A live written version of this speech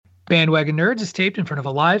Bandwagon Nerds is taped in front of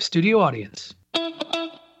a live studio audience.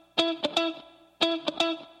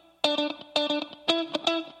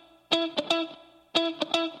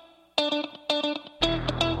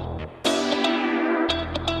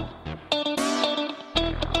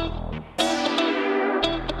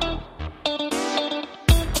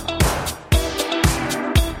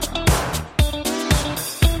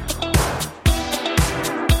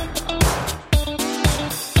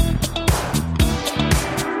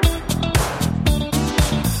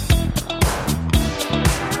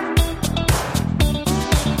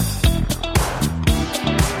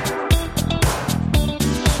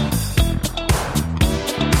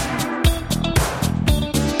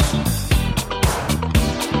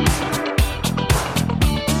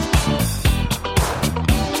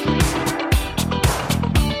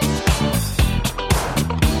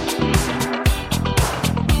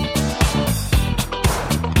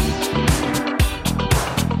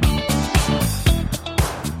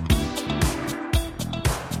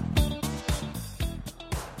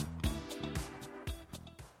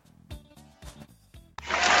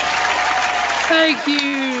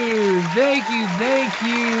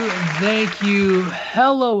 Thank you.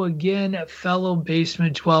 Hello again, fellow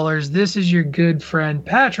basement dwellers. This is your good friend,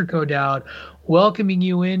 Patrick O'Dowd, welcoming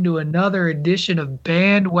you into another edition of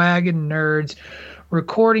Bandwagon Nerds,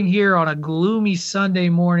 recording here on a gloomy Sunday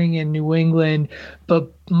morning in New England.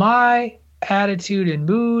 But my attitude and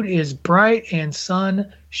mood is bright and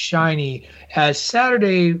sunshiny, as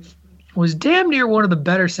Saturday was damn near one of the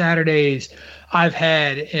better Saturdays I've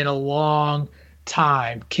had in a long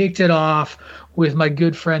time. Kicked it off with my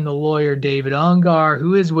good friend, the lawyer, David Ungar,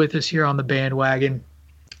 who is with us here on the Bandwagon,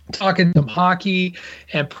 talking some hockey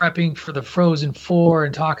and prepping for the Frozen Four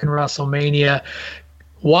and talking WrestleMania.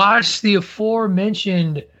 Watched the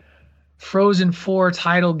aforementioned Frozen Four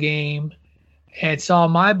title game and saw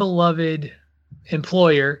my beloved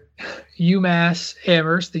employer, UMass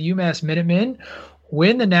Amherst, the UMass Minutemen,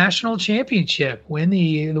 win the national championship, win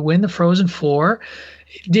the Frozen Four,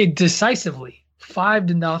 did decisively.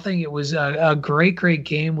 5-0. It was a great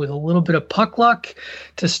game with a little bit of puck luck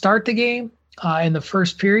to start the game in the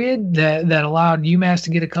first period that allowed UMass to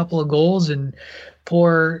get a couple of goals and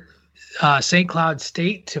poor St. Cloud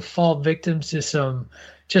State to fall victims to some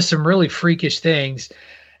really freakish things.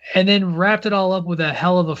 And then wrapped it all up with a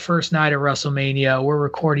hell of a first night of WrestleMania. We're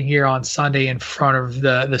recording here on Sunday in front of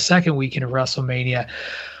the second weekend of WrestleMania.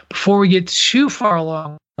 Before we get too far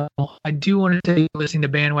along, I do want to say you're listening to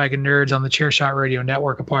Bandwagon Nerds on the Chairshot Radio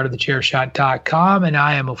Network, a part of thechairshot.com. And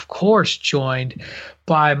I am, of course, joined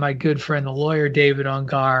by my good friend, the lawyer, David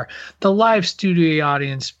Ungar, the live studio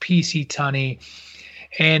audience, PC Tunney,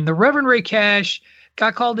 and the Reverend Ray Cash.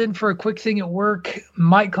 Got called in for a quick thing at work,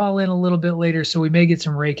 might call in a little bit later, so we may get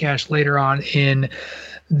some Ray Cash later on in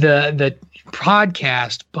the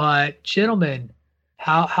podcast. But, gentlemen,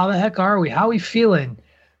 how the heck are we? How are we feeling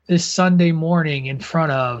this Sunday morning in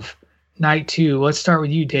front of night 2? Let's start with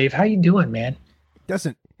you, Dave. How you doing, man?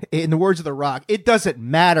 In the words of The Rock, it doesn't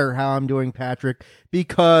matter how I'm doing, Patrick,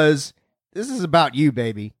 because this is about you,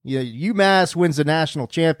 baby. UMass wins the national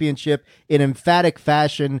championship in emphatic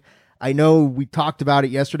fashion. I know we talked about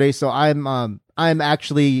it yesterday, so I'm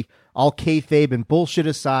actually, all kayfabe and bullshit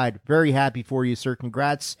aside, very happy for you, sir.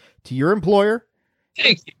 Congrats to your employer.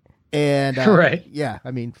 Thank you. And right. Yeah,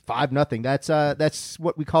 I mean 5-0. That's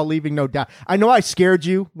what we call leaving no doubt. I know I scared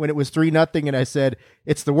you when it was 3-0, and I said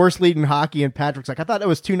it's the worst lead in hockey. And Patrick's like, I thought that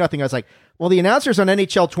was 2-0. I was like, well, the announcers on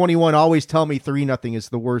NHL 21 always tell me 3-0 is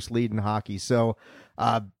the worst lead in hockey. So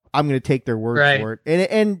I'm going to take their word for it.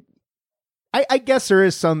 And I guess there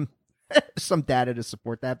is some data to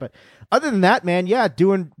support that. But other than that, man, yeah,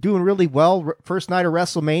 doing really well. First night of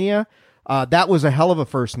WrestleMania. That was a hell of a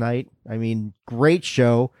first night. I mean, great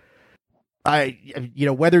show.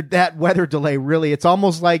 Whether that weather delay, really, it's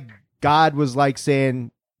almost like God was like saying,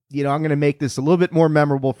 I'm going to make this a little bit more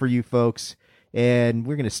memorable for you folks. And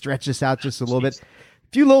we're going to stretch this out just a little bit.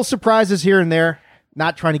 A few little surprises here and there.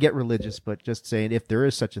 Not trying to get religious, but just saying if there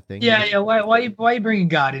is such a thing. Yeah. Why are you bringing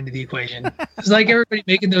God into the equation? It's like everybody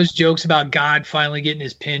making those jokes about God finally getting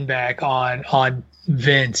his pin back on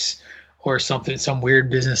Vince or something, some weird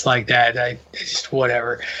business like that. Just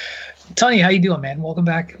whatever. Tony, how you doing, man? Welcome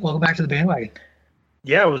back to the Bandwagon.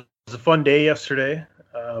 Yeah, it was a fun day yesterday.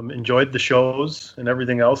 Enjoyed the shows and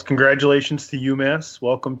everything else. Congratulations to UMass.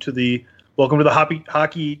 Welcome to the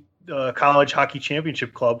hockey college hockey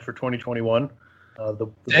championship club for 2021.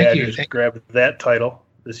 The Badgers grabbed that title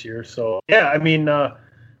this year. So yeah, I mean the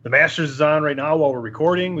Masters is on right now while we're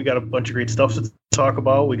recording. We got a bunch of great stuff to talk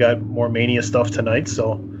about. We got more Mania stuff tonight,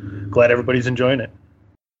 so glad everybody's enjoying it.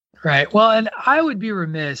 Right. Well, and I would be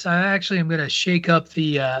remiss. I actually am going to shake up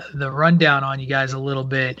the rundown on you guys a little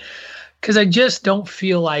bit because I just don't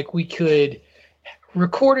feel like we could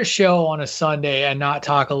record a show on a Sunday and not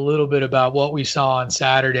talk a little bit about what we saw on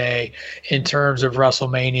Saturday in terms of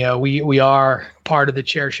WrestleMania. We are part of the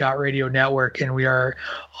Chairshot Radio Network, and we are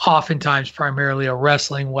oftentimes primarily a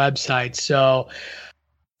wrestling website. So,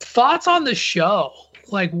 thoughts on the show?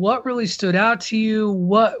 Like, what really stood out to you?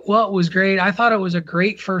 What was great? I thought it was a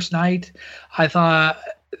great first night. I thought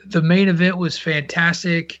the main event was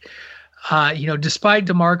fantastic. Despite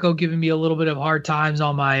DeMarco giving me a little bit of hard times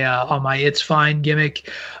on my It's Fine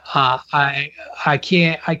gimmick, I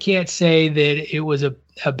can't say that it was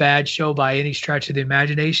a bad show by any stretch of the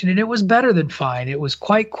imagination, and it was better than fine. It was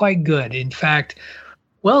quite good. In fact,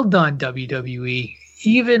 well done, WWE.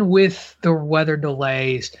 Even with the weather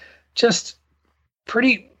delays, just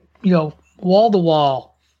pretty, wall to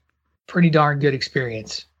wall, pretty darn good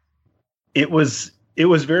experience. It was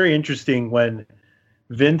very interesting when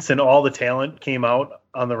Vince and all the talent came out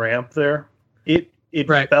on the ramp there. It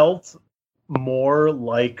right. felt more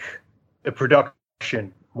like a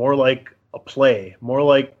production, more like a play, more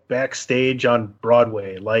like backstage on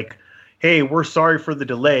Broadway. Like, hey, we're sorry for the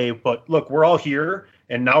delay, but look, we're all here,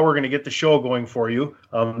 and now we're going to get the show going for you.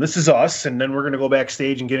 This is us, and then we're going to go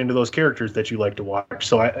backstage and get into those characters that you like to watch.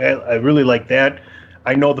 So I really like that.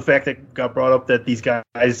 I know the fact that got brought up that these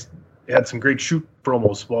guys had some great shoot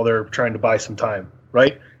promos while they're trying to buy some time,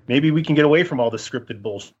 right? Maybe we can get away from all this scripted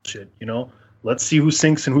bullshit, Let's see who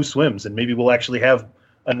sinks and who swims, and maybe we'll actually have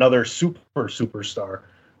another superstar.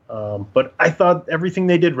 But I thought everything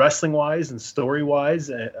they did wrestling-wise and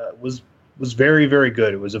story-wise was very, very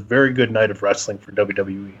good. It was a very good night of wrestling for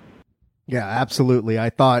WWE. Yeah, absolutely. I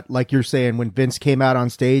thought, like you're saying, when Vince came out on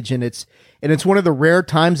stage, and it's one of the rare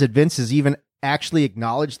times that Vince has even actually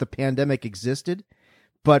acknowledged the pandemic existed.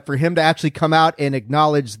 But for him to actually come out and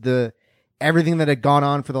acknowledge everything that had gone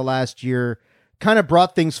on for the last year kind of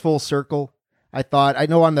brought things full circle. I thought, I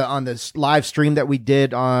know on this live stream that we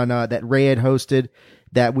did on that Ray had hosted,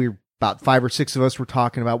 that about 5 or 6 of us were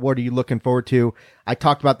talking about what are you looking forward to. I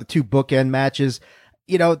talked about the 2 bookend matches.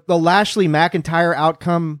 The Lashley McIntyre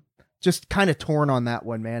outcome, just kind of torn on that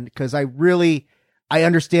one, man, because I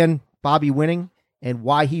understand Bobby winning and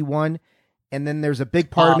why he won. And then there's a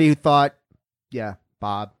big part of me who thought, yeah,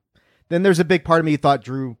 Bob. Then there's a big part of me who thought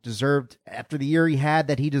Drew deserved, after the year he had,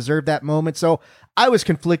 that he deserved that moment. So I was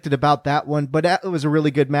conflicted about that one, but it was a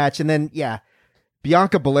really good match. And then, yeah,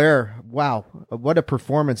 Bianca Belair, wow, what a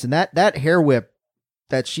performance. And that hair whip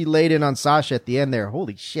that she laid in on Sasha at the end there,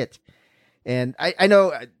 holy shit. And I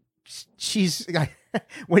know she's,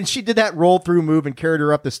 when she did that roll through move and carried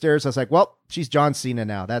her up the stairs, I was like, well, she's John Cena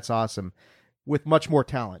now. That's awesome. With much more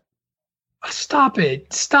talent. Stop it.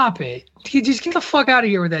 You just get the fuck out of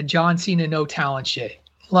here with that John Cena no talent shit.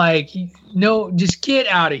 Like, no, just get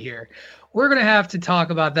out of here. We're going to have to talk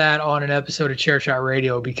about that on an episode of Chairshot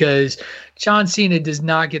Radio because John Cena does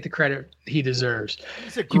not get the credit he deserves.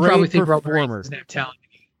 He's a great performer. Doesn't have talent.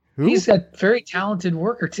 Who? He's a very talented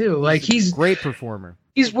worker too. Like, he's a great performer.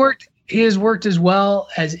 He has worked as well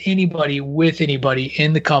as anybody with anybody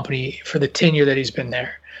in the company for the tenure that he's been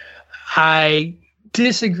there. I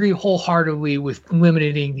disagree wholeheartedly with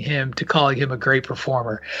limiting him to calling him a great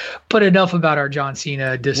performer. But enough about our John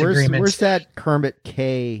Cena disagreements. Where's that Kermit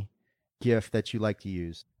K gif that you like to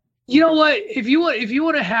use? You know what? If you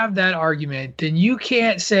want to have that argument, then you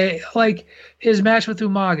can't say, like, his match with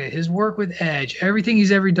Umaga, his work with Edge, everything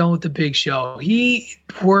he's ever done with the Big Show. He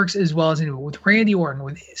works as well as anyone. With Randy Orton,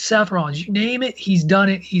 with Seth Rollins, you name it, he's done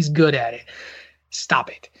it. He's good at it. Stop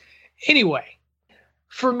it. Anyway,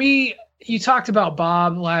 for me, you talked about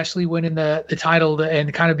Bob Lashley winning the title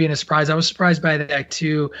and kind of being a surprise. I was surprised by that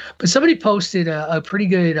too. But somebody posted a pretty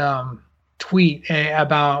good tweet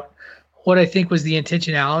about what I think was the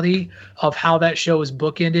intentionality of how that show was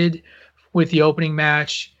bookended with the opening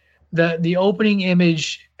match. The opening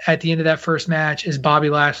image at the end of that first match is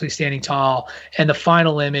Bobby Lashley standing tall, and the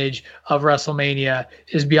final image of WrestleMania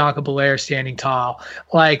is Bianca Belair standing tall.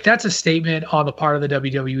 Like, that's a statement on the part of the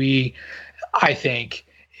WWE, I think.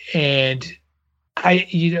 And I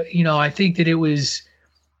think that it was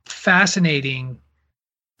fascinating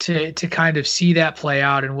to kind of see that play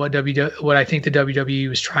out and what I think the WWE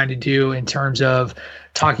was trying to do in terms of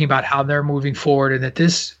talking about how they're moving forward, and that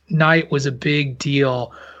this night was a big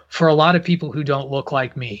deal for a lot of people who don't look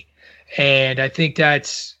like me. And I think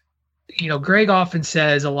that's, Greg often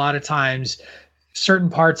says a lot of times certain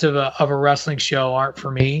parts of a wrestling show aren't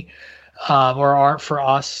for me, or aren't for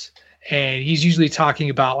us. and he's usually talking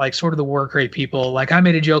about like sort of the work rate people. Like I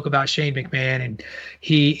made a joke about Shane McMahon, and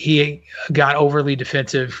he got overly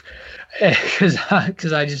defensive because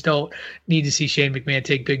I just don't need to see Shane McMahon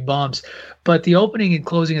take big bumps. But the opening and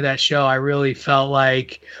closing of that show, I really felt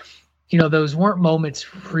like, those weren't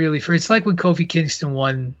moments really for. It's like when Kofi Kingston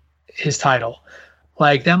won his title.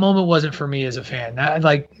 Like that moment wasn't for me as a fan.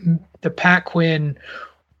 Like the Pat Quinn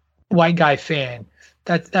white guy fan.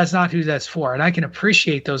 That's not who that's for. And I can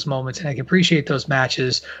appreciate those moments and I can appreciate those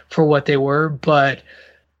matches for what they were, but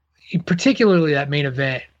particularly that main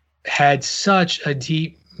event had such a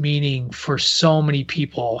deep meaning for so many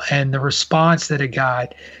people and the response that it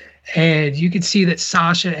got. And you could see that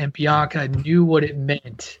Sasha and Bianca knew what it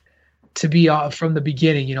meant to be from the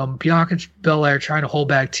beginning. Bianca Belair trying to hold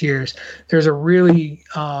back tears. There's a really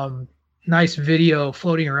nice video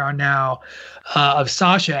floating around now of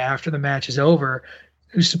Sasha after the match is over,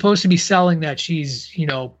 who's supposed to be selling that she's,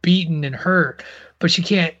 beaten and hurt, but she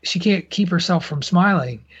can't keep herself from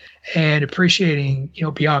smiling and appreciating,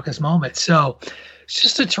 Bianca's moment. So it's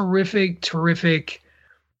just a terrific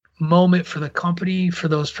moment for the company, for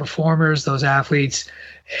those performers, those athletes,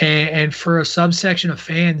 and for a subsection of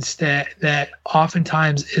fans that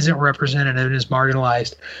oftentimes isn't represented and is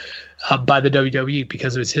marginalized by the WWE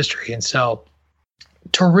because of its history. And so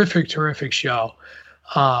terrific show.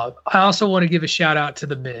 I also want to give a shout out to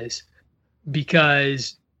The Miz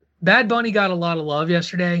because Bad Bunny got a lot of love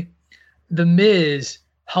yesterday. The Miz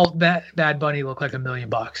helped Bad Bunny look like $1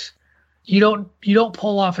 million. You don't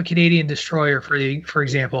pull off a Canadian destroyer, for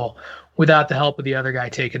example, without the help of the other guy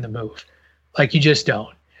taking the move. Like you just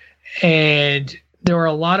don't. And there were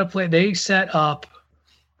a lot of they set up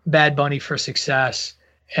Bad Bunny for success,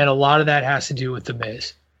 and a lot of that has to do with The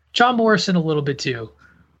Miz. John Morrison a little bit too,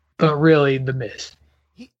 but really The Miz.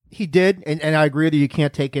 He did, and I agree with you. You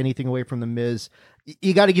can't take anything away from The Miz.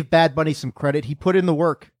 You got to give Bad Bunny some credit. He put in the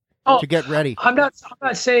work to get ready. I'm not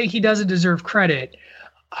saying he doesn't deserve credit.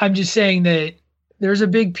 I'm just saying that there's a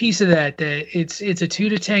big piece of that it's a two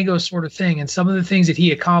to tango sort of thing, and some of the things that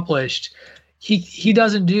he accomplished, he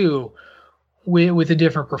doesn't do with a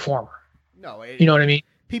different performer. No, you know what I mean?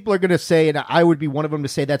 People are going to say, and I would be one of them to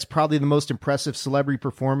say, that's probably the most impressive celebrity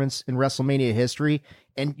performance in WrestleMania history.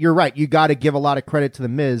 And you're right. You got to give a lot of credit to The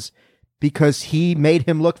Miz because he made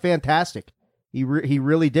him look fantastic. He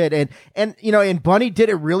really did. And Bunny did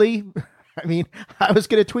it really. I mean, I was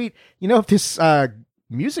going to tweet, if this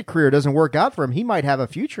music career doesn't work out for him, he might have a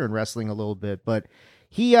future in wrestling a little bit, but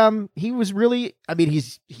he was really,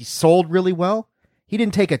 he sold really well. He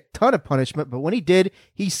didn't take a ton of punishment, but when he did,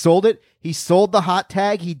 he sold it. He sold the hot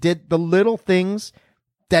tag. He did the little things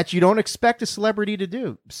that you don't expect a celebrity to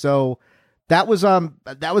do. So that was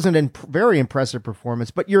very impressive performance,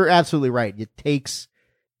 but you're absolutely right. It takes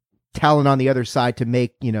talent on the other side to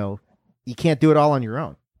make, you can't do it all on your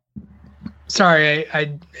own. Sorry,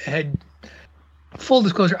 I had full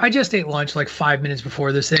disclosure. I just ate lunch like 5 minutes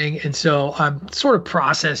before this thing, and so I'm sort of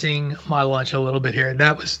processing my lunch a little bit here.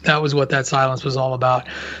 That was what that silence was all about.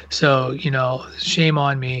 So shame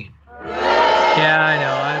on me. Yeah, I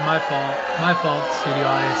know. My fault, studio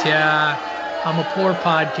audience. Yeah, I'm a poor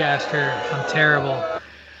podcaster. I'm terrible.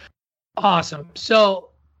 Awesome. So,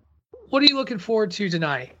 what are you looking forward to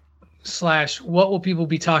tonight? / what will people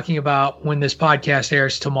be talking about when this podcast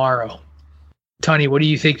airs tomorrow? Tony, what do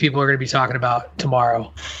you think people are going to be talking about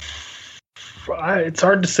tomorrow? It's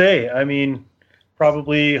hard to say.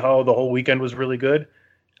 Probably how the whole weekend was really good.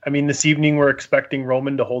 This evening we're expecting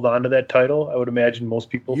Roman to hold on to that title. I would imagine most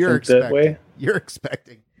people think that way. You're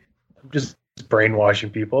expecting. I'm just brainwashing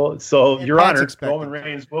people. So, and Your Pat's Honor, expecting. Roman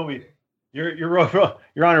Reigns will be. Your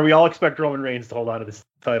Honor, we all expect Roman Reigns to hold on to this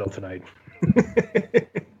title tonight.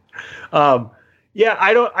 Yeah,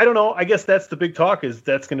 I don't know. I guess that's the big talk.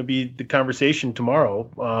 That's going to be the conversation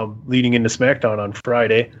tomorrow, leading into SmackDown on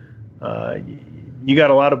Friday. You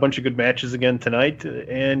got a bunch of good matches again tonight,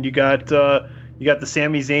 and you got the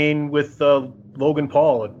Sami Zayn with Logan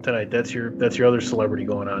Paul tonight. That's your other celebrity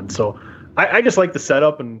going on. So I just like the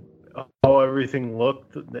setup and how everything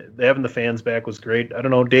looked. Having the fans back was great. I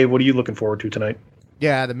don't know, Dave, what are you looking forward to tonight?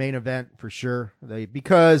 Yeah, the main event for sure.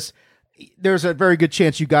 Because there's a very good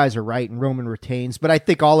chance you guys are right and Roman retains, but I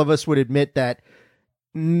think all of us would admit that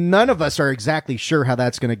none of us are exactly sure how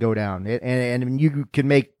that's going to go down. And you can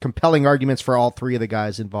make compelling arguments for all three of the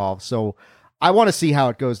guys involved. So I want to see how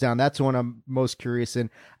it goes down. That's what I'm most curious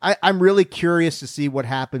in. I'm really curious to see what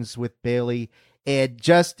happens with Bayley and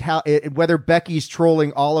just whether Becky's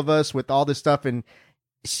trolling all of us with all this stuff, and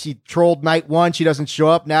she trolled night 1. She doesn't show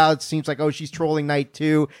up. Now it seems like, she's trolling night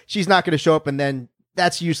 2. She's not going to show up. And then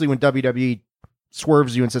that's usually when WWE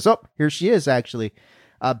swerves you and says, here she is actually.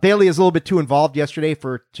 Bailey is a little bit too involved yesterday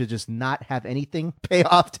to just not have anything pay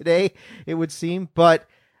off today, it would seem. But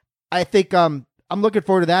I think I'm looking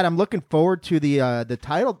forward to that. I'm looking forward to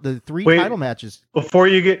the three title matches. Before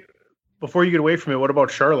you get away from it, what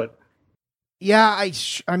about Charlotte? Yeah,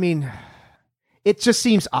 I mean, it just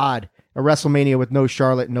seems odd, a WrestleMania with no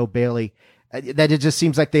Charlotte, no Bailey. That it just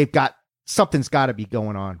seems like something's got to be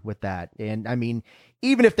going on with that. And I mean,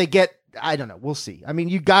 even if they get, I don't know, we'll see. I mean,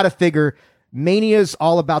 you got to figure Mania's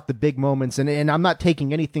all about the big moments, and I'm not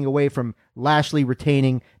taking anything away from Lashley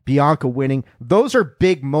retaining, Bianca winning. Those are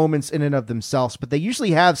big moments in and of themselves, but they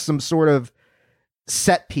usually have some sort of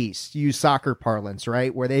set piece, to use soccer parlance,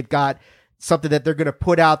 right? Where they've got something that they're going to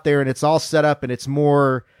put out there and it's all set up and it's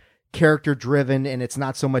more character driven and it's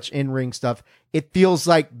not so much in-ring stuff. It feels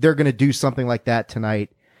like they're going to do something like that tonight.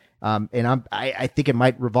 And I think it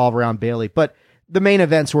might revolve around Bailey, but the main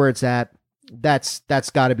event's where it's at. That's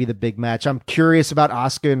got to be the big match. I'm curious about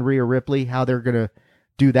Asuka and Rhea Ripley, how they're going to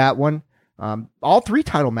do that one. All three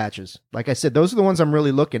title matches. Like I said, those are the ones I'm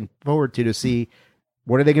really looking forward to see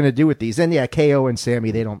what are they going to do with these. And yeah, KO and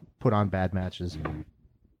Sammy, they don't put on bad matches.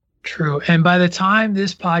 True. And by the time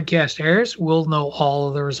this podcast airs, we'll know all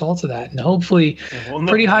of the results of that. And hopefully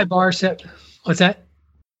pretty high bar set. What's that?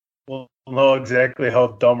 We'll know exactly how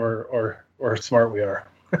dumb or smart we are.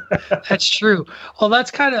 That's true. Well,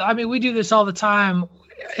 that's we do this all the time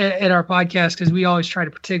at our podcast because we always try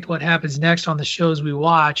to predict what happens next on the shows we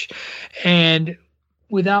watch. And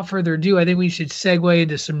without further ado, I think we should segue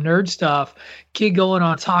into some nerd stuff. Get going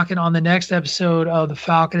on talking on the next episode of The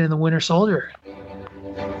Falcon and the Winter Soldier.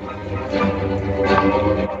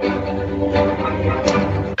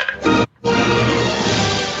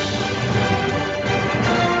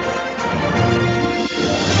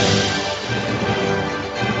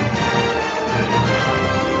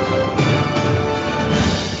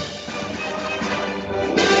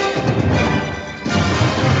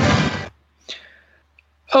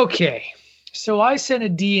 Okay, so I sent a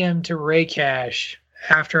DM to Ray Cash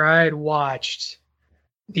after I had watched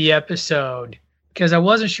the episode because I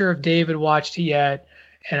wasn't sure if Dave had watched it yet,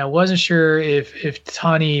 and I wasn't sure if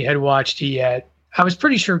Tony had watched it yet. I was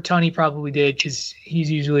pretty sure Tony probably did because he's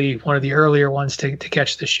usually one of the earlier ones to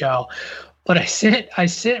catch the show. But I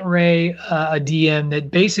sent Ray a DM that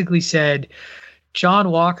basically said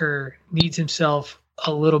John Walker needs himself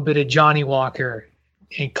a little bit of Johnny Walker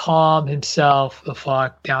and calm himself the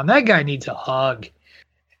fuck down. That guy needs a hug.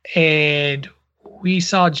 And we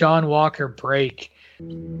saw John Walker break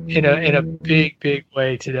in a big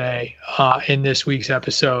way today in this week's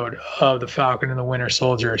episode of The Falcon and the Winter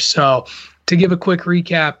Soldier. So to give a quick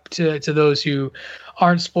recap to those who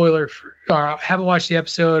aren't or haven't watched the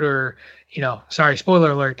episode or,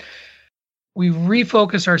 spoiler alert, we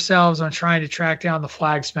refocus ourselves on trying to track down the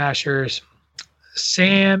Flag Smashers.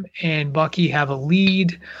 Sam and Bucky have a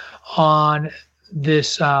lead on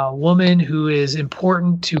this woman who is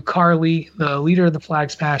important to Carly, the leader of the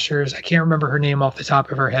Flag Smashers. I can't remember her name off the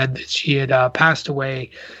top of her head, that she had passed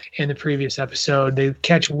away in the previous episode. They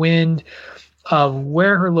catch wind of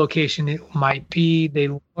where her location might be. They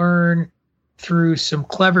learn through some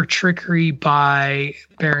clever trickery by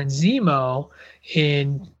Baron Zemo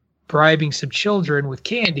in bribing some children with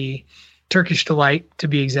candy, Turkish Delight to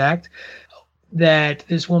be exact, that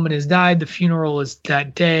this woman has died, the funeral is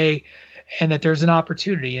that day, and that there's an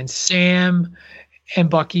opportunity. And Sam and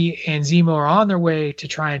Bucky and Zemo are on their way to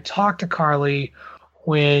try and talk to Carly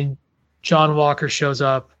when John Walker shows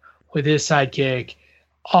up with his sidekick,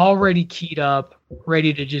 already keyed up,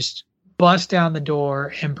 ready to just bust down the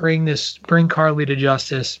door and bring Carly to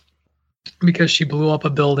justice because she blew up a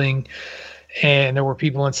building and there were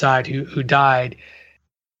people inside who died.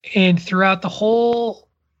 And throughout the whole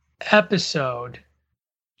episode,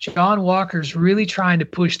 John Walker's really trying to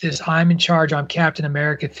push this I'm in charge, I'm Captain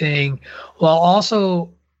America thing, while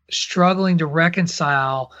also struggling to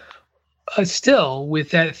reconcile still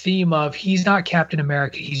with that theme of he's not Captain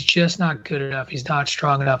America, he's just not good enough, he's not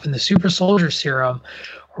strong enough. And the super soldier serum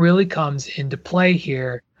really comes into play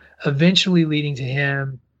here, eventually leading to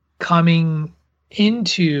him coming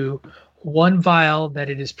into one vial that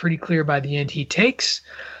it is pretty clear by the end he takes.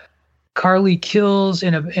 Carly kills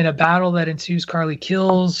in a battle that ensues. Carly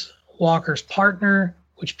kills Walker's partner,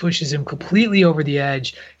 which pushes him completely over the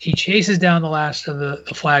edge. He chases down the last of the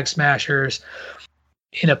Flag Smashers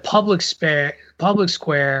in a public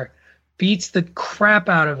square, beats the crap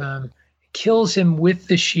out of him, kills him with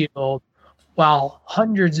the shield, while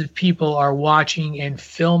hundreds of people are watching and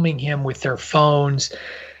filming him with their phones.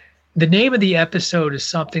 The name of the episode is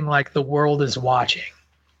something like The World is Watching.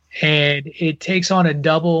 And it takes on a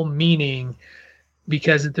double meaning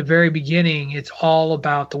because at the very beginning, it's all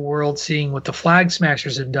about the world seeing what the Flag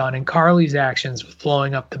Smashers have done and Carly's actions with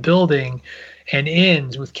blowing up the building, and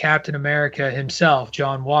ends with Captain America himself,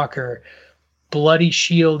 John Walker, bloody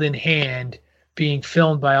shield in hand, being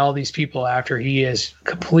filmed by all these people after he has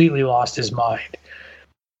completely lost his mind.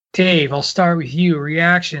 Dave, I'll start with you.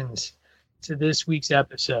 Reactions to this week's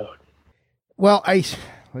episode. Well,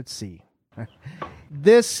 let's see.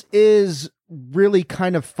 This is really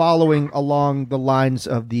kind of following along the lines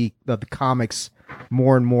of the comics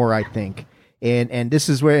more and more, I think. And this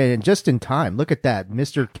is where, and just in time, look at that,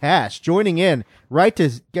 Mr. Cash joining in right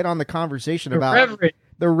to get on the conversation about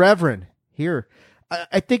the Reverend here.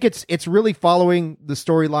 I think it's really following the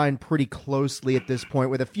storyline pretty closely at this point,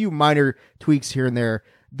 with a few minor tweaks here and there.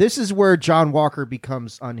 This is where John Walker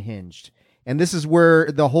becomes unhinged. And this is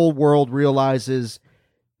where the whole world realizes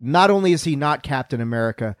not only is he not Captain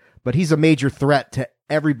America, but he's a major threat to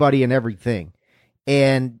everybody and everything.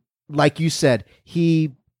 And like you said,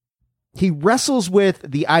 he wrestles with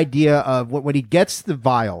the idea of when he gets the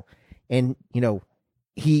vial and,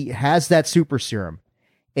 he has that super serum,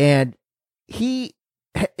 and he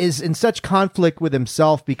is in such conflict with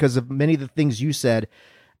himself because of many of the things you said.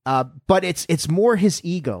 But it's more his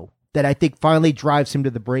ego that I think finally drives him to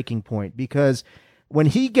the breaking point, because when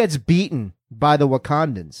he gets beaten by the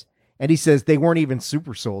Wakandans and he says they weren't even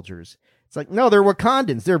super soldiers, it's like, no, they're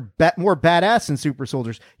Wakandans. They're more badass than super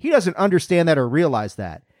soldiers. He doesn't understand that or realize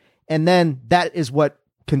that. And then that is what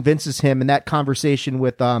convinces him in that conversation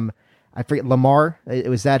with, I forget, Lamar.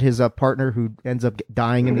 Was that his partner who ends up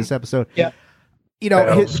dying in this episode? Yeah.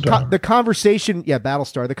 The conversation,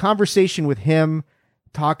 Battlestar, the conversation with him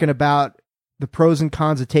talking about the pros and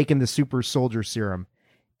cons of taking the super soldier serum.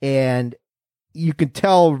 And you can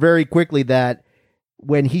tell very quickly that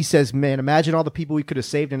when he says, man, imagine all the people we could have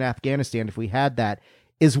saved in Afghanistan if we had that,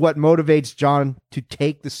 is what motivates John to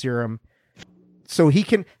take the serum. So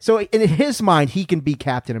in his mind, he can be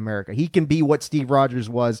Captain America. He can be what Steve Rogers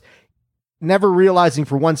was, never realizing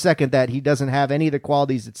for one second that he doesn't have any of the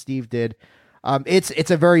qualities that Steve did.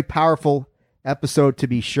 It's a very powerful episode, to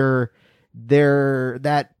be sure.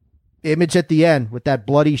 That image at the end with that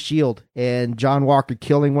bloody shield and John Walker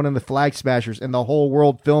killing one of the Flag Smashers and the whole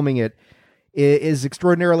world filming it is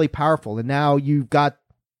extraordinarily powerful. And now you've got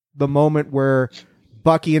the moment where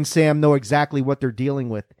Bucky and Sam know exactly what they're dealing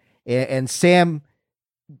with. And Sam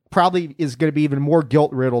probably is going to be even more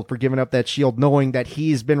guilt-riddled for giving up that shield, knowing that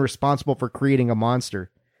he's been responsible for creating a monster.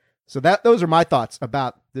 So those are my thoughts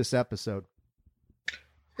about this episode.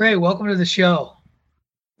 Ray, welcome to the show.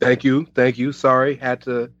 Thank you. Sorry, had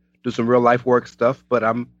to do some real life work stuff, but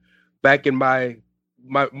I'm back in my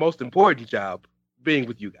most important job, being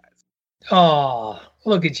with you guys. Oh,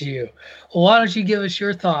 look at you. Well, why don't you give us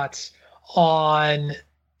your thoughts on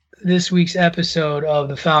this week's episode of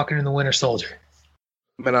The Falcon and the Winter Soldier?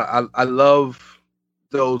 Man, I love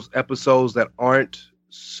those episodes that aren't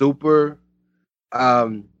super,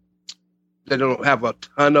 that don't have a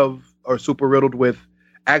ton of, or super riddled with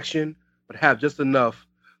action, but have just enough,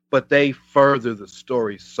 but they further the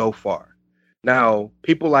story so far. Now,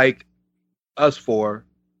 people like us four,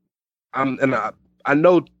 I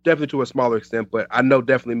know definitely to a smaller extent, but I know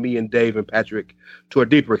definitely me and Dave and Patrick to a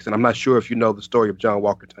deeper extent. I'm not sure if you know the story of John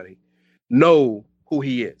Walker, Tunney. Know who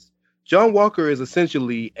he is. John Walker is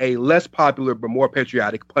essentially a less popular but more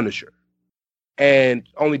patriotic Punisher. And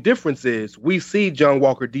only difference is we see John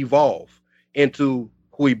Walker devolve into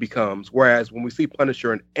who he becomes, whereas when we see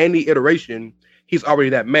Punisher in any iteration, he's already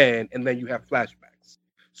that man, and then you have flashbacks.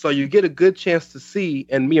 So you get a good chance to see,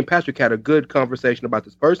 and me and Patrick had a good conversation about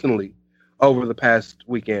this personally over the past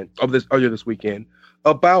weekend, earlier this weekend,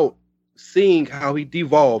 about seeing how he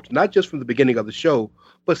devolved, not just from the beginning of the show,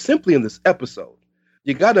 but simply in this episode.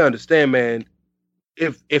 You got to understand, man,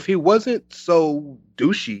 if he wasn't so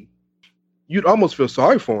douchey, you'd almost feel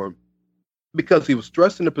sorry for him, because he was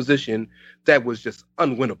thrust in a position that was just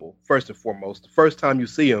unwinnable, first and foremost. The first time you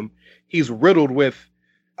see him, he's riddled with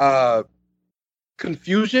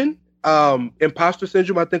confusion, imposter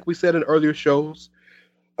syndrome, I think we said in earlier shows,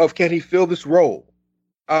 of can he fill this role?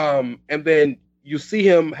 And then you see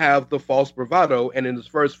him have the false bravado, and in his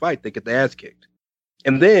first fight, they get the ass kicked.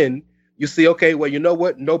 And then you see, okay, well, you know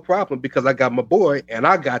what? No problem, because I got my boy, and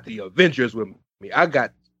I got the Avengers with me. I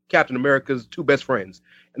got Captain America's two best friends.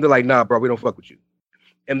 And they're like, nah, bro, we don't fuck with you.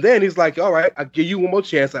 And then he's like, all right, I'll give you one more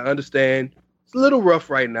chance. I understand. It's a little rough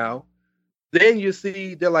right now. Then you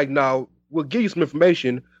see, they're like, no, we'll give you some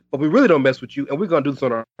information, but we really don't mess with you, and we're going to do this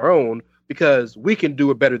on our own because we can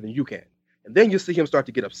do it better than you can. And then you see him start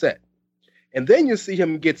to get upset. And then you see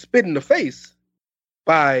him get spit in the face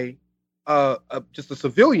by just a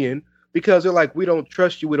civilian, because they're like, we don't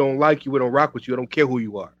trust you, we don't like you, we don't rock with you, I don't care who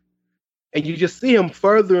you are. And you just see him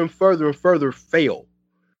further and further and further fail.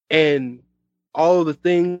 And all of the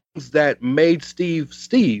things that made Steve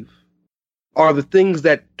Steve are the things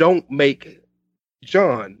that don't make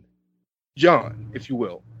John, if you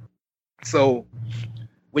will. So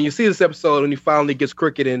when you see this episode and he finally gets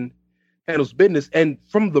crooked and handles business, and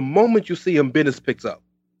from the moment you see him, business picks up,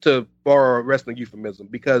 to borrow a wrestling euphemism,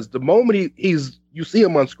 because the moment you see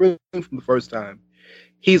him on screen from the first time,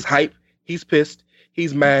 he's hype, he's pissed,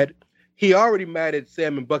 he's mad. He already mad at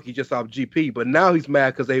Sam and Bucky just off GP, but now he's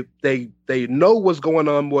mad because they know what's going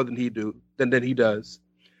on more than he does.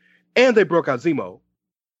 And they broke out Zemo.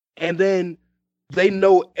 And then they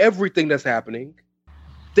know everything that's happening.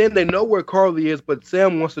 Then they know where Carly is, but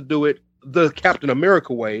Sam wants to do it the Captain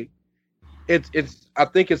America way. I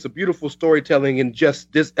think it's a beautiful storytelling in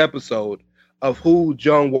just this episode of who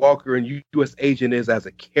John Walker and U.S. Agent is as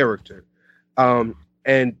a character.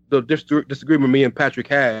 And the disagreement me and Patrick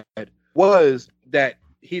had was that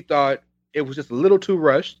he thought it was just a little too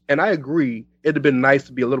rushed. And I agree, it'd have been nice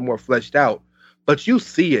to be a little more fleshed out. But you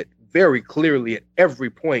see it very clearly at every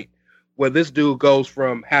point where this dude goes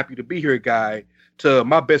from happy to be here guy to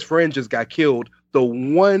my best friend just got killed, the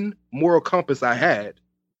one moral compass I had.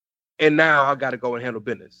 And now I got to go and handle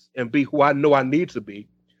business and be who I know I need to be.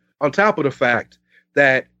 On top of the fact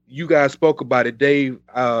that you guys spoke about it, Dave,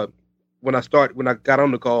 when I got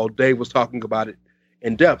on the call, Dave was talking about it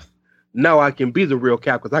in depth. Now I can be the real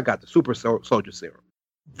Cap because I got the super soldier serum.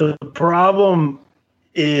 The problem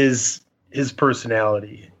is his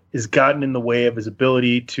personality has gotten in the way of his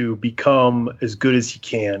ability to become as good as he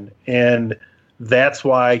can. And that's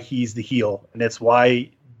why he's the heel. And that's why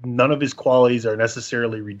none of his qualities are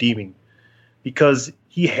necessarily redeeming, because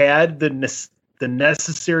he had the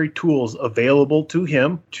necessary tools available to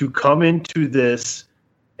him to come into this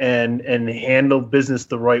and handle business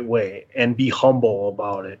the right way and be humble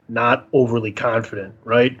about it, not overly confident,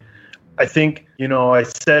 right? I think, I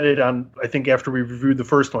said it I think after we reviewed the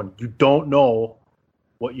first one, you don't know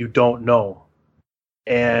what you don't know.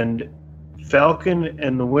 And Falcon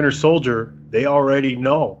and the Winter Soldier, they already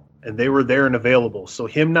know, and they were there and available. So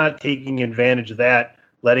him not taking advantage of that,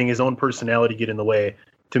 letting his own personality get in the way,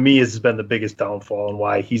 to me has been the biggest downfall and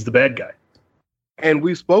why he's the bad guy. And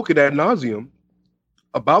we've spoken ad nauseum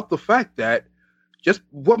about the fact that just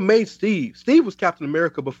what made Steve was Captain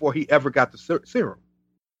America before he ever got the serum.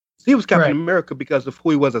 Steve was Captain America because of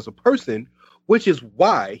who he was as a person, which is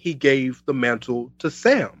why he gave the mantle to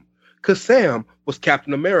Sam. Because Sam was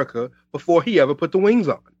Captain America before he ever put the wings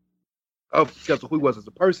on, because of who he was as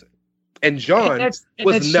a person. And John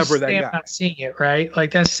was never that Sam guy. Not seeing it, right?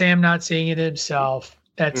 Like that's Sam not seeing it himself.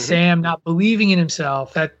 That's Sam not believing in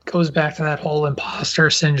himself. That goes back to that whole imposter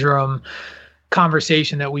syndrome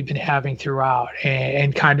conversation that we've been having throughout,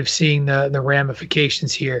 and kind of seeing the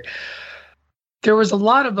ramifications here. There was a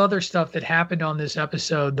lot of other stuff that happened on this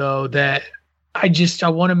episode, though, that I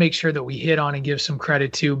want to make sure that we hit on and give some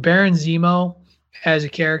credit to. Baron Zemo as a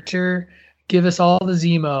character, give us all the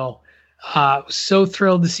Zemo. So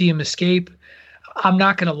thrilled to see him escape. I'm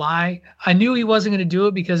not going to lie. I knew he wasn't going to do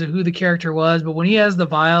it because of who the character was, but when he has the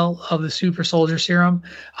vial of the super soldier serum,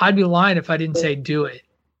 I'd be lying if I didn't say, do it.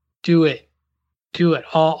 Do it. Do it.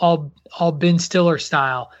 All Ben Stiller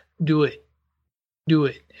style. Do it. Do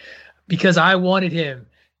it. Because I wanted him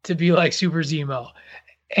to be like Super Zemo.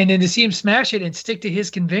 And then to see him smash it and stick to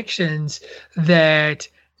his convictions that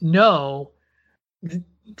no,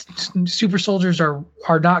 super soldiers are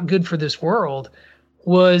not good for this world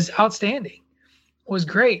was outstanding, was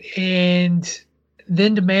great. And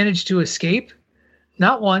then to manage to escape,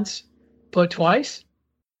 not once, but twice,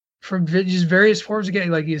 from just various forms of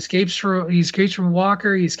getting, like he escapes from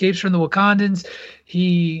Walker, he escapes from the Wakandans,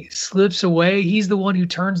 he slips away. He's the one who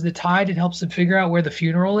turns the tide and helps them figure out where the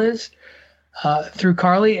funeral is through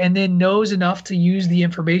Carly, and then knows enough to use the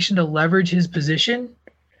information to leverage his position.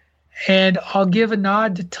 And I'll give a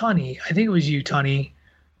nod to Tunney. I think it was you, Tunney.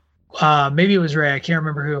 Maybe it was Ray. I can't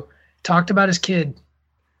remember who. Talked about his kid.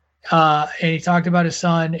 And he talked about his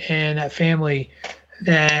son and that family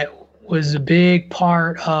that was a big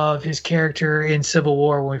part of his character in Civil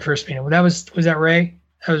War when we first met him. Was that Ray?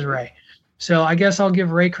 That was Ray. So I guess I'll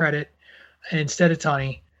give Ray credit instead of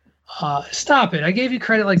Tunney. Stop it. I gave you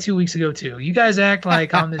credit like 2 weeks ago, too. You guys act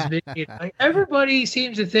like I'm this big. Like, everybody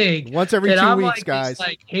seems to think once every 2 weeks, like guys. This,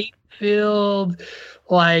 like, hate-filled,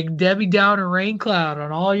 like Debbie Downer rain cloud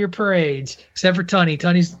on all your parades, except for Tunney.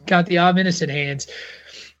 Tunney's got the I'm innocent hands.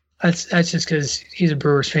 That's just because he's a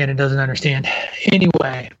Brewers fan and doesn't understand.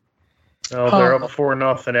 Anyway. Oh, they're up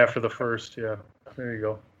 4-0 after the first. Yeah, there you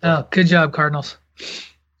go. Oh, good job, Cardinals.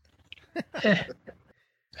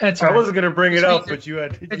 That's I right. wasn't going to bring it up, but you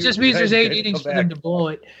had. It just means there's 8 innings for them to bowl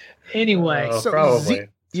it. Anyway. So probably.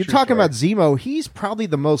 You're talking about Zemo. He's probably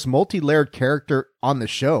the most multi-layered character on the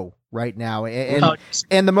show right now, and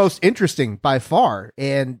the most interesting by far.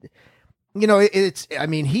 And you know, he's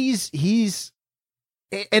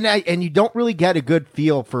and you don't really get a good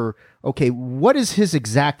feel for, okay, what is his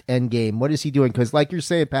exact end game? What is he doing? Because like you're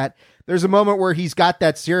saying, Pat, there's a moment where he's got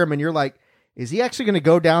that serum, and you're like, is he actually going to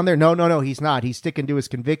go down there? No, he's not. He's sticking to his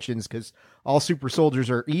convictions because all super soldiers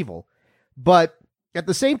are evil. But at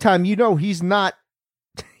the same time, you know, he's not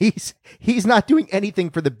doing anything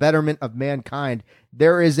for the betterment of mankind.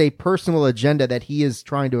 There is a personal agenda that he is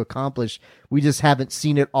trying to accomplish. We just haven't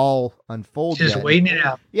seen it all unfold yet. Just waiting it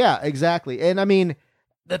out. Yeah, exactly. And I mean,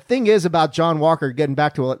 the thing is about John Walker, getting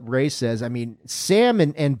back to what Ray says, I mean, Sam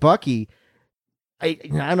and Bucky, I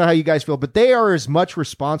don't know how you guys feel, but they are as much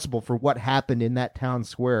responsible for what happened in that town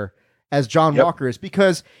square as John Walker is,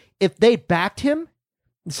 because if they backed him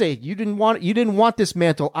and say, you didn't want this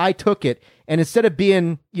mantle, I took it, and instead of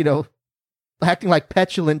being, you know, acting like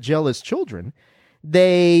petulant, jealous children,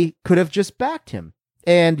 they could have just backed him,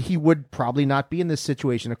 and he would probably not be in this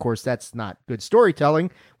situation. Of course, that's not good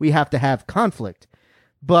storytelling. We have to have conflict.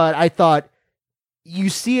 But I thought, you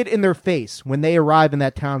see it in their face when they arrive in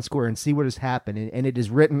that town square and see what has happened. And it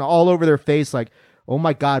is written all over their face like, oh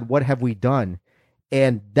my God, what have we done?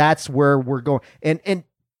 And that's where we're going. And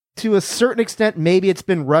to a certain extent, maybe it's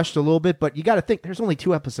been rushed a little bit, but you got to think there's only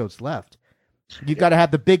 2 episodes left. You got to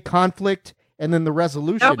have the big conflict and then the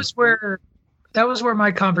resolution. That was where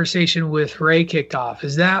my conversation with Ray kicked off,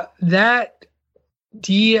 is that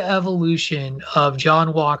de-evolution of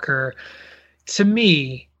John Walker, to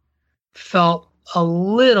me, felt a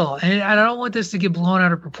little, and I don't want this to get blown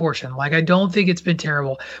out of proportion. Like, I don't think it's been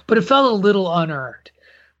terrible, but it felt a little unearned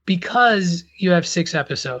because you have 6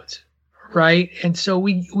 episodes, right? And so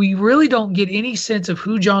we really don't get any sense of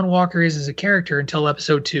who John Walker is as a character until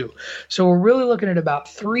episode 2. So we're really looking at about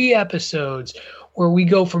 3 episodes where we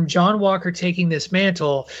go from John Walker taking this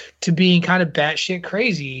mantle to being kind of batshit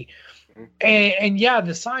crazy. And yeah,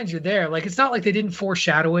 the signs are there. Like, it's not like they didn't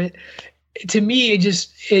foreshadow it. To me,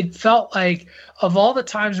 it felt like, of all the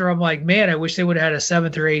times where I'm like, man, I wish they would have had a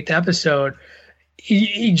 7th or 8th episode,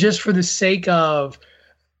 just for the sake of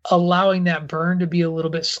allowing that burn to be a little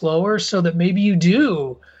bit slower, so that maybe you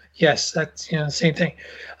do. Yes, that's, you know, the same thing.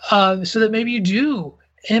 So that maybe you do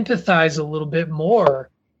empathize a little bit more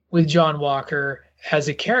with John Walker as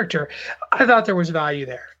a character. I thought there was value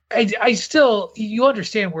there. I still, you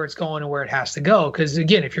understand where it's going and where it has to go, because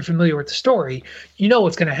again, if you're familiar with the story, you know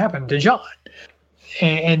what's going to happen to John,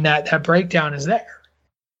 and that breakdown is there,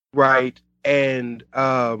 right? And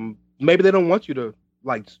maybe they don't want you to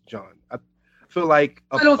like John. I feel like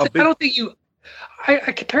I don't think you.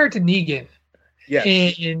 I compare it to Negan. Yeah.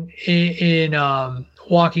 In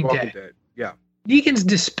Walking Dead. Yeah. Negan's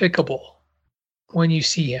despicable when you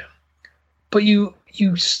see him, but you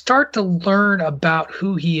start to learn about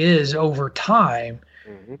who he is over time,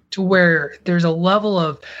 to where there's a level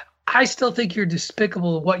of, I still think you're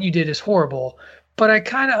despicable. What you did is horrible, but I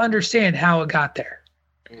kind of understand how it got there.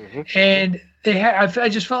 And I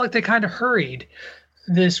just felt like they kind of hurried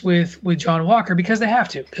this with John Walker, because they have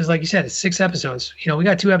to, because like you said, it's 6 episodes. You know, we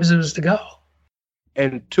got 2 episodes to go.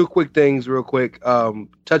 And 2 quick things real quick.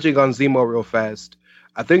 Touching on Zemo real fast.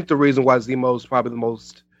 I think the reason why Zemo is probably the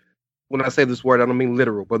most, when I say this word, I don't mean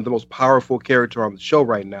literal, but the most powerful character on the show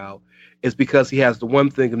right now is because he has the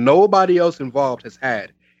one thing nobody else involved has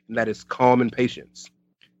had, and that is calm and patience.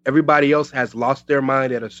 Everybody else has lost their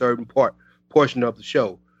mind at a certain portion of the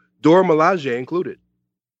show, Dora Milaje included.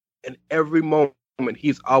 In every moment,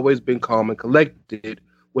 he's always been calm and collected,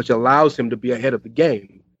 which allows him to be ahead of the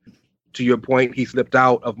game. To your point, he slipped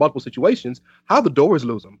out of multiple situations. How the Doors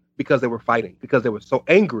lose him? Because they were fighting. Because they were so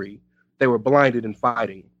angry, they were blinded and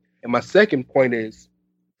fighting. And my second point is,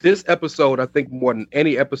 this episode, I think more than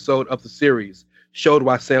any episode of the series, showed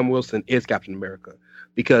why Sam Wilson is Captain America.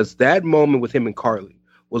 Because that moment with him and Carly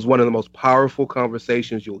was one of the most powerful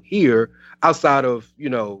conversations you'll hear outside of, you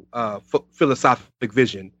know, philosophic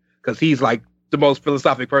vision. Because he's like the most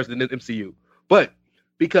philosophic person in the MCU. But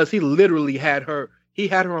because he literally had her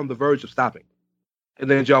on the verge of stopping. And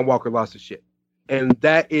then John Walker lost his shit. And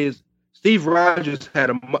that is, Steve Rogers had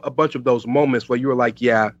a bunch of those moments where you were like,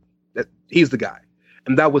 yeah, he's the guy.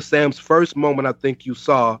 And that was Sam's first moment, I think you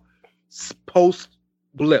saw,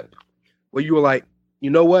 post-blip, where you were like, you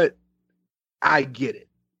know what? I get it.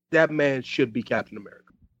 That man should be Captain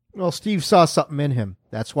America. Well, Steve saw something in him.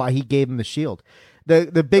 That's why he gave him the shield.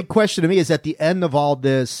 The big question to me is, at the end of all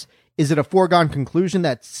this, is it a foregone conclusion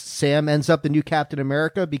that Sam ends up the new Captain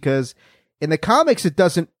America? Because in the comics, it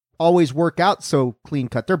doesn't always work out so clean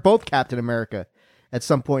cut. They're both Captain America at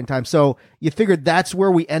some point in time. So you figured that's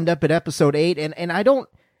where we end up at episode 8. And I don't,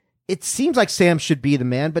 it seems like Sam should be the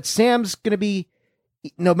man, but Sam's going to be,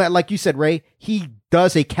 no matter, like you said, Ray, he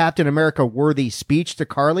does a Captain America worthy speech to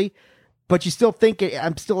Carly, but you still think,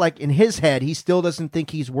 I'm still like in his head, he still doesn't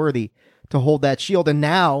think he's worthy to hold that shield. And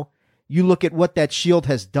now you look at what that shield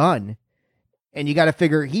has done, and you got to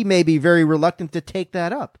figure he may be very reluctant to take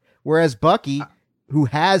that up. Whereas Bucky, who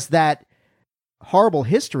has that horrible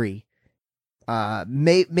history,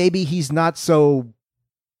 maybe he's not so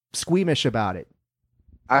squeamish about it.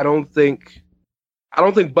 I don't think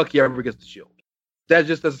Bucky ever gets the shield. That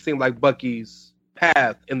just doesn't seem like Bucky's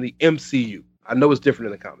path in the MCU. I know it's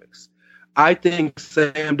different in the comics. I think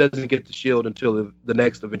Sam doesn't get the shield until the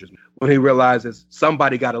next Avengers, when he realizes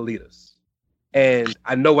somebody got to lead us. And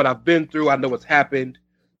I know what I've been through. I know what's happened.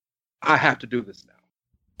 I have to do this now.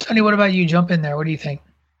 Tony, what about you? Jump in there. What do you think?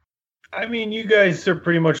 I mean, you guys are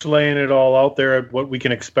pretty much laying it all out there at what we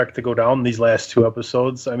can expect to go down these last 2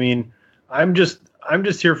 episodes. I mean, I'm just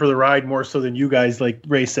here for the ride more so than you guys, like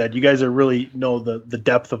Ray said. You guys are really know the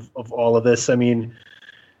depth of all of this. I mean,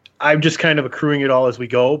 I'm just kind of accruing it all as we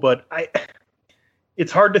go, but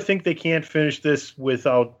it's hard to think they can't finish this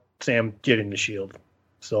without Sam getting the shield.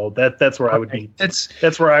 So that's where I would be.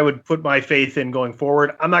 That's where I would put my faith in going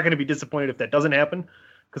forward. I'm not going to be disappointed if that doesn't happen,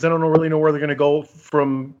 because I don't really know where they're going to go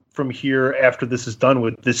from here after this is done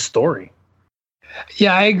with this story.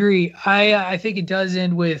 Yeah, I agree. I think it does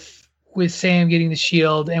end with Sam getting the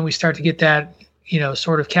shield, and we start to get that,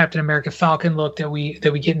 sort of Captain America Falcon look that we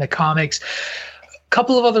get in the comics. A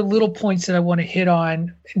couple of other little points that I want to hit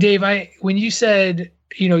on. Dave, when you said,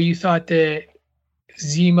 you thought that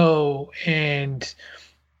Zemo and,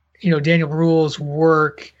 Daniel Bruhl's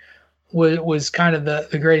work was kind of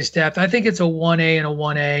the greatest depth. I think it's a 1A and a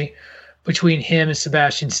 1A between him and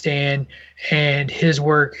Sebastian Stan and his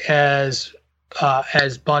work as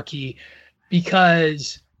Bucky,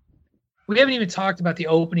 because we haven't even talked about the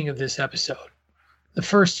opening of this episode. The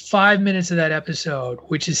first 5 minutes of that episode,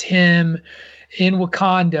 which is him in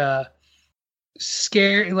Wakanda,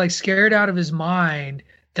 scared out of his mind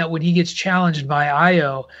that when he gets challenged by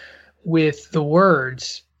Io with the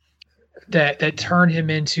words that turn him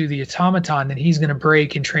into the automaton, that he's going to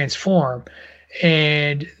break and transform,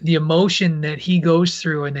 and the emotion that he goes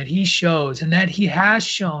through and that he shows and that he has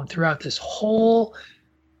shown throughout this whole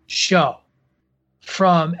show,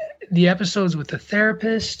 from the episodes with the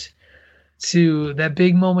therapist to that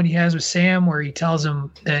big moment he has with Sam where he tells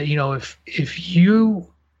him that, if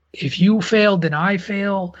you failed, then I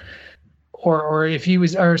fail, or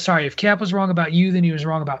if Cap was wrong about you, then he was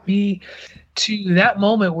wrong about me, to that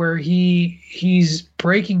moment where he's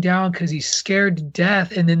breaking down because he's scared to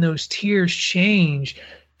death, and then those tears change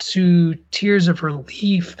to tears of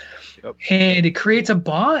relief. Yep. And it creates a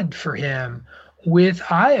bond for him with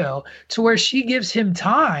Io, to where she gives him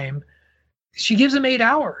time. She gives him 8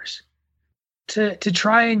 hours to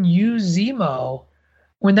try and use Zemo,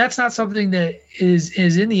 when that's not something that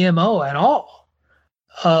is in the MO at all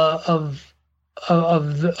of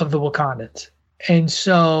the Wakandans. And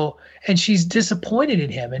she's disappointed in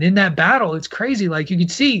him. And in that battle, it's crazy. Like, you could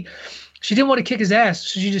see she didn't want to kick his ass,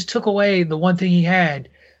 so she just took away the one thing he had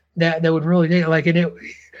that would really, like, and we didn't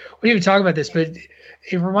even talk about this, but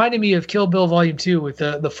it reminded me of Kill Bill Volume 2 with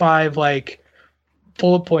the 5 like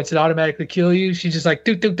bullet points that automatically kill you. She's just like,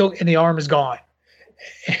 dook, dook, dook, and the arm is gone.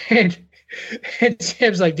 And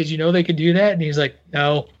Sam's like, did you know they could do that? And he's like,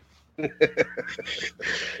 no. But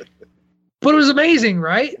it was amazing,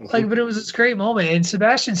 right? Like, but it was this great moment. And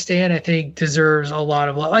Sebastian Stan, I think, deserves a lot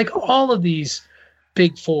of love. Like, all of these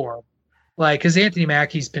big four, like, because Anthony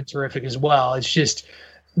Mackie's been terrific as well. It's just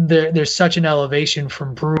there's such an elevation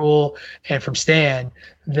from Bruhl and from Stan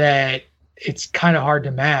that it's kind of hard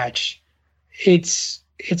to match. It's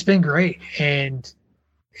been great. And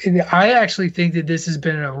I actually think that this has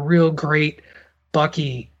been a real great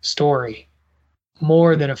Bucky story,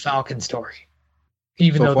 more than a Falcon story,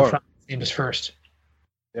 even though the Falcon name is first.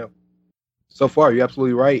 Yeah. So far, you're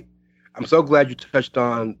absolutely right. I'm so glad you touched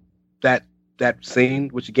on that scene,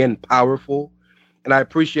 which, again, powerful. And I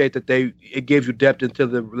appreciate that it gives you depth into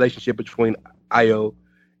the relationship between Io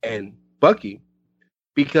and Bucky,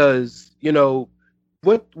 because,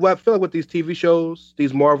 what I feel like what these TV shows,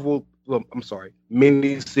 these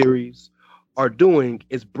mini-series are doing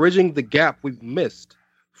is bridging the gap we've missed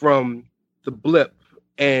from the blip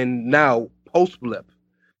and now post-blip,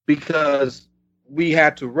 because we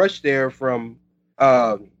had to rush there from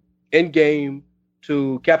Endgame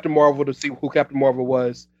to Captain Marvel to see who Captain Marvel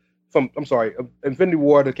was, Infinity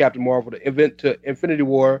War to Captain Marvel, to Infinity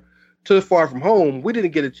War to Far From Home, we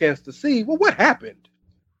didn't get a chance to see, well, what happened?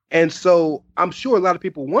 And so I'm sure a lot of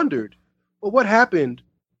people wondered, well, what happened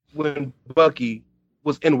when Bucky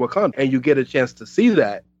was in Wakanda? And you get a chance to see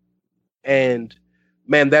that. And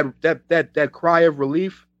man, that cry of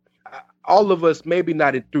relief, all of us, maybe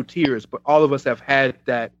not through tears, but all of us have had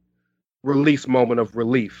that release moment of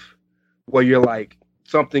relief where you're like,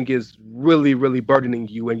 something is really, really burdening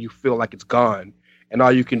you and you feel like it's gone. And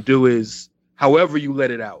all you can do is, however you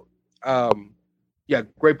let it out. Yeah,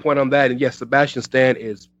 great point on that. And yes, Sebastian Stan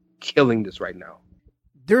is killing this right now.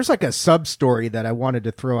 There's like a sub story that I wanted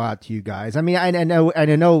to throw out to you guys. I mean, I know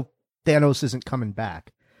Thanos isn't coming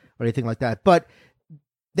back or anything like that, but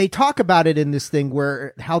they talk about it in this thing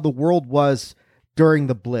where how the world was during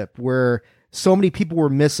the blip, where so many people were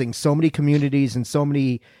missing, so many communities and so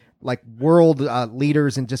many like world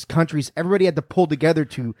leaders and just countries. Everybody had to pull together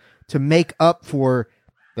to make up for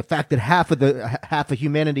the fact that half of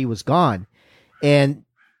humanity was gone. And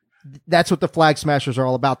that's what the Flag Smashers are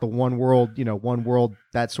all about. The one world,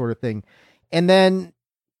 that sort of thing. And then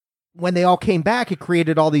when they all came back, it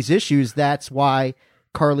created all these issues. That's why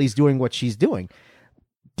Carly's doing what she's doing.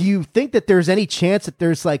 Do you think that there's any chance that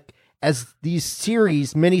there's like, as these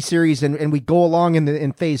miniseries, and we go along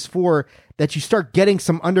in phase 4, that you start getting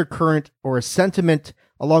some undercurrent or a sentiment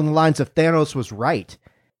along the lines of Thanos was right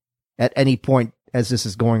at any point as this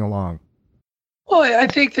is going along? Well, I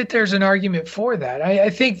think that there's an argument for that. I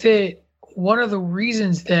think that one of the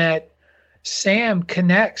reasons that Sam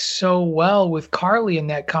connects so well with Carly in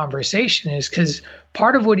that conversation is because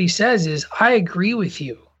part of what he says is, I agree with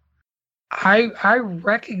you. I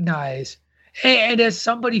recognize, and as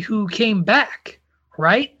somebody who came back,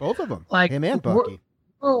 right? Both of them, like him and Bucky.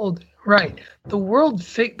 World, right? The world,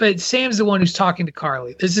 but Sam's the one who's talking to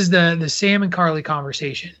Carly. This is the Sam and Carly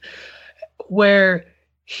conversation, where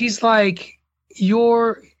he's like,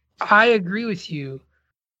 I agree with you.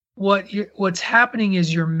 What's happening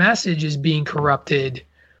is your message is being corrupted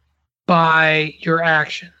by your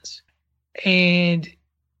actions, and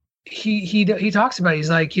he talks about it. He's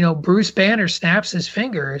like, Bruce Banner snaps his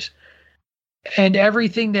fingers and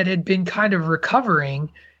everything that had been kind of recovering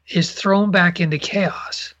is thrown back into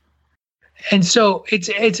chaos. And so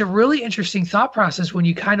it's a really interesting thought process when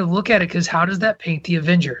you kind of look at it, because how does that paint the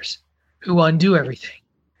Avengers who undo everything?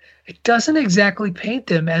 It doesn't exactly paint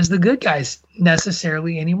them as the good guys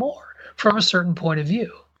necessarily anymore from a certain point of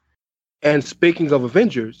view. And speaking of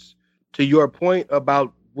Avengers, to your point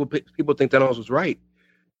about what people think Thanos was right,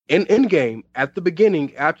 in Endgame, at the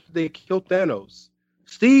beginning, after they killed Thanos,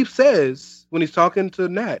 Steve says, when he's talking to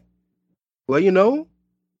Nat, well,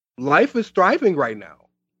 life is thriving right now.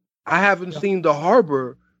 I haven't seen the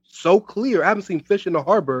harbor so clear. I haven't seen fish in the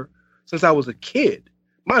harbor since I was a kid.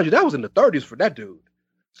 Mind you, that was in the 30s for that dude.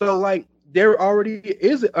 So, like, there already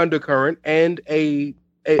is an undercurrent and a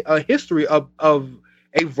history of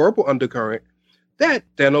a verbal undercurrent that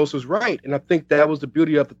Thanos was right. And I think that was the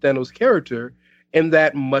beauty of the Thanos character, in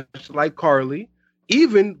that much like Carly,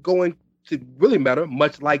 even going to really matter,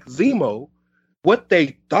 much like Zemo, what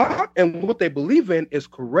they thought and what they believe in is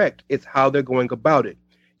correct. It's how they're going about it.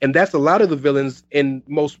 And that's a lot of the villains in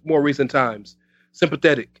more recent times.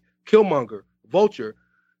 Sympathetic, Killmonger, Vulture,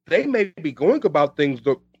 they may be going about things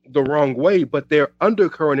the wrong way, but their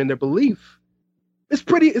undercurrent in their belief is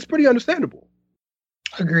pretty understandable.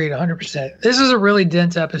 Agreed, 100%. This is a really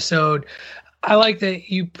dense episode. I like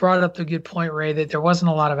that you brought up the good point, Ray, that there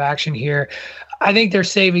wasn't a lot of action here. I think they're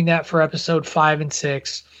saving that for episode 5 and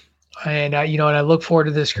 6. And, and I look forward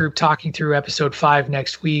to this group talking through episode 5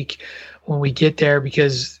 next week when we get there,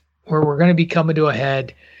 because we're going to be coming to a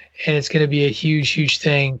head and it's going to be a huge, huge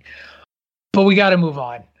thing. But we got to move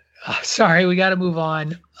on. We got to move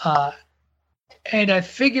on. And I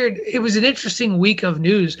figured it was an interesting week of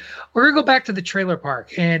news. We're going to go back to the trailer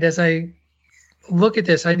park. And as I look at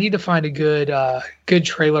this, I need to find a good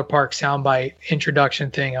trailer park soundbite introduction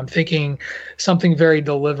thing. I'm thinking something very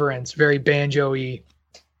Deliverance, very banjo-y,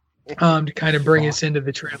 to kind of bring us into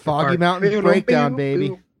the trailer park. Foggy Mountain Breakdown,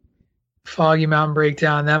 baby. Foggy Mountain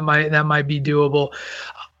Breakdown. That might be doable.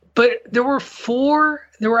 But there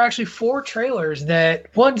were actually 4 trailers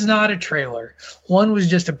that one's not a trailer. One was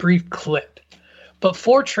just a brief clip. But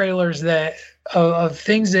 4 trailers that of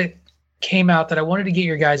things that came out that I wanted to get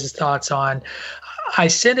your guys' thoughts on. I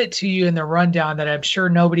sent it to you in the rundown that I'm sure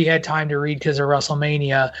nobody had time to read because of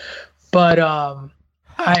WrestleMania. But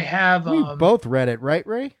I have we both read it, right,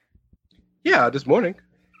 Ray? Yeah, this morning.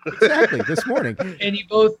 Exactly, this morning.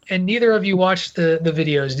 And neither of you watched the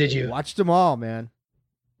videos, did you? Watched them all, man.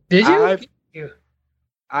 Did you?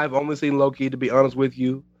 I've only seen Loki, to be honest with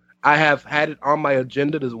you. I have had it on my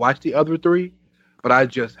agenda to watch the other three, but I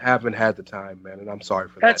just haven't had the time, man, and I'm sorry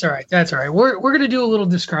for that. That's all right. That's all right. We're gonna do a little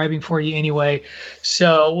describing for you anyway,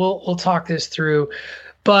 so we'll talk this through.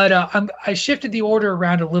 But I shifted the order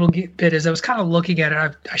around a little bit as I was kind of looking at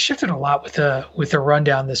it. I shifted a lot with the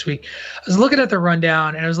rundown this week. I was looking at the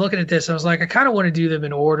rundown and I was looking at this. I was like, I kind of want to do them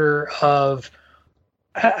in order of,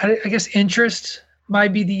 I guess, interest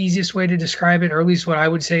might be the easiest way to describe it, or at least what I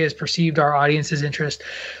would say is perceived our audience's interest.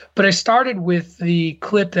 But I started with the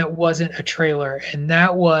clip that wasn't a trailer, and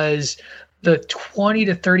that was the 20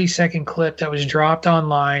 to 30-second clip that was dropped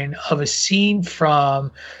online of a scene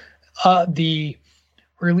from the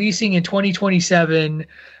releasing in 2027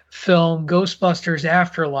 film Ghostbusters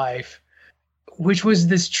Afterlife, which was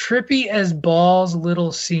this trippy as balls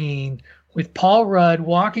little scene with Paul Rudd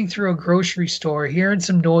walking through a grocery store, hearing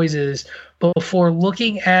some noises before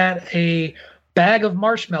looking at a bag of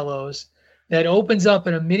marshmallows that opens up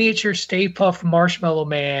and a miniature Stay Puft Marshmallow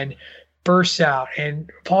Man bursts out,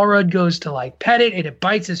 and Paul Rudd goes to like pet it and it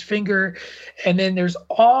bites his finger, and then there's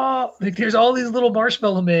all these little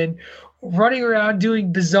marshmallow men running around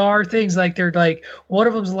doing bizarre things, like they're like, one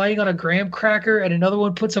of them's laying on a graham cracker and another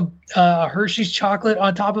one puts a Hershey's chocolate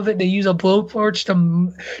on top of it. They use a blowtorch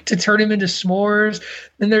to turn him into s'mores.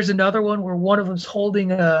 Then there's another one where one of them's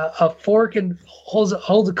holding a fork and holds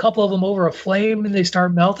a couple of them over a flame and they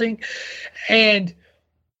start melting. And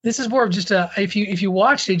this is more of just if you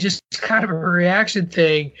watched it, just kind of a reaction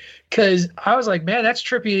thing, because I was like, man, that's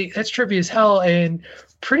trippy as hell and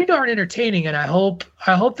pretty darn entertaining, and I hope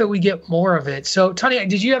that we get more of it. So, Tony,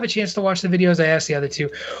 did you have a chance to watch the videos? I asked the other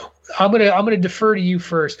two. I'm gonna defer to you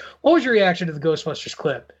first. What was your reaction to the Ghostbusters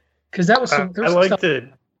clip? Because that was I liked it.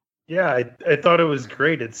 Yeah, I thought it was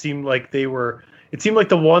great. It seemed like the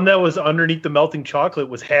one that was underneath the melting chocolate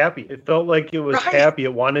was happy. It felt like it was happy.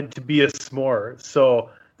 It wanted to be a s'more.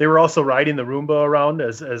 So they were also riding the Roomba around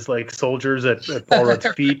as like soldiers at Paul Rudd's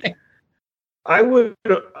feet. Right. I would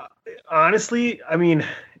honestly, I mean,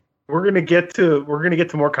 we're gonna get to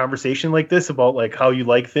more conversation like this about like how you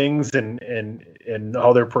like things and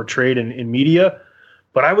how they're portrayed in media.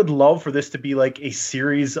 But I would love for this to be like a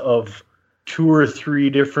series of 2 or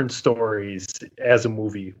 3 different stories as a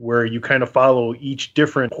movie, where you kind of follow each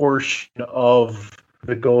different portion of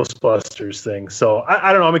the Ghostbusters thing. So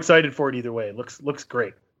I don't know. I'm excited for it either way. It looks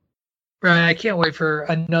great. Right, I can't wait for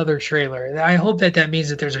another trailer. I hope that means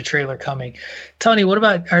that there's a trailer coming. Tony, what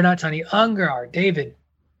about, or not Tony, Ungar, David,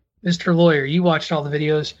 Mr. Lawyer, you watched all the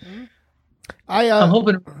videos. I'm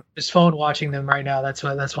hoping his phone watching them right now. That's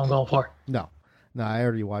what I'm going for. No, I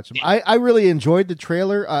already watched them. I really enjoyed the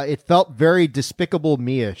trailer. It felt very Despicable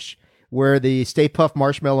Me-ish, where the Stay Puft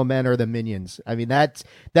Marshmallow Men are the minions. I mean, that's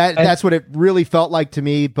what it really felt like to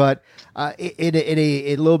me. But in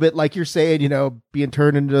a little bit, like you're saying, being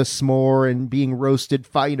turned into a s'more and being roasted,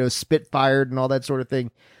 spit fired and all that sort of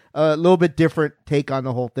thing. A little bit different take on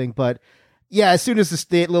the whole thing. But yeah, as soon as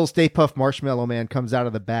the little Stay Puft Marshmallow Man comes out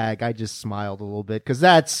of the bag, I just smiled a little bit, because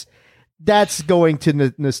that's going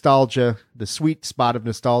to nostalgia, the sweet spot of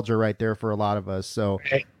nostalgia right there for a lot of us. So.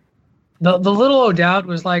 Okay. The little O'Dowd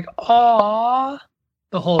was like, "Aw,"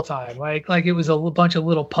 the whole time, like it was a bunch of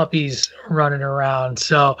little puppies running around.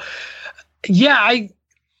 So, yeah, I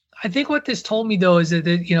think what this told me though is that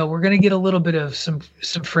we're gonna get a little bit of some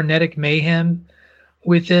frenetic mayhem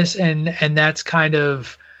with this, and that's kind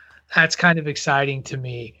of exciting to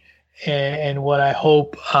me, and what I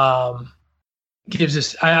hope gives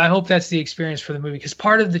us. I hope that's the experience for the movie, because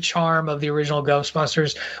part of the charm of the original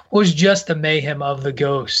Ghostbusters was just the mayhem of the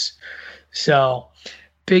ghosts. So,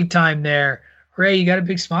 big time there. Ray, you got a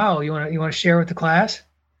big smile. You want to share with the class?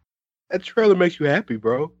 That trailer makes you happy,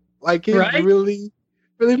 bro. Like, it really,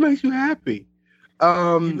 really makes you happy.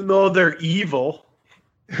 Even though they're evil.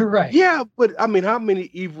 Right. Yeah, but I mean, how many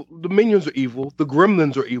evil? The minions are evil. The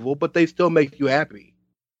gremlins are evil, but they still make you happy,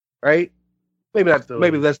 right? Maybe that's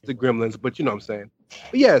the gremlins, but you know what I'm saying.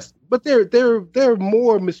 But yes, but they're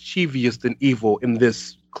more mischievous than evil in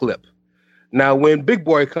this clip. Now, when Big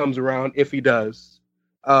Boy comes around, if he does,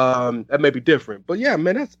 that may be different. But yeah,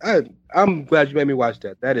 man, I'm glad you made me watch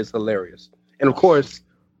that. That is hilarious. And of course,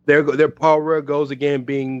 there Paul Rudd goes again,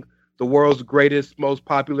 being the world's greatest, most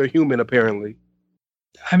popular human, apparently.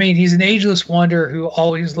 I mean, he's an ageless wonder who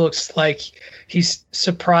always looks like he's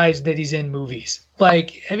surprised that he's in movies.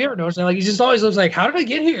 Like, have you ever noticed that? Like, he just always looks like, how did I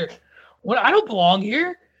get here? What? I don't belong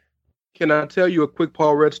here. Can I tell you a quick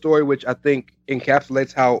Paul Rudd story, which I think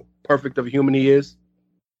encapsulates how perfect of a human he is?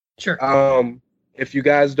 Sure. If you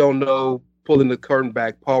guys don't know, pulling the curtain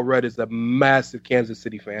back, Paul Rudd is a massive Kansas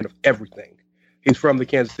City fan of everything. He's from the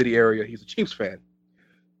Kansas City area. He's a Chiefs fan.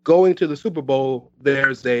 going to the Super Bowl,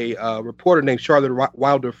 there's a reporter named Charlotte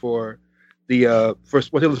Wilder for Sports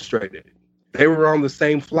Illustrated. They were on the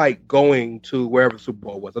same flight going to wherever the Super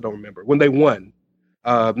Bowl was. I don't remember when they won,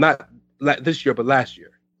 not this year, but last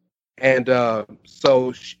year. And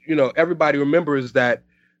so everybody remembers that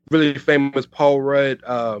really famous Paul Rudd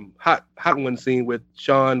hot one scene with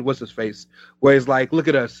Sean what's his face, where he's like, look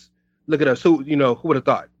at us, who would have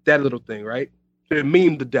thought, that little thing, right? It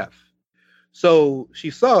memed to death. So she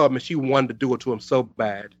saw him and she wanted to do it to him so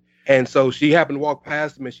bad. And so she happened to walk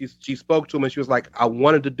past him and she spoke to him and she was like, I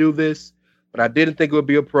wanted to do this, but I didn't think it would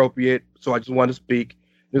be appropriate. So I just wanted to speak.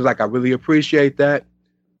 He was like, I really appreciate that.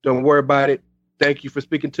 Don't worry about it. Thank you for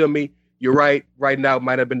speaking to me. You're right. Right now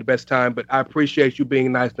might have been the best time, but I appreciate you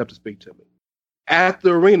being nice enough to speak to me. At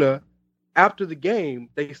the arena, after the game,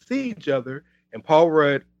 they see each other and Paul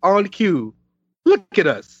Rudd on cue. Look at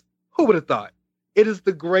us. Who would have thought? It is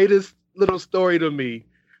the greatest little story to me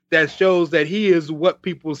that shows that he is what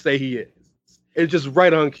people say he is. It's just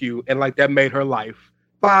right on cue, and like that made her life.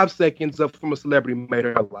 5 seconds up from a celebrity made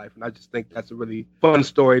her life, and I just think that's a really fun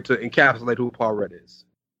story to encapsulate who Paul Rudd is.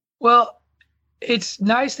 Well, it's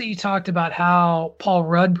nice that you talked about how Paul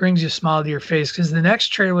Rudd brings a smile to your face, because the next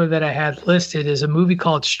trailer that I had listed is a movie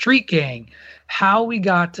called Street Gang, How We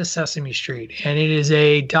Got to Sesame Street, and it is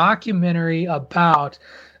a documentary about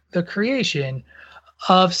the creation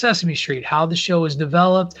of Sesame Street, how the show was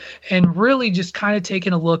developed, and really just kind of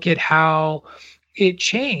taking a look at how it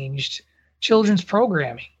changed children's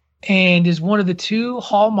programming, and is one of the 2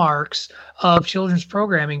 hallmarks of children's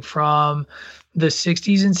programming from the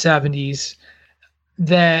 60s and 70s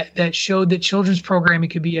that showed that children's programming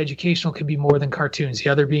could be educational, could be more than cartoons, the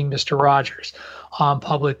other being Mr. Rogers on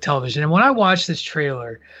public television. And when I watched this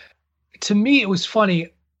trailer, to me, it was funny.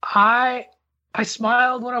 I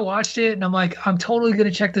smiled when I watched it, and I'm like, I'm totally going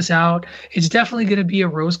to check this out. It's definitely going to be a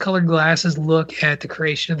rose-colored glasses look at the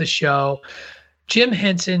creation of the show. Jim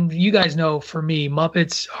Henson, you guys know, for me,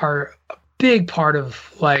 Muppets are a big part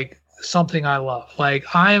of, like, something I love. Like,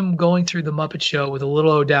 I am going through the Muppet Show with a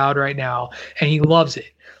little O'Dowd right now, and he loves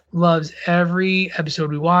it. Loves every episode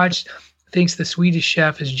we watched. Thinks the Swedish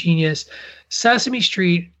Chef is genius. Sesame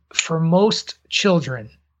Street, for most children,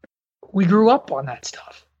 we grew up on that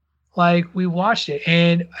stuff. Like, we watched it,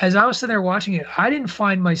 and as I was sitting there watching it, I didn't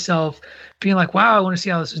find myself being like, wow, I want to see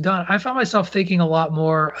how this is done. I found myself thinking a lot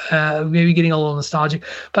more, maybe getting a little nostalgic,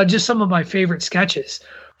 about just some of my favorite sketches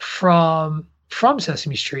from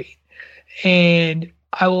Sesame Street. And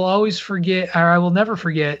I will never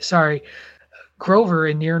forget, Grover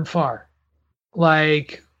in Near and Far.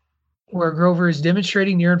 Like, where Grover is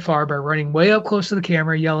demonstrating near and far by running way up close to the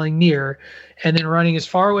camera, yelling near, and then running as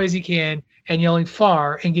far away as he can and yelling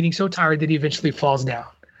far, and getting so tired that he eventually falls down.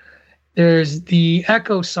 There's the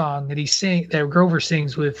Echo song that Grover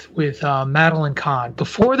sings with Madeline Kahn.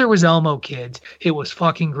 Before there was Elmo, kids, it was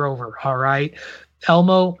fucking Grover. All right,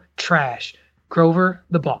 Elmo trash. Grover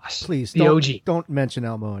the boss. Please, the OG. Don't mention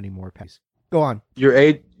Elmo anymore, please. Go on. You're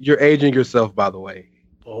aging yourself, by the way.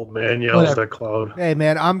 Oh man, yells at cloud. Hey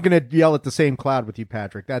man, I'm gonna yell at the same cloud with you,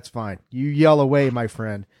 Patrick. That's fine. You yell away, my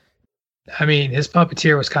friend. I mean, his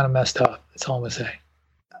puppeteer was kind of messed up. That's all I'm gonna say.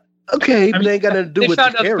 Okay, they ain't got to do with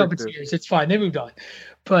the character. Puppeteers. It's fine. They moved on.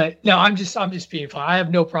 But no, I'm just being fun. I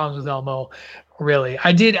have no problems with Elmo. Really,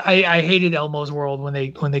 I hated Elmo's World when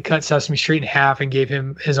they cut Sesame Street in half and gave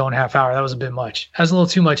him his own half hour. That was a bit much. That was a little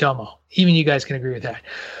too much Elmo. Even you guys can agree with that.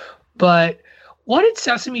 But what did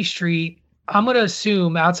Sesame Street? I'm going to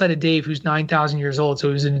assume, outside of Dave, who's 9,000 years old, so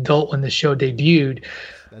he was an adult when the show debuted.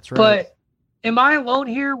 That's right. But am I alone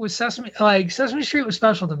here with Sesame? Like, Sesame Street was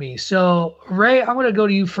special to me. So, Ray, I'm going to go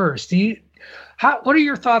to you first. What are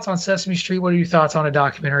your thoughts on Sesame Street? What are your thoughts on a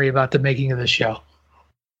documentary about the making of the show?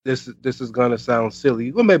 This is going to sound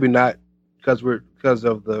silly. Well, maybe not, because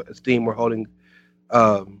of the esteem we're holding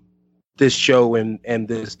this show and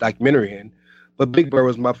this documentary in. But Big Bird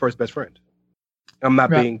was my first best friend. I'm not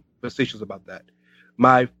being facetious about that.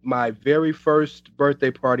 My very first birthday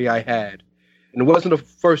party I had, and it wasn't the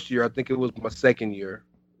first year, I think it was my second year,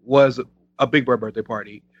 was a Big Bird birthday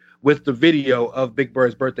party with the video of Big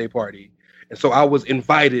Bird's birthday party. And so I was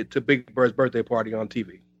invited to Big Bird's birthday party on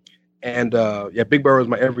TV. And Big Bird was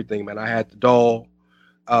my everything, man. I had the doll,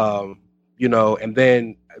 and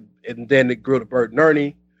then it grew to Bert and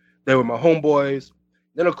Ernie. They were my homeboys.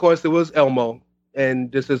 Then of course it was Elmo,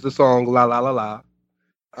 and this is the song La La La La.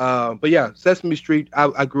 But yeah, Sesame Street,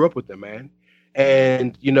 I grew up with them, man.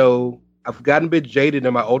 And, I've gotten a bit jaded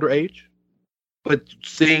in my older age, but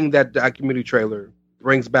seeing that documentary trailer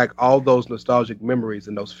brings back all those nostalgic memories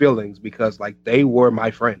and those feelings, because, like, they were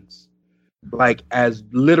my friends. Like, as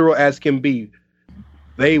literal as can be.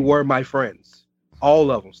 They were my friends,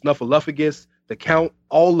 all of them. Snuffleupagus, the Count,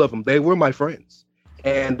 all of them. They were my friends,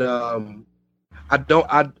 and I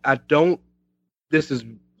don't. This is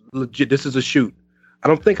legit. This is a shoot. I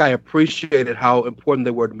don't think I appreciated how important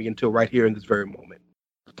they were to me until right here in this very moment.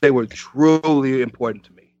 They were truly important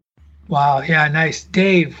to me. Wow. Yeah. Nice.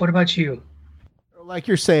 Dave, what about you? Like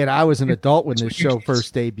you're saying, I was an adult when this show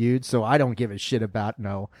first debuted, so I don't give a shit about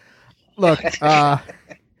Look, I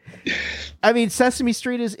mean, Sesame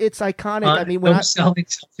Street it's iconic. I mean, selling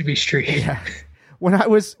Sesame Street. Yeah. When I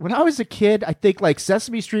was a kid, I think like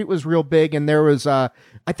Sesame Street was real big, and there was I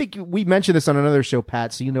think we mentioned this on another show,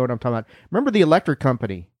 Pat, so you know what I'm talking about. Remember the Electric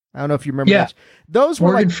Company? I don't know if you remember that. Those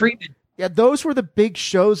were Morgan Freeman. Yeah, those were the big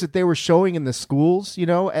shows that they were showing in the schools,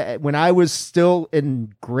 when I was still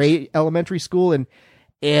in elementary school, and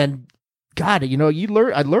God,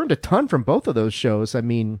 I learned a ton from both of those shows. I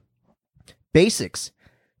mean, basics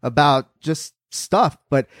about just stuff,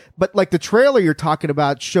 but like the trailer you're talking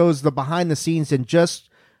about shows the behind the scenes and just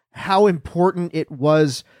how important it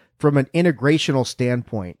was from an integrational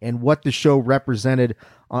standpoint and what the show represented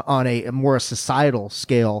on a more societal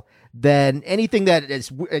scale than anything that is,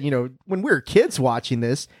 when we were kids watching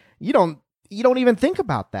this, you don't even think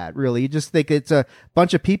about that really. You just think it's a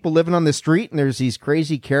bunch of people living on the street and there's these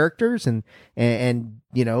crazy characters and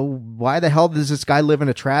why the hell does this guy live in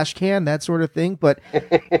a trash can? That sort of thing. But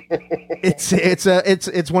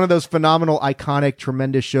it's one of those phenomenal, iconic,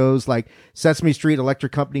 tremendous shows like Sesame Street,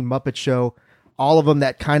 Electric Company, Muppet Show, all of them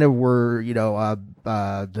that kind of were,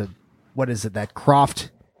 that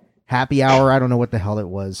Croft Happy Hour. I don't know what the hell it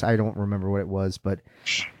was. I don't remember what it was, but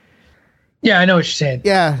yeah, I know what you're saying.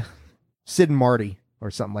 Yeah. Sid and Marty or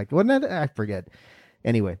something like that. Wasn't that? I forget.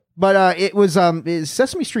 Anyway, but it was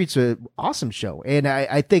Sesame Street's an awesome show, and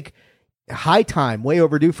I think high time, way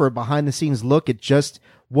overdue for a behind the scenes look at just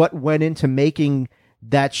what went into making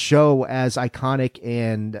that show as iconic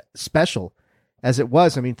and special as it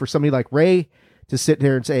was. I mean, for somebody like Ray to sit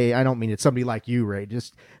there and say, I don't mean it's somebody like you, Ray,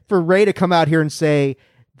 just for Ray to come out here and say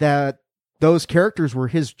that those characters were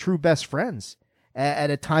his true best friends at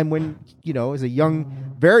a time when, as a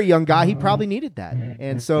very young guy, he probably needed that.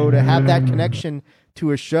 And so to have that connection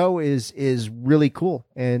to a show is really cool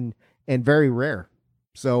and very rare.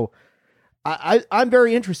 So I'm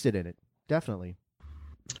very interested in it. Definitely.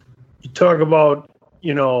 You talk about,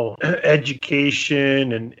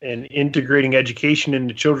 education and integrating education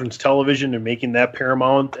into children's television and making that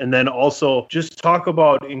paramount. And then also just talk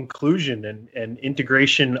about inclusion and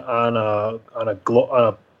integration on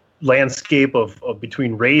a landscape of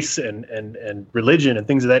between race and religion and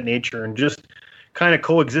things of that nature, and just kind of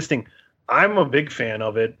coexisting. I'm a big fan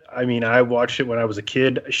of it. I mean, I watched it when I was a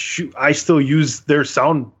kid. I still use their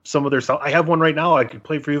sound, some of their sound. I have one right now. I could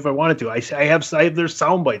play for you if I wanted to. I have their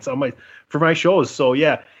sound bites for my shows. So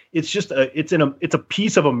yeah, it's just it's a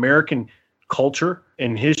piece of American culture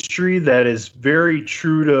and history that is very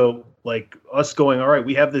true to like us going, all right,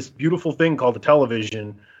 we have this beautiful thing called the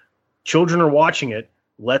television. Children are watching it.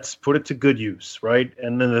 Let's put it to good use, right?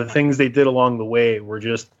 And then the things they did along the way were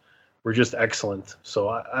just excellent. So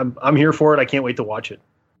I'm here for it. I can't wait to watch it.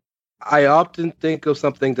 I often think of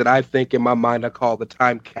something that I think in my mind I call the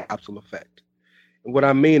time capsule effect. And what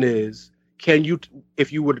I mean is,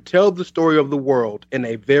 if you were to tell the story of the world in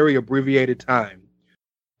a very abbreviated time,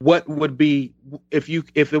 what would be, if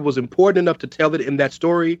it was important enough to tell it in that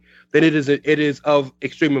story, then it is of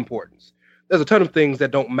extreme importance. There's a ton of things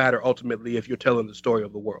that don't matter ultimately if you're telling the story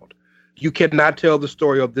of the world. You cannot tell the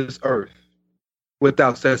story of this earth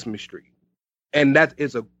without Sesame Street. And that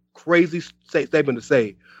is a crazy statement to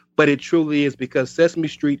say, but it truly is, because Sesame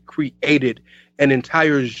Street created an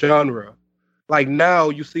entire genre. Like now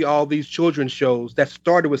you see all these children's shows that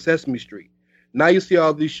started with Sesame Street. Now you see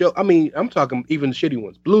all these shows. I mean, I'm talking even shitty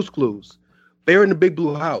ones. Blue's Clues, Bear in the Big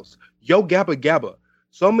Blue House, Yo Gabba Gabba.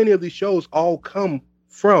 So many of these shows all come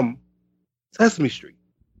from Sesame Street.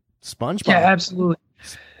 SpongeBob. Yeah, absolutely.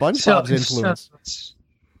 SpongeBob's influence.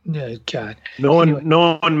 Yeah, God. No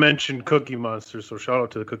one mentioned Cookie Monster, so shout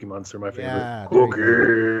out to the Cookie Monster, my favorite. Yeah,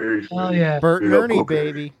 Cookie. Oh yeah, Bert and Ernie,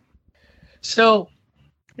 baby. So,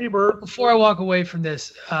 hey Bert. Before I walk away from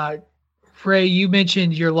this, Ray, you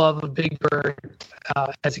mentioned your love of Big Bird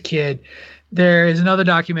as a kid. There is another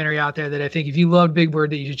documentary out there that I think if you love Big Bird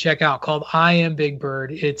that you should check out called I Am Big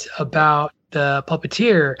Bird. It's about the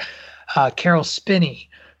puppeteer, Carol Spinney,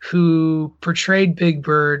 who portrayed Big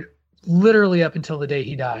Bird literally up until the day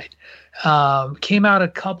he died. Came out a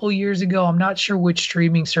couple years ago. I'm not sure which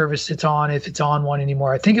streaming service it's on, if it's on one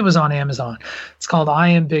anymore. I think it was on Amazon. It's called I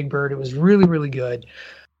Am Big Bird. It was really, really good.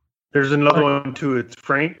 There's another one too. It's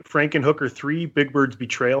Frankenhooker 3, Big Bird's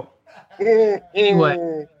Betrayal.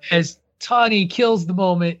 Anyway, as Tawny kills the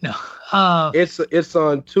moment. No, it's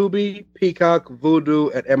on Tubi, Peacock,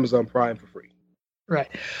 Vudu, and Amazon Prime for free. right.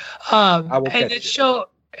 I will And catch that it. show.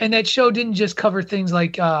 And that show didn't just cover things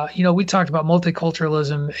like, we talked about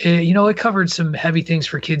multiculturalism. It covered some heavy things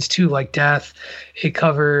for kids too, like death. It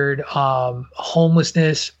covered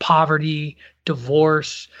homelessness, poverty,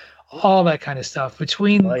 divorce, all that kind of stuff.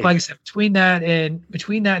 Like I said, between that and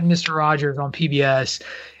Mr. Rogers on PBS,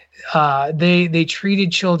 they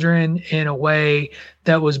treated children in a way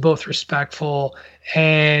that was both respectful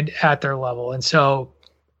and at their level. And so,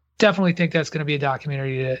 definitely think that's going to be a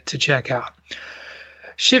documentary to check out.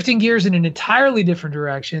 Shifting gears in an entirely different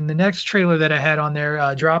direction, the next trailer that I had on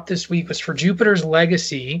there dropped this week was for Jupiter's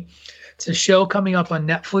Legacy. It's a show coming up on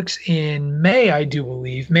Netflix in May, I do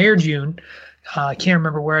believe, May or June. I can't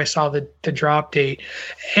remember where I saw the drop date.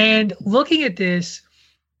 And looking at this,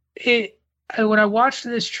 when I watched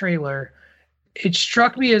this trailer, it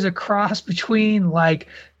struck me as a cross between like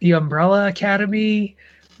the Umbrella Academy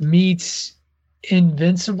meets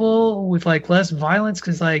Invincible with like less violence,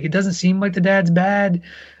 because like it doesn't seem like the dad's bad,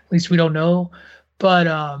 at least we don't know. But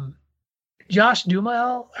Josh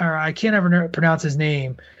Duhamel, or I can't ever pronounce his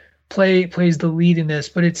name, plays the lead in this.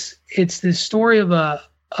 But it's this story of a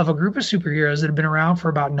group of superheroes that have been around for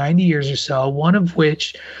about 90 years or so, one of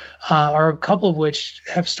which or a couple of which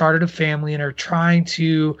have started a family and are trying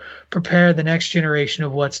to prepare the next generation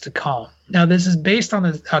of what's to come. Now, this is based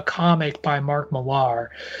on a comic by Mark Millar,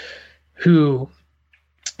 who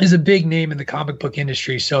is a big name in the comic book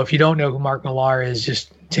industry. So if you don't know who Mark Millar is,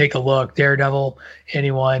 just take a look. Daredevil,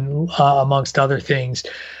 anyone, amongst other things.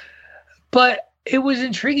 But it was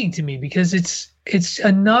intriguing to me because it's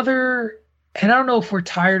another, and I don't know if we're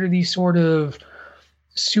tired of these sort of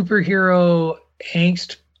superhero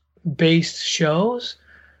angst-based shows,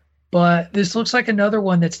 but this looks like another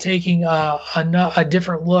one that's taking a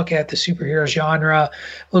different look at the superhero genre,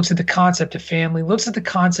 looks at the concept of family, looks at the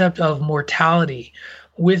concept of mortality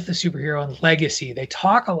with the superhero and legacy. They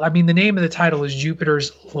talk, the name of the title is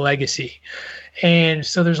Jupiter's Legacy. And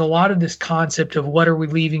so there's a lot of this concept of what are we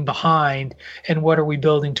leaving behind and what are we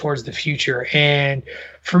building towards the future. And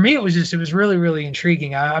for me, it was really, really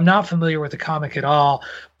intriguing. I'm not familiar with the comic at all,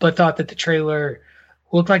 but thought that the trailer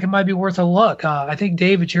looked like it might be worth a look. I think,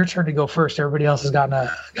 Dave, it's your turn to go first. Everybody else has gotten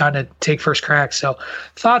to take first crack. So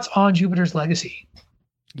thoughts on Jupiter's Legacy?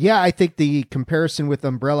 Yeah, I think the comparison with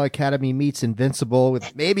Umbrella Academy meets Invincible,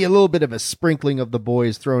 with maybe a little bit of a sprinkling of the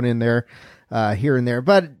boys thrown in there here and there,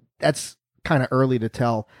 but that's kind of early to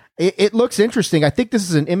tell. It looks interesting. I think this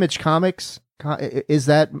is an Image Comics. Is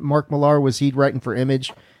that Mark Millar? Was he writing for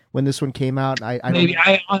Image when this one came out?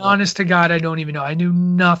 Honest to God, I don't even know. I knew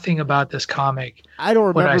nothing about this comic. I don't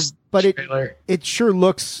remember, but it sure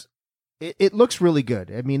looks, it looks really good.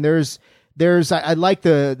 I mean, I like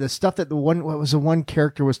the stuff that the one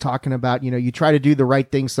character was talking about. You try to do the right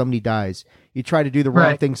thing, somebody dies. You try to do the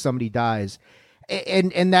wrong thing, somebody dies.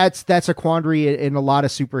 And that's a quandary in a lot of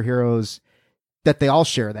superheroes, that they all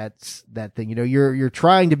share that thing. You're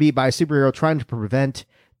trying to be, by a superhero, trying to prevent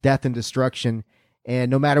death and destruction.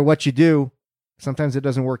 And no matter what you do, sometimes it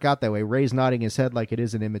doesn't work out that way. Ray's nodding his head like it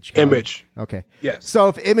is an Image comic. Image. Okay. Yes. So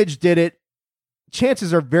if Image did it,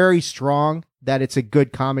 chances are very strong that it's a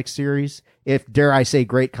good comic series, if, dare I say,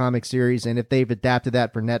 great comic series. And if they've adapted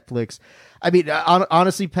that for Netflix, I mean,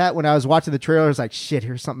 honestly, Pat, when I was watching the trailer, I was like, shit,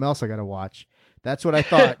 here's something else I got to watch. That's what I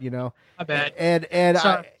thought, My bad. And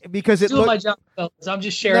because it looks my job, I'm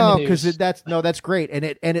just sharing the news. Because that's great. And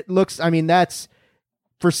it looks, I mean, that's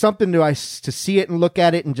for something to see it and look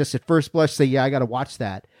at it and just at first blush say, yeah, I got to watch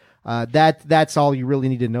that. That's all you really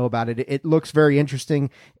need to know about it. It looks very interesting.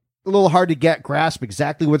 A little hard to grasp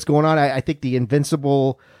exactly what's going on. I think the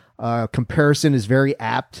Invincible comparison is very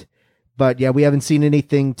apt, but yeah, we haven't seen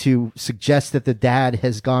anything to suggest that the dad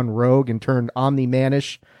has gone rogue and turned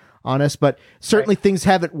Omni-Man-ish on us, but certainly things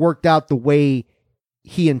haven't worked out the way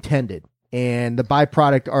he intended. And the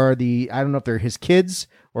byproduct are I don't know if they're his kids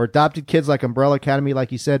or adopted kids like Umbrella Academy,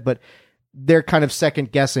 like you said, but they're kind of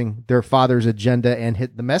second guessing their father's agenda and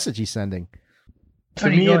hit the message he's sending.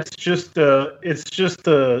 To me, it's just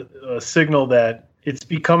a signal that it's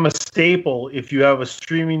become a staple. If you have a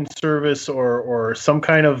streaming service or some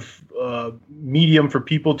kind of medium for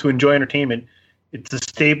people to enjoy entertainment, it's a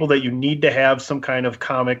staple that you need to have some kind of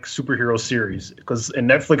comic superhero series. And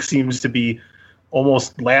Netflix seems to be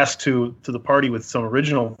almost last to the party with some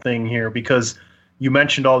original thing here, because you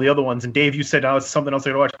mentioned all the other ones. And Dave, you said, now it's something else I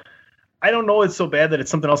got to watch. I don't know it's so bad that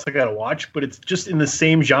it's something else I got to watch, but it's just in the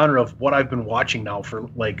same genre of what I've been watching now for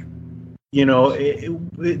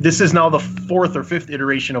this is now the fourth or fifth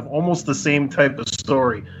iteration of almost the same type of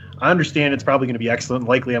story I understand it's probably going to be excellent.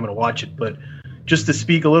 Likely I'm going to watch it, but just to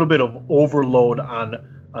speak a little bit of overload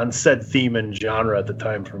on said theme and genre at the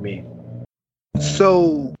time for me.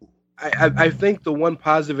 So I think the one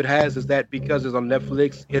positive it has is that because it's on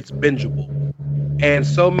Netflix, it's bingeable. And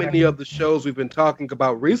so many of the shows we've been talking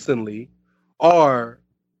about recently are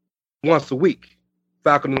once a week.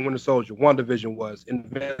 Falcon and the Winter Soldier, WandaVision was,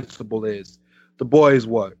 Invincible is, The Boys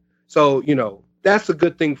were. So, that's a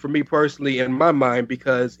good thing for me personally in my mind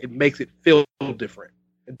because it makes it feel different.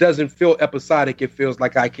 It doesn't feel episodic. It feels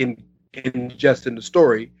like I can ingest in the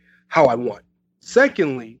story how I want.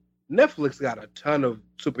 Secondly, Netflix got a ton of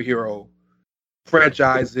superhero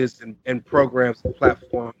franchises and programs and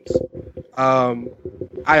platforms.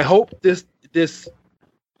 I hope this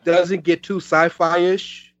doesn't get too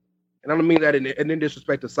sci-fi-ish, and I don't mean that in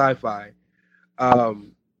disrespect to sci-fi.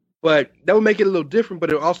 But that would make it a little different,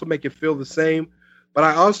 but it'll also make it feel the same. But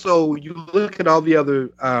you look at all the other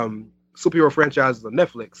superhero franchises on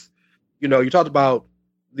Netflix. You talked about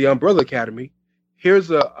the Umbrella Academy.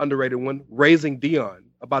 Here's an underrated one, Raising Dion,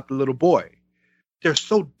 about the little boy. They're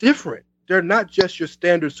so different. They're not just your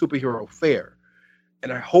standard superhero fare.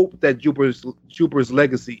 And I hope that Jupiter's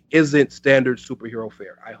Legacy isn't standard superhero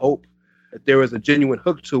fare. I hope that there is a genuine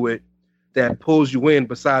hook to it that pulls you in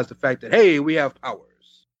besides the fact that, hey, we have powers.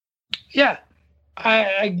 Yeah.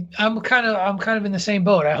 I'm kind of in the same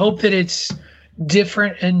boat. I hope that it's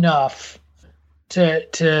different enough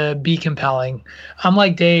to be compelling. I'm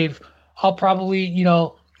like Dave. I'll probably,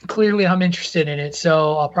 clearly I'm interested in it,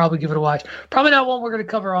 so I'll probably give it a watch. Probably not one we're going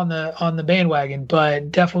to cover on the bandwagon,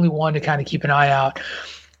 but definitely one to kind of keep an eye out.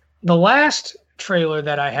 The last trailer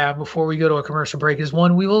that I have before we go to a commercial break is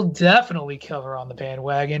one we will definitely cover on the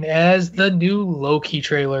bandwagon as the new Loki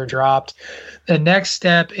trailer dropped. The next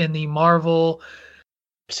step in the Marvel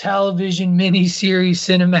television miniseries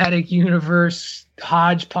cinematic universe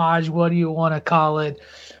hodgepodge, what do you want to call it?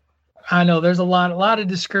 I know there's a lot of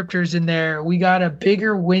descriptors in there. We got a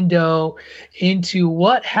bigger window into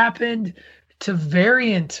what happened to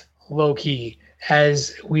variant Loki,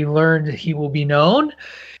 as we learned he will be known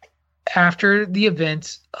after the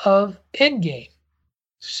events of Endgame.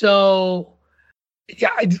 So, yeah,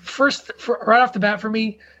 right off the bat for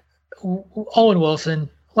me, Owen Wilson,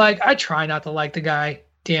 I try not to like the guy,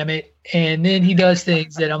 damn it. And then he does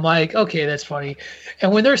things that I'm like, okay, that's funny.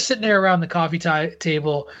 And when they're sitting there around the coffee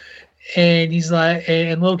table, and he's like,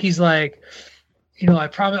 and Loki's like, I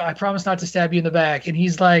promise not to stab you in the back. And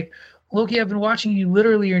he's like, Loki, I've been watching you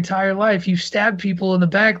literally your entire life. You've stabbed people in the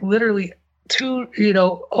back literally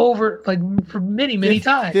over for many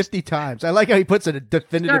times. 50 times. I like how he puts a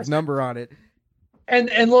definitive number on it. And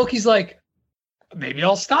Loki's like, maybe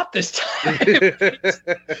I'll stop this time.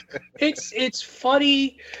 it's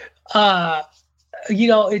funny.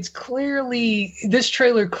 It's clearly, this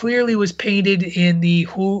trailer clearly was painted in the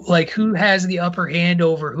who has the upper hand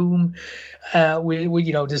over whom.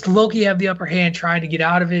 Does Loki have the upper hand trying to get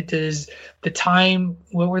out of it? Does the time,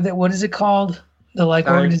 what is it called? The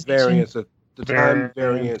organization? The Time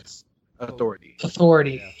Variance Authority.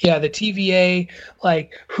 Yeah, the TVA.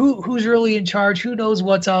 Who's really in charge? Who knows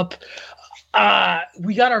what's up?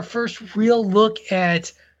 We got our first real look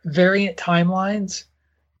at variant timelines,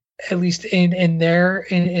 at least in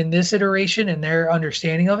this iteration and their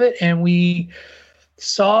understanding of it. And we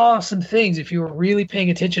saw some things. If you were really paying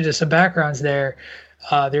attention to some backgrounds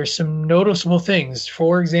there's some noticeable things.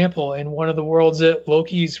 For example, in one of the worlds that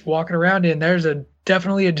Loki's walking around in, there's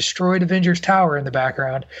definitely a destroyed Avengers Tower in the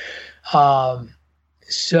background.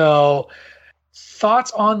 So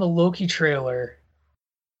thoughts on the Loki trailer?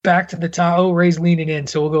 Back to the top. Oh, Ray's leaning in,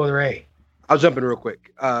 so we'll go with Ray. I'll jump in real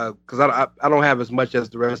quick because I don't have as much as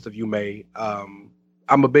the rest of you may. I'm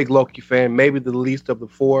a big Loki fan, maybe the least of the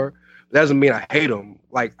four. That doesn't mean I hate him.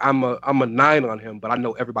 I'm a 9 on him, but I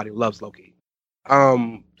know everybody loves Loki.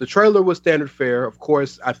 The trailer was standard fare. Of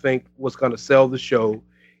course, I think what's going to sell the show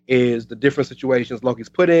is the different situations Loki's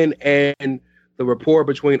put in and the rapport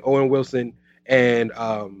between Owen Wilson and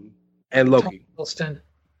Loki. Wilson.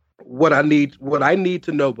 What I need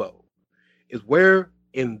to know though is where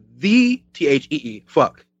in the THEE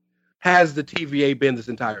has the TVA been this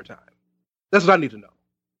entire time? That's what I need to know.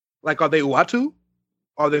 Are they Uatu?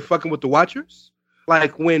 Are they fucking with the Watchers?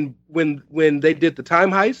 When they did the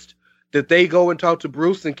time heist, did they go and talk to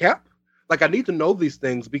Bruce and Cap? I need to know these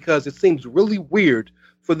things because it seems really weird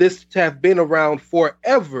for this to have been around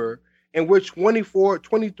forever, and we're 24,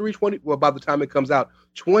 23, 20, well, by the time it comes out,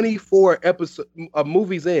 24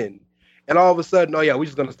 movies in, and all of a sudden, oh yeah, we're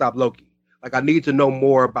just going to stop Loki. I need to know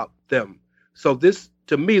more about them. So this,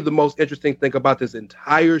 to me, the most interesting thing about this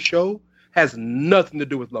entire show has nothing to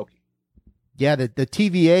do with Loki. Yeah, the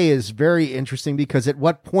TVA is very interesting because at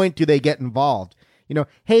what point do they get involved? You know,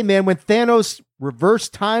 hey man, when Thanos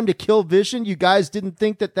reversed time to kill Vision, you guys didn't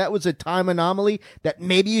think that was a time anomaly, that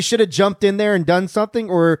maybe you should have jumped in there and done something?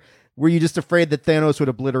 Or were you just afraid that Thanos would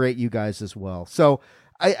obliterate you guys as well? So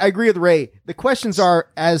I agree with Ray. The questions are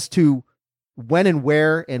as to when and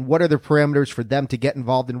where and what are the parameters for them to get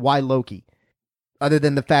involved, and why Loki? Other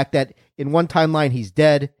than the fact that in one timeline he's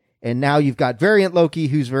dead, and now you've got variant Loki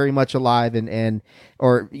who's very much alive, and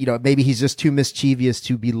or you know, maybe he's just too mischievous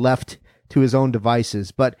to be left to his own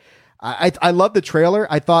devices. But I love the trailer.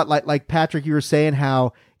 I thought, like Patrick, you were saying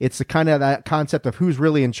how it's the kind of that concept of who's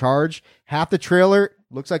really in charge. Half the trailer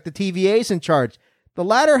looks like the TVA's in charge. The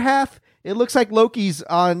latter half, it looks like Loki's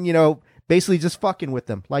on, you know, basically just fucking with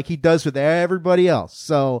them like he does with everybody else.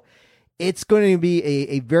 So it's going to be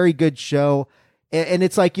a very good show. And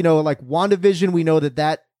it's like, you know, like WandaVision, we know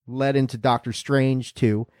that led into Doctor Strange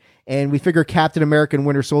too. And we figure Captain America and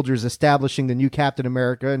Winter Soldier is establishing the new Captain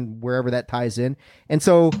America and wherever that ties in. And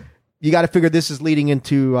so you got to figure this is leading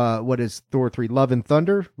into, what is Thor 3? Love and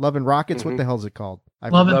Thunder? Love and Rockets? What the hell is it called?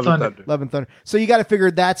 Love and Thunder. Love and Thunder. So you got to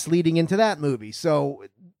figure that's leading into that movie. So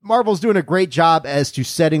Marvel's doing a great job as to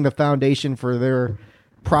setting the foundation for their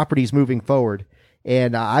properties moving forward.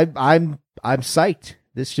 And I'm psyched.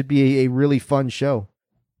 This should be a really fun show.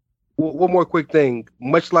 One more quick thing.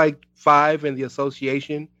 Much like Five and the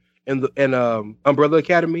Association and Umbrella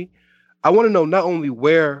Academy, I want to know not only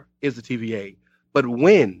where is the TVA, but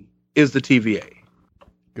when is the TVA?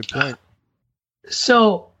 Good point.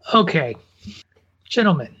 So, okay,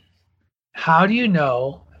 gentlemen, how do you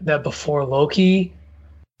know that before Loki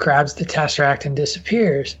grabs the Tesseract and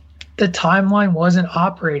disappears, the timeline wasn't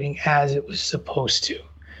operating as it was supposed to?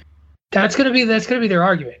 That's gonna be their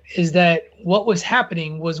argument, is that what was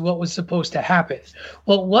happening was what was supposed to happen.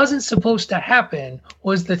 What wasn't supposed to happen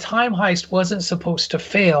was the time heist wasn't supposed to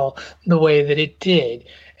fail the way that it did.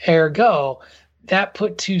 Ergo, that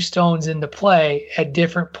put two stones into play at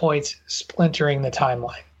different points, splintering the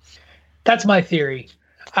timeline. That's my theory.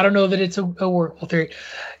 I don't know that it's a workable theory.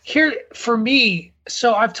 Here, for me,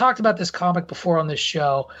 so I've talked about this comic before on this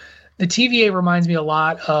show. The TVA reminds me a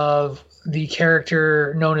lot of the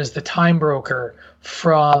character known as the Time Broker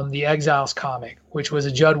from the Exiles comic, which was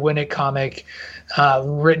a Judd Winnick comic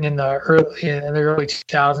written in the early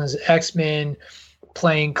 2000s, X-Men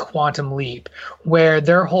playing Quantum Leap, where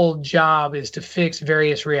their whole job is to fix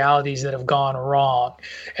various realities that have gone wrong.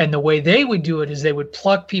 And the way they would do it is they would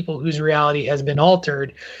pluck people whose reality has been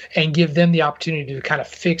altered and give them the opportunity to kind of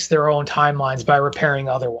fix their own timelines by repairing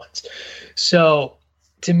other ones. So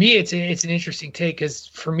to me, it's an interesting take, because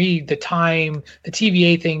for me, the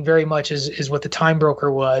TVA thing very much is what the Time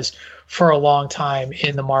Broker was for a long time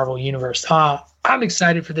in the Marvel universe. I'm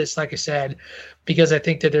excited for this, like I said, because I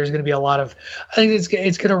think that there's going to be I think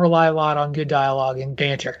it's going to rely a lot on good dialogue and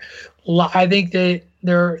banter. I think that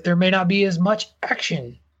there may not be as much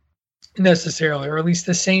action necessarily, or at least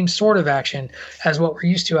the same sort of action as what we're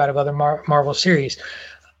used to out of other Marvel series.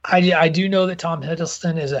 I do know that Tom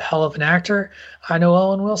Hiddleston is a hell of an actor. I know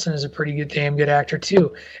Owen Wilson is a damn good actor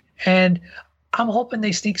too. And I'm hoping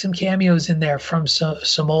they sneak some cameos in there from some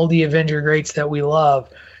oldie Avenger greats that we love,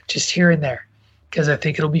 just here and there, because I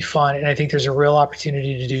think it'll be fun, and I think there's a real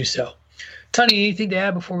opportunity to do so. Tony, anything to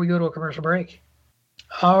add before we go to a commercial break?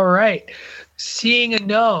 All right. Seeing a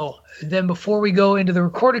no, then before we go into the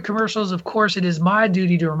recorded commercials, of course, it is my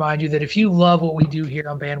duty to remind you that if you love what we do here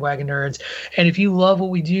on Bandwagon Nerds, and if you love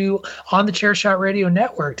what we do on the Chairshot Radio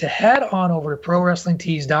Network, to head on over to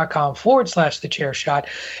ProWrestlingTees.com/TheChairShot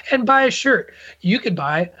and buy a shirt. You could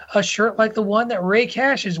buy a shirt like the one that Ray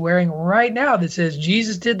Cash is wearing right now that says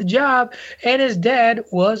Jesus did the job and his dad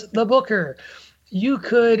was the booker. You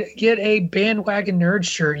could get a Bandwagon Nerd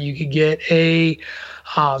shirt. You could get a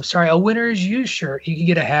Winners You shirt. You could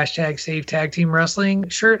get a #Save Tag Team Wrestling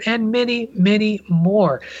shirt, and many, many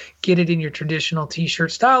more. Get it in your traditional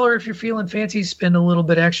t-shirt style, or if you're feeling fancy, spend a little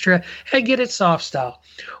bit extra and get it soft style.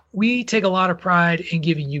 We take a lot of pride in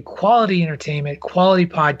giving you quality entertainment, quality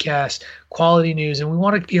podcasts, quality news, and we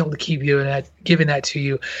want to be able to keep giving that to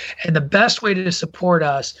you. And the best way to support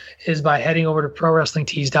us is by heading over to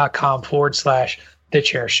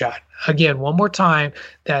ProWrestlingTees.com/TheChairShot. Again, one more time,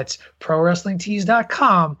 that's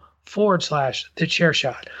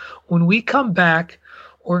ProWrestlingTees.com/TheChairShot. When we come back,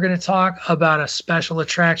 we're going to talk about a special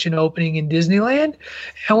attraction opening in Disneyland,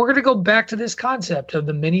 and we're going to go back to this concept of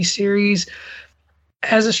the miniseries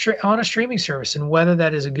on a streaming service, and whether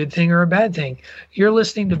that is a good thing or a bad thing. You're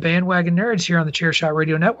listening to Bandwagon Nerds here on the Chairshot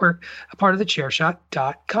Radio Network, a part of the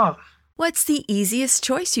Chairshot.com. What's the easiest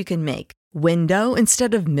choice you can make? Window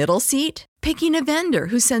instead of middle seat? Picking a vendor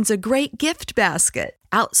who sends a great gift basket?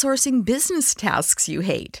 Outsourcing business tasks you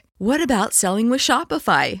hate? What about selling with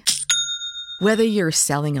Shopify? Whether you're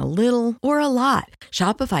selling a little or a lot,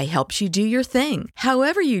 Shopify helps you do your thing,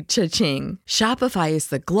 however you cha-ching. Shopify is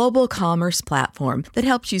the global commerce platform that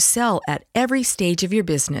helps you sell at every stage of your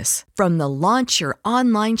business. From the launch your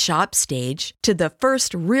online shop stage to the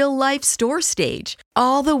first real-life store stage,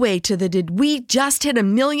 all the way to the did we just hit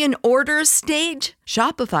 1 million orders stage.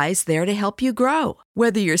 Shopify's there to help you grow.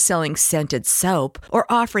 Whether you're selling scented soap or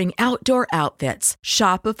offering outdoor outfits,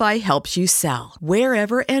 Shopify helps you sell.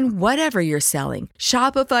 Wherever and whatever you're selling,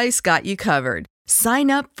 Shopify's got you covered. Sign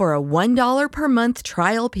up for a $1 per month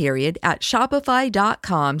trial period at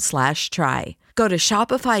shopify.com/try. Go to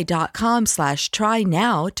shopify.com/try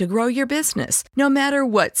now to grow your business, no matter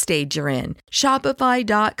what stage you're in.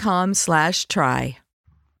 Shopify.com/try.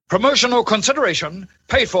 Promotional consideration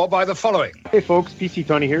paid for by the following. Hey folks, PC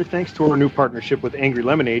Tony here. Thanks to our new partnership with Angry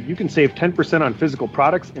Lemonade, you can save 10% on physical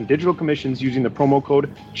products and digital commissions using the promo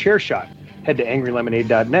code ChairShot. Head to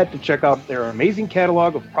angrylemonade.net to check out their amazing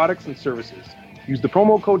catalog of products and services. Use the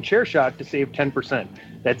promo code ChairShot to save 10%.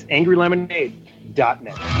 That's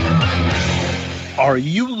angrylemonade.net. Are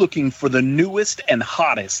you looking for the newest and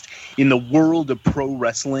hottest in the world of pro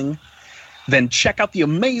wrestling? Then check out the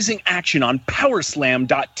amazing action on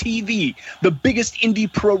Powerslam.tv, the biggest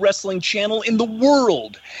indie pro wrestling channel in the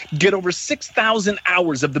world. Get over 6,000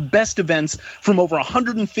 hours of the best events from over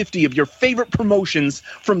 150 of your favorite promotions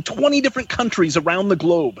from 20 different countries around the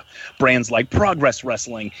globe. Brands like Progress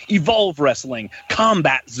Wrestling, Evolve Wrestling,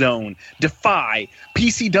 Combat Zone, Defy,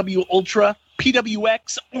 PCW Ultra,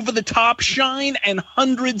 PWX, Over the Top, Shine, and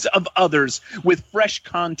hundreds of others with fresh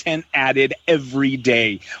content added every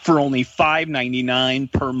day for only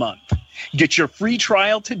 $5.99 per month. Get your free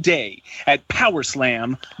trial today at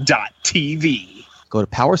Powerslam.tv. Go to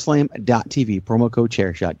Powerslam.tv, promo code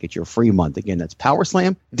ChairShot. Get your free month. Again, that's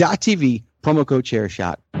Powerslam.tv, promo code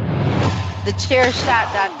ChairShot.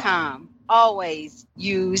 TheChairShot.com. Always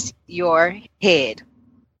use your head.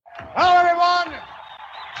 Hello, everyone.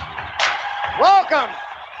 Welcome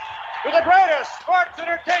to the greatest sports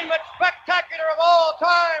entertainment spectacular of all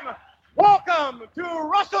time. Welcome to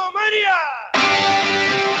WrestleMania!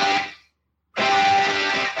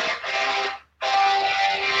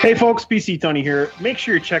 Hey folks, PC Tony here. Make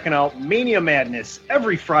sure you're checking out Mania Madness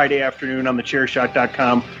every Friday afternoon on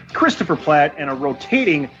thechairshot.com. Christopher Platt and a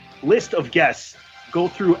rotating list of guests go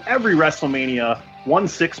through every WrestleMania, one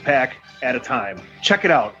six-pack at a time. Check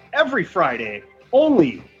it out every Friday,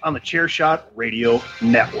 only on the Chairshot Radio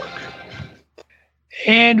Network.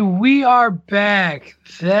 And we are back.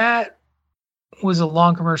 That was a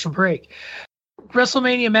long commercial break.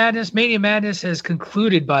 WrestleMania Madness. Mania Madness has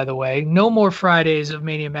concluded, by the way. No more Fridays of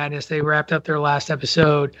Mania Madness. They wrapped up their last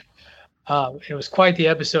episode. It was quite the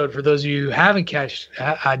episode. For those of you who didn't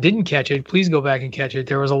catch it, please go back and catch it.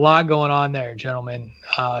 There was a lot going on there, gentlemen.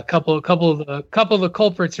 A couple of the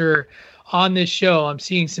culprits are on this show. I'm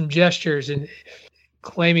seeing some gestures and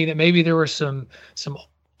claiming that maybe there were some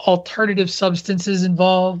alternative substances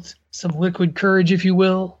involved, some liquid courage, if you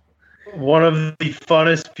will. One of the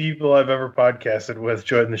funnest people I've ever podcasted with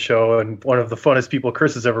joined the show, and one of the funnest people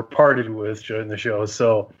Chris has ever parted with joined the show.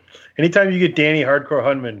 So anytime you get Danny Hardcore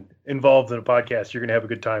Hunman involved in a podcast, you're going to have a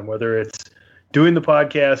good time, whether it's doing the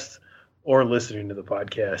podcast or listening to the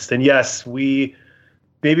podcast. And yes,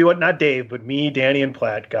 not Dave, but me, Danny, and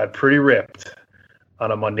Platt got pretty ripped on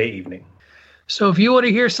a Monday evening. So if you want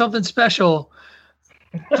to hear something special,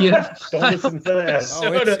 don't listen to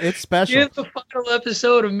that. It's special. Give the final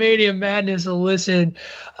episode of Mania Madness a listen.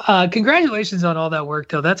 Congratulations on all that work,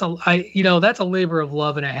 though. That's a labor of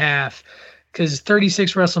love and a half, because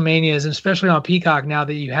 36 WrestleManias, and especially on Peacock now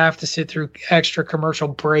that you have to sit through extra commercial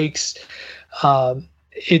breaks, I'm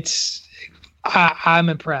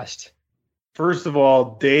impressed. First of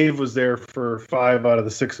all, Dave was there for 5 out of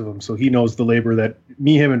the 6 of them, so he knows the labor that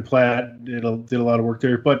him and Platt did a lot of work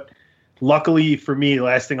there. But luckily for me, the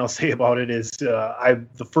last thing I'll say about it is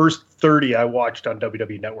the first 30 I watched on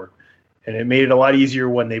WWE Network, and it made it a lot easier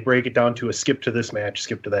when they break it down to a skip to this match,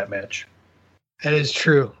 skip to that match. That is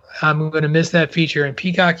true. I'm going to miss that feature. And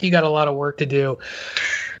Peacock, you got a lot of work to do.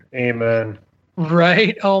 Amen.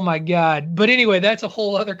 Right? Oh, my God. But anyway, that's a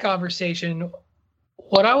whole other conversation.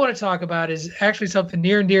 What I want to talk about is actually something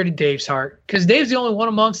near and dear to Dave's heart, because Dave's the only one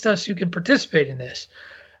amongst us who can participate in this.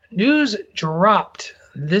 News dropped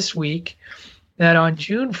this week that on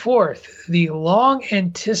June 4th, the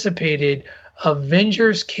long-anticipated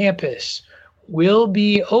Avengers Campus will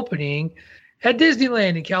be opening at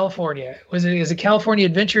Disneyland in California. Is it California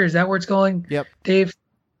Adventure? Is that where it's going? Yep. Dave?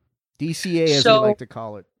 DCA, as we like to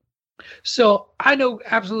call it. So I know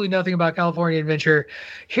absolutely nothing about California Adventure.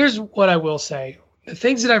 Here's what I will say. The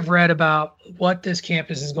things that I've read about what this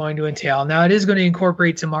campus is going to entail. Now, it is going to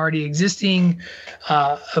incorporate some already existing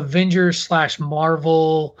Avengers /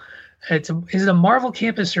 Marvel. Is it a Marvel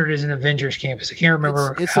campus or is it an Avengers campus? I can't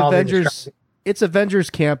remember. It's how Avengers. It's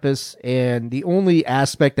Avengers campus, and the only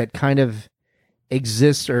aspect that kind of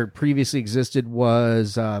exists or previously existed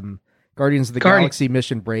was Guardians of the Galaxy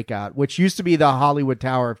Mission Breakout, which used to be the Hollywood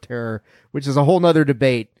Tower of Terror, which is a whole nother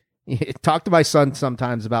debate. Talk to my son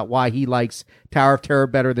sometimes about why he likes Tower of Terror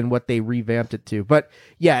better than what they revamped it to. But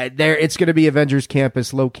yeah, it's going to be Avengers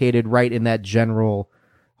campus located right in that general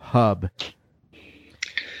hub.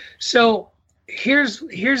 So here's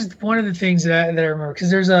one of the things that I remember,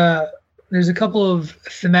 because there's a couple of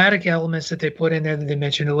thematic elements that they put in there that they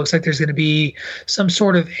mentioned. It looks like there's going to be some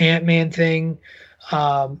sort of Ant-Man thing.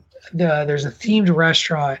 There's a themed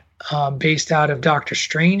restaurant based out of Doctor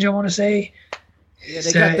Strange, I want to say. Yeah,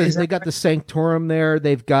 they got the Sanctorum there.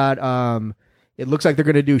 They've got it looks like they're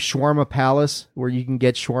going to do Shawarma Palace, where you can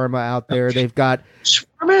get shawarma out there. They've got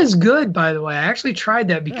shawarma is good, by the way. I actually tried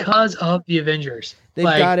that because of the Avengers. They've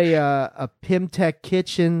got a Pimtech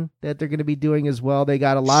kitchen that they're going to be doing as well. They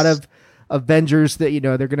got a lot of Avengers that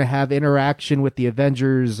they're going to have interaction with the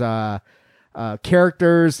Avengers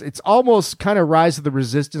characters. It's almost kind of Rise of the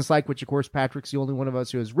Resistance like, which of course Patrick's the only one of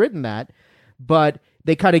us who has written that, but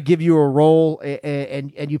they kind of give you a role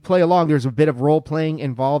and you play along. There's a bit of role playing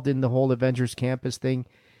involved in the whole Avengers campus thing.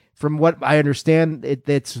 From what I understand,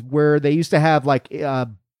 it's where they used to have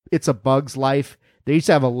It's a Bug's Life. They used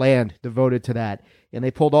to have a land devoted to that, and they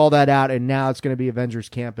pulled all that out, and now it's going to be Avengers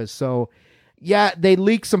campus. So yeah, they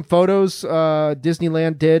leaked some photos.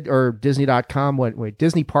 Disneyland did, or Disney.com.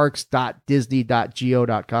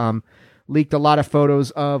 Disneyparks.disney.go.com leaked a lot of photos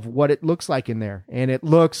of what it looks like in there, and it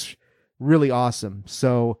looks really awesome.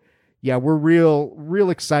 So yeah, we're real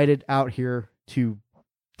excited out here to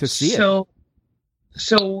see it.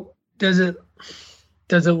 So does it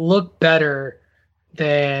look better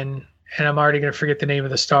than, and I'm already going to forget the name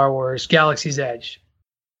of the Star Wars, Galaxy's Edge?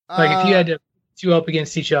 Like if you had to two up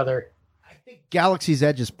against each other. Galaxy's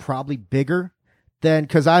Edge is probably bigger than,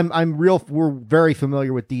 because we're very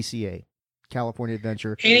familiar with DCA, California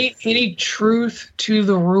Adventure. Any truth to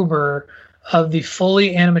the rumor of the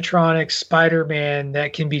fully animatronic Spider-Man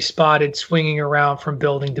that can be spotted swinging around from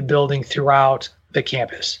building to building throughout the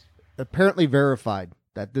campus? Apparently verified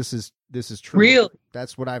that this is true. Really?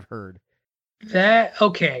 That's what I've heard.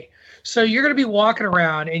 Okay. So you're going to be walking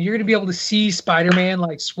around and you're going to be able to see Spider-Man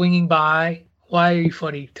like swinging by. Why are you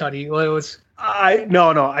funny, Tutty?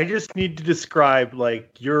 No. I just need to describe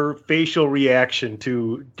like your facial reaction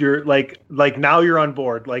to your like now you're on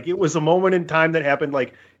board. Like it was a moment in time that happened.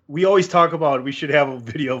 Like we always talk about, we should have a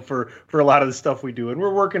video for a lot of the stuff we do, and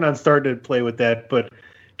we're working on starting to play with that. But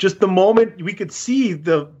just the moment we could see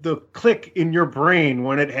the click in your brain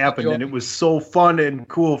when it happened, and it was so fun and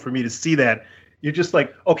cool for me to see that. You're just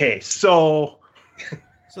like, okay, so.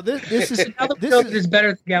 So this is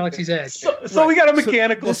better than Galaxy's Edge. So we got a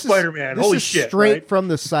mechanical Spider-Man. Holy shit! Straight from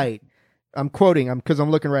the site. I'm quoting because I'm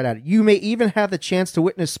looking right at it. You may even have the chance to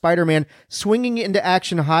witness Spider-Man swinging into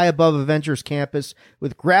action high above Avengers campus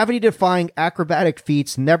with gravity-defying acrobatic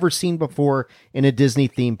feats never seen before in a Disney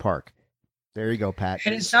theme park. There you go, Pat.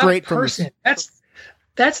 And it's straight not a person.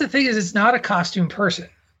 That's the thing, is it's not a costume person,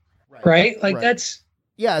 right? Like that's.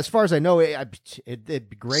 Yeah, as far as I know, it'd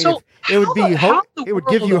be great. So it would be hope. It would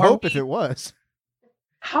give you hope if it was.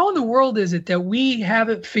 How in the world is it that we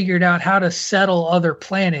haven't figured out how to settle other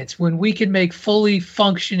planets when we can make fully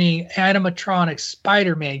functioning animatronic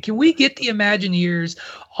Spider-Man? Can we get the Imagineers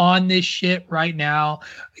on this shit right now?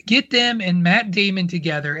 Get them and Matt Damon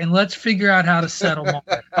together and let's figure out how to settle them.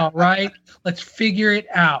 All right? Let's figure it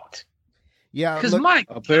out. Yeah. Because my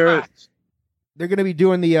God. They're going to be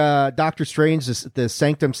doing the Doctor Strange, the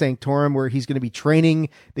Sanctum Sanctorum, where he's going to be training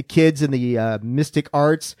the kids in the mystic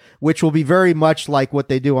arts, which will be very much like what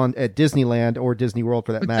they do at Disneyland or Disney World,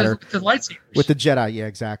 for that matter. With the lightsabers. With the Jedi, yeah,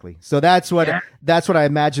 exactly. So that's what I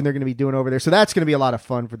imagine they're going to be doing over there. So that's going to be a lot of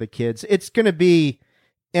fun for the kids. It's going to be,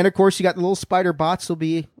 and of course, you got the little spider bots will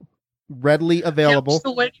be readily available. I'm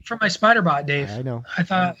still waiting for my spider bot, Dave. I know. I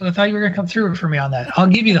thought you were going to come through for me on that. I'll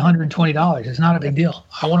give you the $120. It's not a big deal.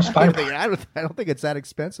 I want a spider bot. I don't think it's that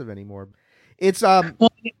expensive anymore. It's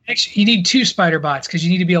well, actually, you need two spider bots because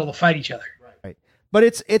you need to be able to fight each other. Right. But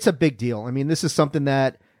it's a big deal. I mean, this is something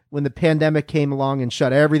that when the pandemic came along and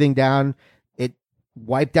shut everything down, it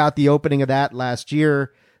wiped out the opening of that last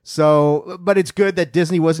year. So, but it's good that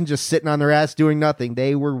Disney wasn't just sitting on their ass doing nothing.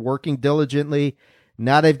 They were working diligently.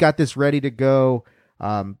 Now they've got this ready to go.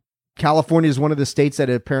 Kind California is one of the states that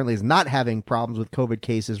apparently is not having problems with COVID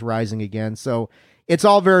cases rising again. So it's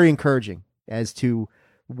all very encouraging as to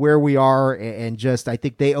where we are. And just, I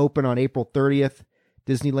think they open on April 30th.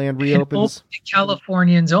 Disneyland reopens.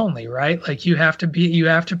 Californians only, right? Like you have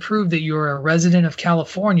to prove that you're a resident of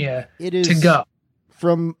California to go.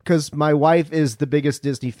 Because my wife is the biggest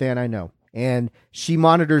Disney fan I know. And she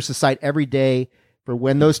monitors the site every day for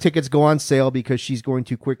when those tickets go on sale, because she's going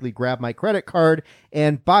to quickly grab my credit card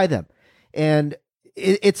and buy them. And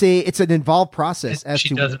it's an involved process.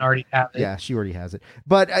 She doesn't already have it. Yeah, she already has it.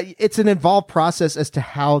 But it's an involved process as to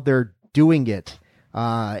how they're doing it.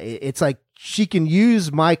 It's like she can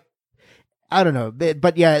use I don't know.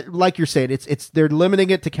 But yeah, like you're saying, they're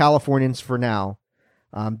limiting it to Californians for now.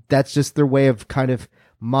 That's just their way of kind of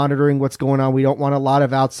monitoring what's going on. We don't want a lot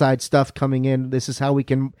of outside stuff coming in. This is how we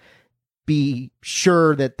can be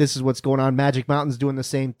sure that this is what's going on. Magic Mountain's doing the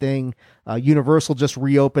same thing. Universal just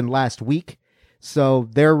reopened last week, so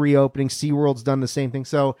they're reopening. SeaWorld's done the same thing.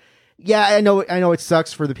 So yeah, I know it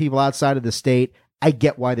sucks for the people outside of the state. I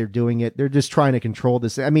get why they're doing it. They're just trying to control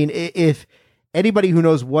this. I mean, if anybody who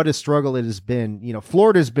knows what a struggle it has been,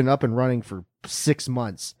 Florida's been up and running for 6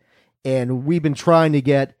 months, and we've been trying to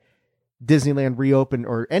get Disneyland reopened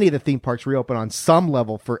or any of the theme parks reopened on some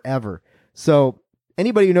level forever. So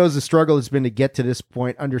anybody who knows the struggle has been to get to this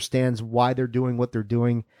point understands why they're doing what they're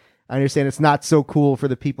doing. I understand it's not so cool for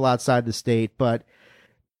the people outside the state, but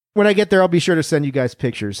when I get there, I'll be sure to send you guys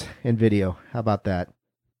pictures and video. How about that?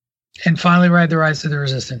 And finally ride the Rise of the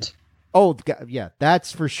Resistance. Oh, yeah,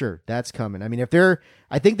 that's for sure. That's coming. I mean,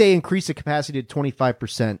 I think they increased the capacity to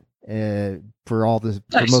 25% for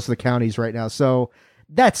most of the counties right now. So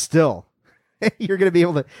that's still, you're going to be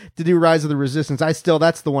able to do Rise of the Resistance. That's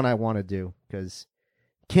the one I want to do, because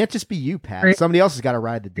it can't just be you, Pat. Somebody else has got to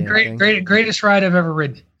ride the damn thing. Greatest ride I've ever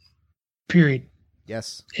ridden. Period.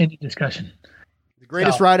 Yes. Any discussion.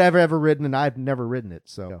 Greatest ride I've ever ridden, and I've never ridden it.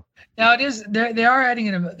 So now it is. They are adding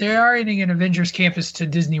an Avengers Campus to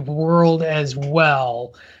Disney World as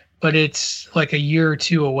well, but it's like a year or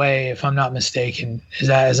two away, if I'm not mistaken. Is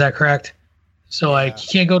that correct? So you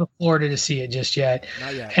can't go to Florida to see it just yet.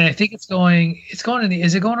 Not yet. And I think is it going on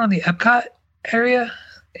the Epcot area?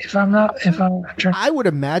 I would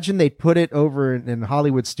imagine they'd put it over in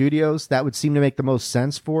Hollywood Studios. That would seem to make the most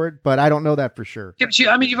sense for it, but I don't know that for sure. Yeah,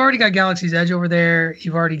 but you've already got Galaxy's Edge over there.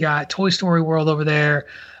 You've already got Toy Story World over there.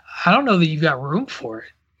 I don't know that you've got room for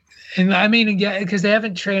it. And I mean, because they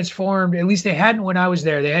haven't transformed, at least they hadn't when I was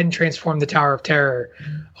there, they hadn't transformed the Tower of Terror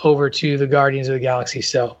over to the Guardians of the Galaxy.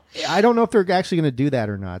 So I don't know if they're actually going to do that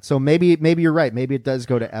or not. So maybe you're right. Maybe it does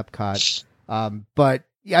go to Epcot. But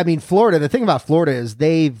yeah, I mean, Florida, the thing about Florida is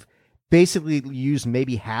they've basically used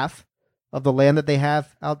maybe half of the land that they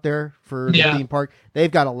have out there for the theme park.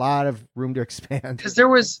 They've got a lot of room to expand. Because there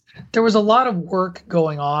was a lot of work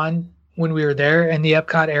going on when we were there in the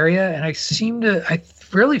Epcot area, and I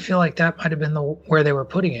really feel like that might have been where they were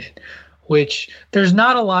putting it, which there's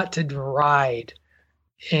not a lot to ride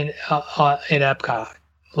in Epcot.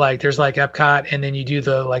 Like there's like Epcot, and then you do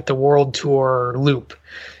the world tour loop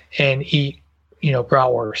and eat,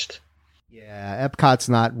 bratwurst. Yeah, Epcot's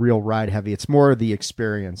not real ride heavy. It's more of the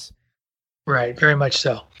experience. Right, very much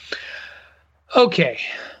so. Okay,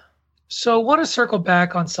 so I want to circle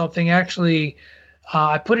back on something. Actually,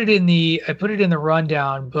 I put it in the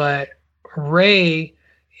rundown, but Ray,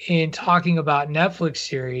 in talking about Netflix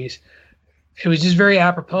series, it was just very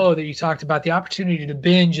apropos that you talked about the opportunity to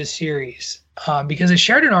binge a series, because I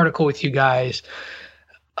shared an article with you guys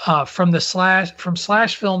from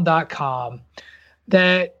slashfilm.com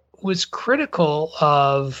that was critical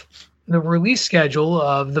of the release schedule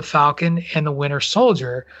of The Falcon and the Winter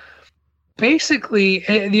Soldier. Basically,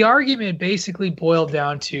 the argument boiled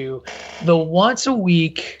down to the once a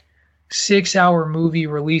week 6-hour movie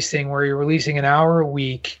releasing, where you're releasing an hour a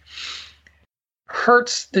week,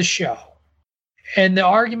 hurts the show. And the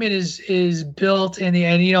argument is built and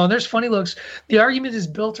there's funny looks. The argument is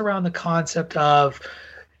built around the concept of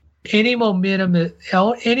any momentum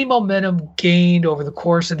gained over the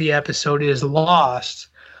course of the episode is lost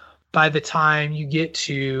by the time you get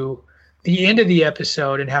to the end of the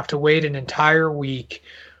episode and have to wait an entire week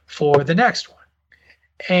for the next one.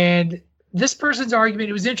 And this person's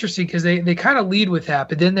argument, it was interesting because they kind of lead with that,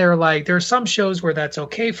 but then they're like, there are some shows where that's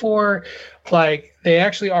okay for. Like, they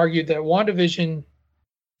actually argued that WandaVision,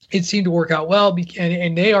 it seemed to work out well,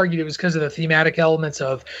 and they argued it was because of the thematic elements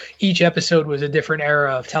of each episode was a different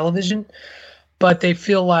era of television. But they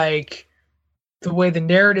feel like the way the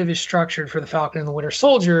narrative is structured for The Falcon and the Winter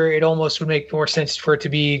Soldier, it almost would make more sense for it to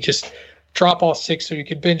be just drop all 6 so you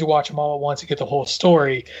could binge watch them all at once and get the whole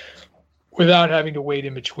story without having to wait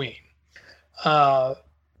in between.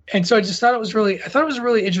 And so I just thought I thought it was a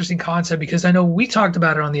really interesting concept, because I know we talked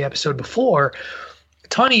about it on the episode before.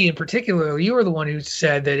 Tony in particular, you were the one who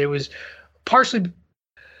said that it was partially.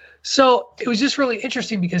 So it was just really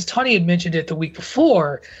interesting because Tony had mentioned it the week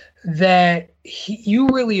before that you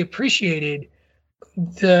really appreciated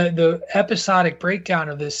the episodic breakdown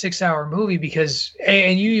of the 6-hour movie, because,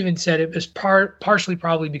 and you even said it was partially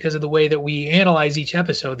probably because of the way that we analyze each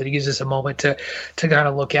episode, that it gives us a moment to kind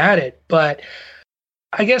of look at it. But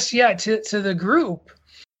I guess, yeah, to the group,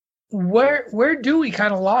 where do we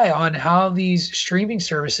kind of lie on how these streaming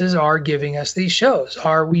services are giving us these shows?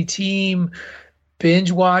 Are we team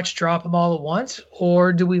binge watch, drop them all at once,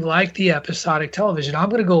 or do we like the episodic television? I'm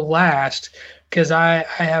going to go last because I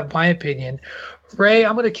have my opinion. Ray,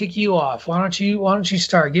 I'm going to kick you off. Why don't you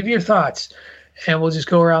start? Give your thoughts, and we'll just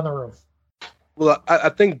go around the room. Well, I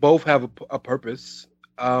think both have a purpose.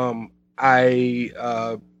 I'm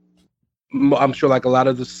sure, like a lot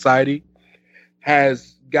of the society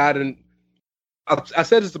has gotten. I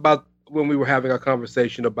said this about when we were having our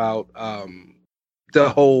conversation about the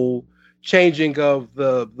whole changing of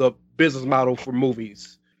the business model for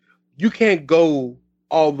movies. You can't go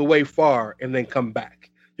all the way far and then come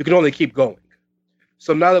back. You can only keep going.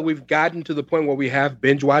 So now that we've gotten to the point where we have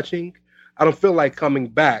binge watching, I don't feel like coming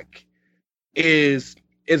back is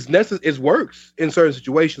necessary. It works in certain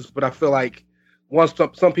situations, but I feel like once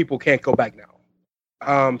some people can't go back now.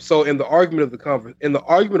 So in the argument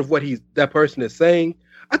of what that person is saying,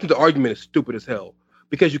 I think the argument is stupid as hell,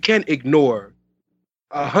 because you can't ignore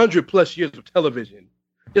 100+ years of television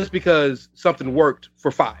just because something worked for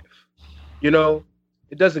 5.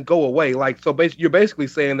 It doesn't go away. You're basically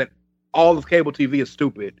saying that all of cable TV is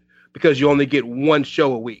stupid because you only get one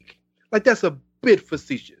show a week. That's a bit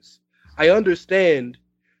facetious. I understand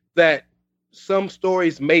that some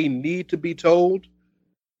stories may need to be told.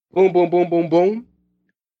 Boom, boom, boom, boom, boom.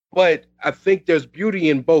 But I think there's beauty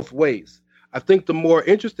in both ways. I think the more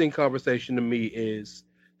interesting conversation to me is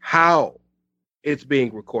how it's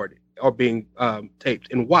being recorded or being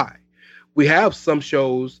taped, and why. We have some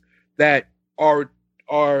shows that are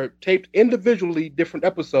taped individually, different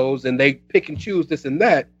episodes, and they pick and choose this and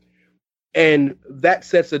that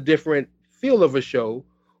sets a different feel of a show.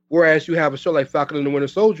 Whereas you have a show like Falcon and the Winter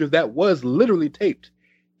Soldier that was literally taped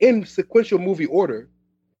in sequential movie order,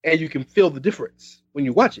 and you can feel the difference when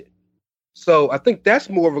you watch it. So I think that's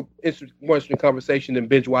more of a more interesting conversation than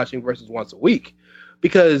binge watching versus once a week.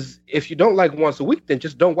 Because if you don't like once a week, then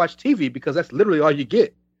just don't watch TV, because that's literally all you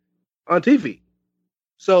get on TV.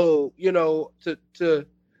 So,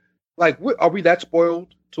 are we that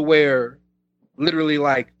spoiled to where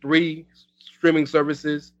literally 3 streaming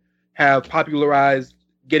services have popularized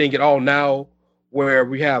getting it all now, where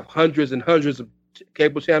we have hundreds and hundreds of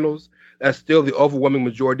cable channels that still the overwhelming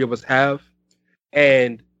majority of us have,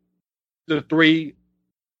 and the 3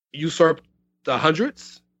 usurp the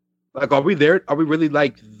hundreds? Are we there? Are we really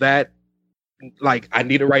that? I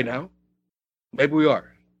need it right now? Maybe we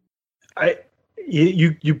are.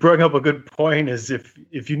 You bring up a good point. Is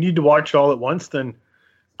if you need to watch all at once, then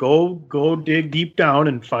go dig deep down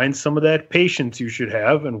and find some of that patience you should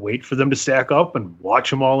have, and wait for them to stack up and watch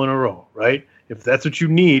them all in a row. Right? If that's what you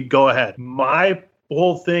need, go ahead. My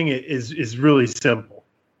whole thing is really simple.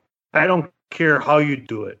 I don't care how you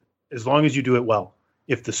do it, as long as you do it well.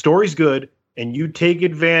 If the story's good and you take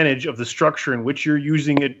advantage of the structure in which you're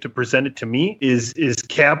using it to present it to me is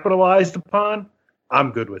capitalized upon,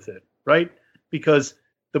 I'm good with it, right? Because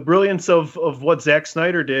the brilliance of what Zack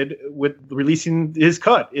Snyder did with releasing his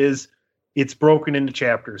cut is it's broken into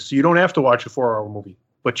chapters. So you don't have to watch a 4-hour movie,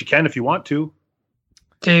 but you can if you want to.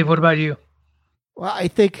 Dave, what about you? Well, I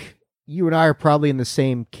think you and I are probably in the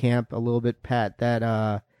same camp a little bit, Pat,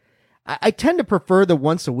 that I tend to prefer the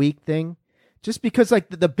once a week thing. Just because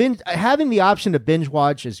the binge, having the option to binge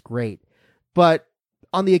watch is great, but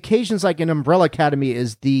on the occasions like an Umbrella Academy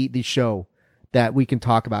is the show that we can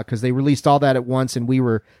talk about, because they released all that at once and we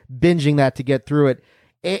were binging that to get through it,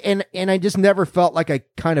 and I just never felt like I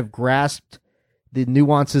kind of grasped the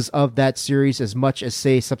nuances of that series as much as,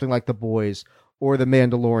 say, something like The Boys or The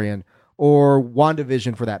Mandalorian or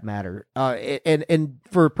WandaVision for that matter. And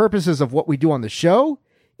for purposes of what we do on the show,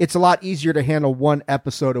 it's a lot easier to handle one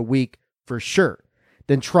episode a week for sure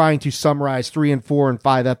than trying to summarize 3 and 4 and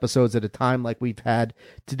 5 episodes at a time like we've had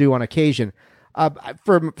to do on occasion.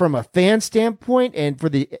 From a fan standpoint, and for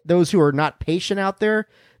those who are not patient out there,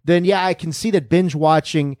 then yeah, I can see that binge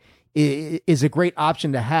watching is a great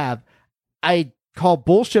option to have. I call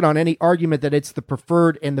bullshit on any argument that it's the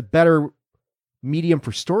preferred and the better medium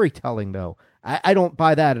for storytelling, though. I don't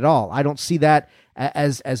buy that at all. I don't see that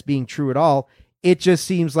as being true at all. it just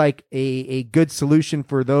seems like a good solution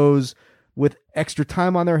for those with extra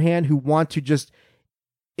time on their hand who want to just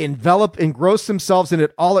engross themselves in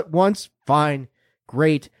it all at once. Fine,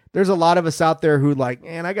 great. There's a lot of us out there who like,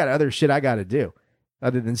 man, I got other shit I got to do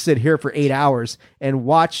other than sit here for 8 hours and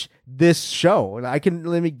watch this show. And I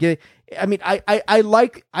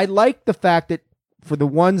like the fact that for the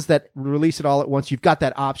ones that release it all at once, you've got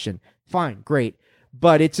that option. Fine, great.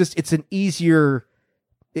 But it's easier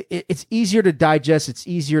to digest. It's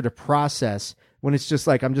easier to process when it's just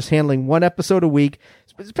like, I'm just handling one episode a week,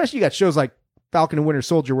 especially you got shows like Falcon and Winter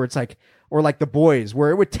Soldier where it's like, or like The Boys, where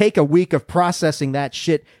it would take a week of processing that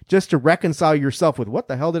shit just to reconcile yourself with what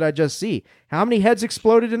the hell did I just see? How many heads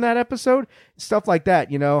exploded in that episode? Stuff like that,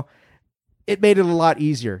 it made it a lot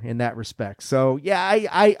easier in that respect. So yeah,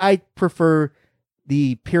 I prefer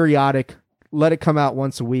the periodic, let it come out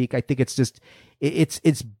once a week. I think it's just, it's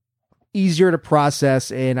easier to process,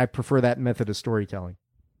 and I prefer that method of storytelling.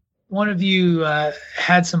 One of you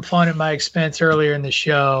had some fun at my expense earlier in the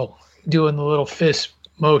show doing the little fist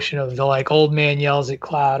motion of the like old man yells at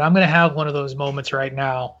cloud. I'm going to have one of those moments right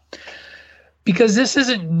now because this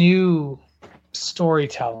isn't new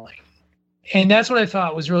storytelling. And that's what I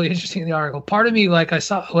thought was really interesting in the article. Part of me, like I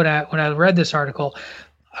saw when I read this article,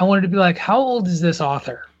 I wanted to be like, how old is this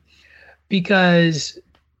author? Because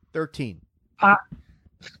 13.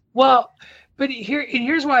 Well, but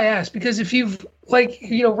here's why I asked, because if you've like,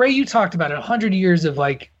 Ray, you talked about it, 100 years of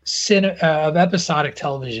like of episodic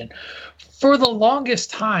television. For the longest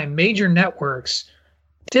time, major networks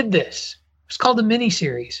did this. It's called a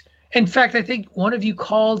miniseries. In fact, I think one of you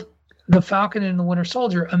called The Falcon and the Winter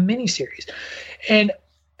Soldier a miniseries. And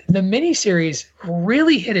the miniseries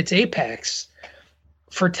really hit its apex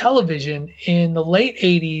for television in the late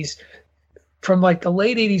 80s, from like the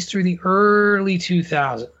late 80s through the early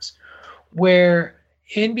 2000s, where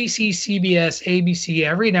NBC, CBS, ABC,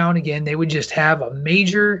 every now and again, they would just have a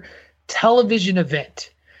major television event.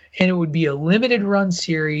 And it would be a limited run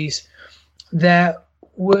series that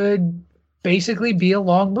would basically be a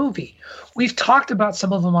long movie. We've talked about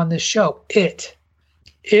some of them on this show. It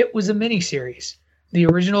was a miniseries. The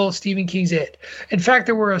original Stephen King's It. In fact,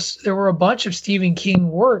 there were a bunch of Stephen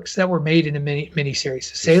King works that were made into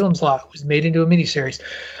miniseries. Salem's Lot was made into a miniseries.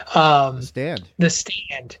 The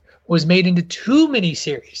Stand was made into 2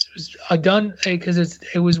 miniseries. It was done because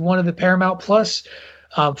it was one of the Paramount Plus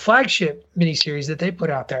flagship miniseries that they put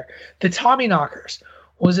out there. The Tommyknockers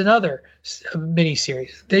was another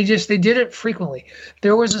miniseries. They did it frequently.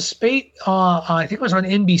 There was a spate, I think it was on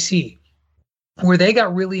NBC, where they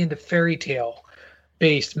got really into fairy tale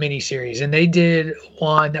based miniseries, and they did the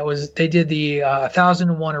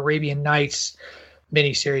 1001 Arabian Nights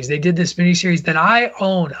miniseries. They did this miniseries that I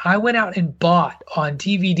own. I went out and bought on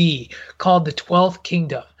DVD called The 12th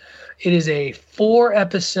Kingdom. It is a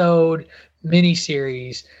 4-episode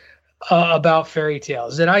miniseries about fairy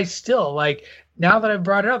tales that I still like. Now that I've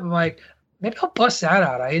brought it up, I'm like, maybe I'll bust that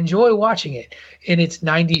out. I enjoy watching it in its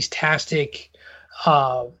 90s-tastic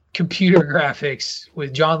computer graphics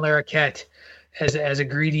with John Larroquette as a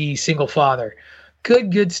greedy single father.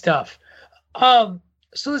 Good stuff.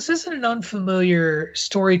 So this isn't an unfamiliar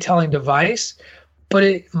storytelling device, but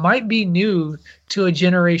it might be new to a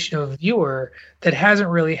generation of viewer that hasn't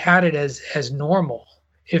really had it as normal,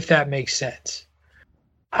 if that makes sense.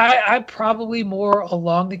 I'm probably more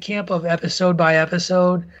along the camp of episode by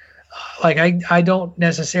episode. I don't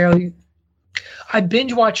necessarily. I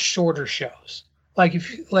binge watch shorter shows.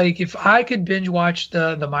 If I could binge watch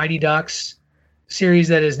the Mighty Ducks series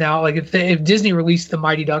that is now, like if Disney released the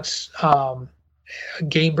Mighty Ducks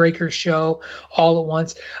Game Breakers show all at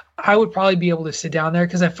once, I would probably be able to sit down there,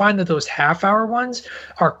 because I find that those half-hour ones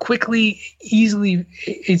are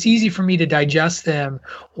it's easy for me to digest them,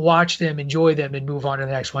 watch them, enjoy them, and move on to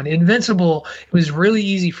the next one. Invincible, it was really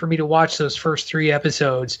easy for me to watch those first 4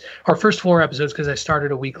 episodes, because I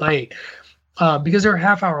started a week late, because they're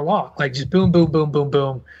half-hour long, like just boom, boom, boom, boom,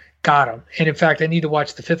 boom, got them. And in fact, I need to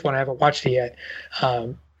watch the 5th one. I haven't watched it yet.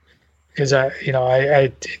 Because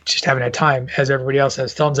I just haven't had time, as everybody else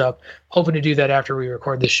has. Thumbs up. Hoping to do that after we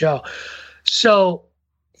record this show. So,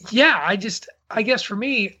 yeah, I guess for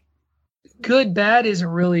me, good, bad isn't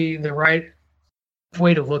really the right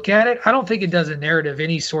way to look at it. I don't think it does a narrative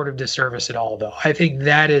any sort of disservice at all, though. I think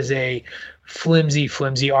that is a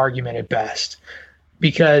flimsy argument at best,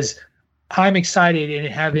 because I'm excited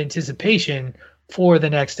and have anticipation for the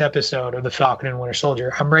next episode of The Falcon and Winter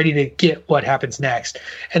Soldier. I'm ready to get what happens next,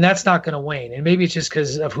 and that's not going to wane. And maybe it's just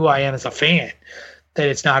because of who I am as a fan that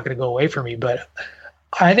it's not going to go away from me. But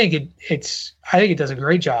I think it does a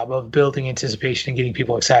great job of building anticipation and getting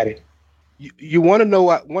people excited. You want to know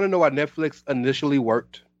why Netflix initially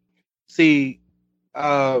worked? See,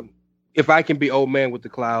 if I can be old man with the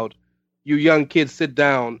cloud, you young kids sit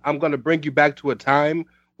down. I'm going to bring you back to a time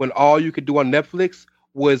when all you could do on Netflix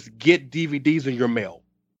was get DVDs in your mail.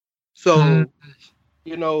 So,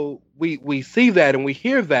 we see that and we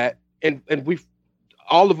hear that, and we,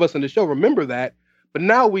 all of us in the show remember that. But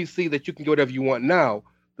now we see that you can get whatever you want now.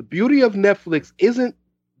 The beauty of Netflix isn't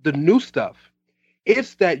the new stuff.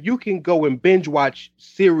 It's that you can go and binge watch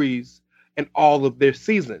series and all of their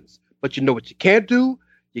seasons. But you know what you can't do?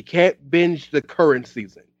 You can't binge the current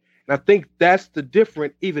season. And I think that's the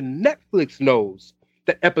difference. Even Netflix knows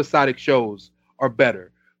that episodic shows are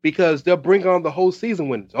better because they'll bring on the whole season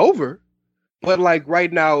when it's over. But like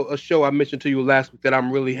right now, a show I mentioned to you last week that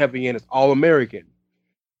I'm really heavy in is All American.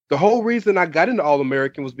 The whole reason I got into All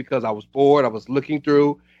American was because I was bored. I was looking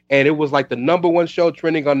through, and it was like the #1 show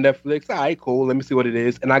trending on Netflix. All right, cool. Let me see what it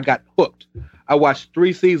is. And I got hooked. I watched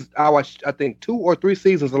 3 seasons. I watched, I think, 2 or 3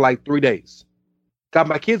 seasons in like 3 days. Got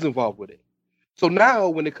my kids involved with it. So now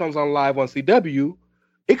when it comes on live on CW,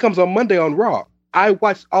 it comes on Monday on Raw. I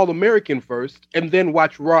watched All American first and then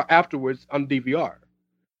watch Raw afterwards on DVR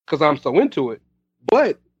because I'm so into it.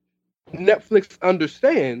 But Netflix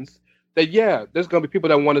understands that, yeah, there's going to be people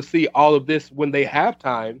that want to see all of this when they have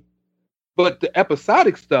time. But the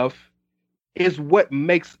episodic stuff is what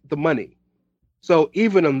makes the money. So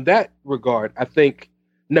even in that regard, I think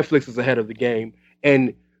Netflix is ahead of the game.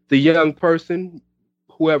 And the young person,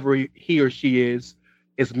 whoever he or she is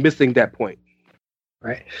missing that point.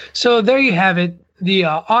 Right. So there you have it. The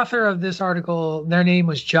author of this article, their name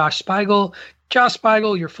was Josh Spiegel. Josh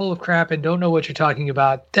Spiegel, you're full of crap and don't know what you're talking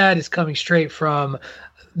about. That is coming straight from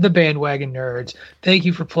the Bandwagon Nerds. Thank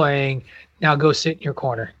you for playing. Now go sit in your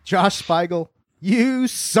corner. Josh Spiegel, you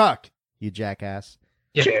suck, you jackass.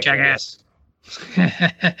 Yeah, jackass.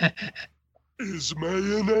 Is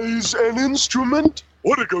mayonnaise an instrument?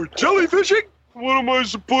 Want to go jellyfishing? What am I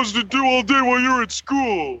supposed to do all day while you're at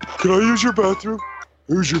school? Can I use your bathroom?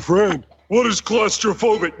 Who's your friend? What does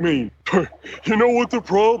claustrophobic mean? You know what the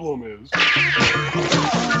problem is?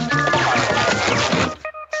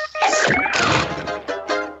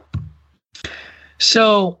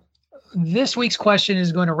 So this week's question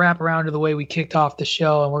is going to wrap around to the way we kicked off the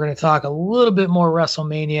show, and we're going to talk a little bit more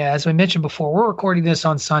WrestleMania. As I mentioned before, we're recording this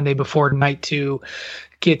on Sunday before Night 2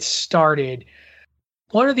 gets started.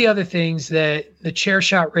 One of the other things that the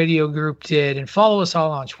Chairshot Radio Group did, and follow us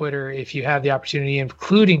all on Twitter if you have the opportunity,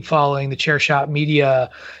 including following the Chairshot Media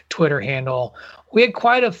Twitter handle, we had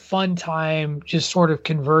quite a fun time just sort of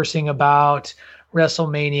conversing about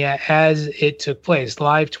WrestleMania as it took place,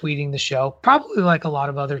 live tweeting the show, probably like a lot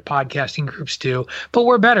of other podcasting groups do, but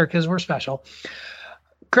we're better because we're special.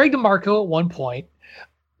 Greg DeMarco at one point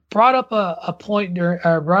brought up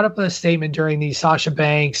a statement during the Sasha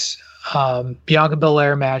Banks Bianca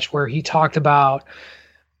Belair match where he talked about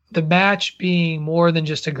the match being more than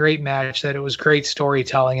just a great match, that it was great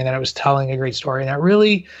storytelling and that it was telling a great story. And that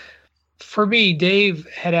really, for me, Dave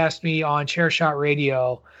had asked me on Chairshot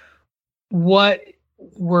Radio what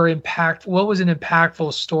was an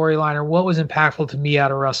impactful storyline or what was impactful to me out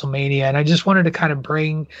of WrestleMania. And I just wanted to kind of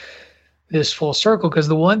bring this full circle, because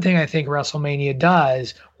the one thing I think WrestleMania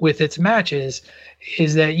does with its matches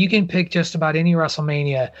is that you can pick just about any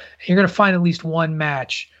WrestleMania and you're going to find at least one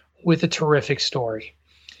match with a terrific story.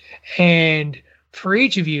 And for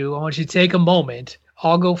each of you, I want you to take a moment.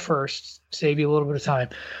 I'll go first, save you a little bit of time.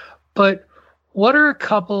 But what are a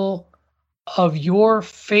couple of your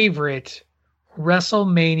favorite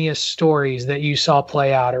WrestleMania stories that you saw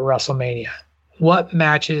play out at WrestleMania? What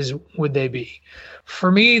matches would they be? For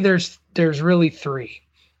me, there's really 3.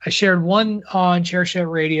 I shared one on Chairshot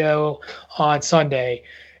Radio on Sunday,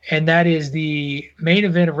 and that is the main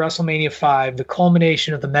event of WrestleMania 5, the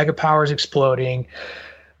culmination of the Mega Powers exploding,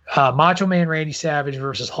 Macho Man Randy Savage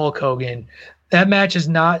versus Hulk Hogan. That match is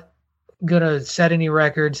not going to set any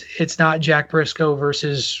records. It's not Jack Briscoe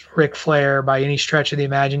versus Ric Flair by any stretch of the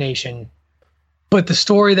imagination. But the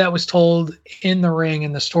story that was told in the ring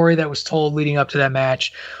and the story that was told leading up to that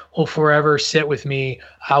match will forever sit with me.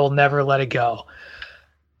 I will never let it go.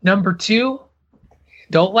 Number 2,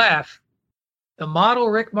 don't laugh, the model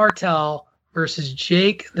Rick Martel versus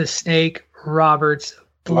Jake the Snake Roberts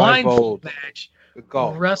blindfold match,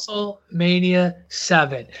 WrestleMania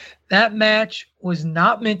 7. That match was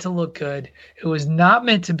not meant to look good. It was not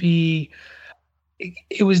meant to be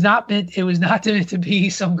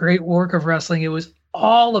some great work of wrestling. It was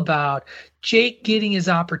all about Jake getting his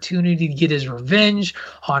opportunity to get his revenge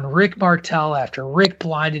on Rick Martel after Rick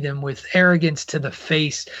blinded him with arrogance to the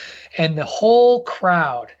face. And the whole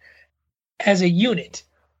crowd, as a unit,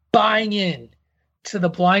 buying in to the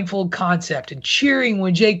blindfold concept and cheering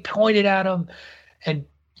when Jake pointed at him and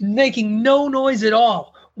making no noise at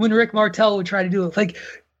all when Rick Martel would try to do it. Like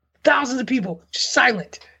thousands of people just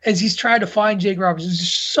silent as he's trying to find Jake Roberts. It's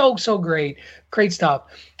just so great. Great stuff.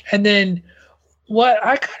 And then what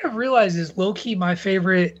I kind of realized is low-key my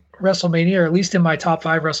favorite WrestleMania, or at least in my top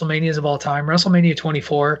 5 WrestleManias of all time, WrestleMania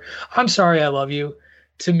 24. I'm Sorry I Love You,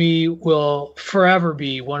 to me, will forever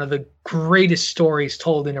be one of the greatest stories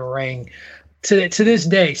told in a ring. To this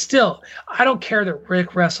day, still, I don't care that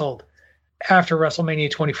Rick wrestled after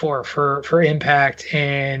WrestleMania 24 for Impact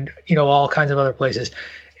and, you know, all kinds of other places.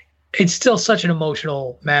 It's still such an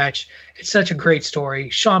emotional match. It's such a great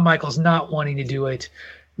story. Shawn Michaels not wanting to do it,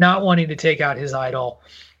 not wanting to take out his idol,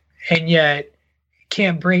 and yet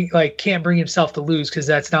can't bring himself to lose because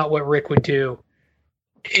that's not what Rick would do.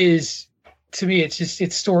 Is, to me,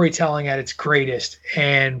 it's storytelling at its greatest,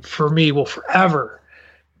 and for me will forever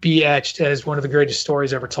be etched as one of the greatest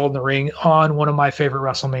stories ever told in the ring on one of my favorite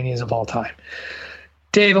WrestleManias of all time.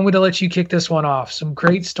 Dave, I'm going to let you kick this one off. Some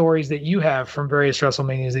great stories that you have from various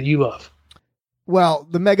WrestleManias that you love. Well,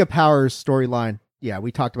 the Mega Powers storyline, yeah,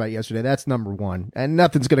 we talked about it yesterday. That's number one, and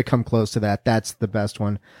nothing's going to come close to that. That's the best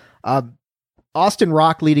one. Austin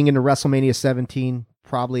Rock leading into WrestleMania 17,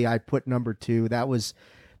 probably I put number 2. That was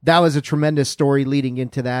a tremendous story leading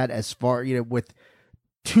into that, as far, you know, with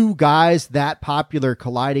two guys that popular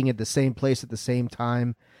colliding at the same place at the same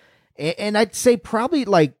time. And I'd say probably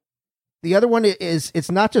like the other one is,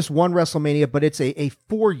 it's not just one WrestleMania, but it's a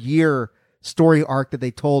 4-year story arc that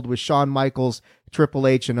they told with Shawn Michaels, Triple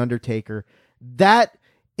H, and Undertaker. That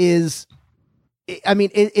is, I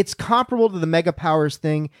mean, it's comparable to the Mega Powers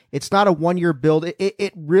thing. It's not a 1-year build.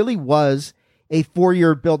 It really was a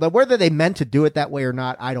 4-year build. Now, whether they meant to do it that way or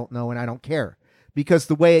not, I don't know, and I don't care, because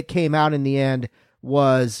the way it came out in the end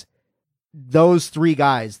was those 3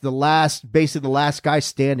 guys, basically the last guy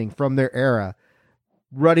standing from their era,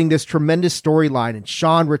 running this tremendous storyline, and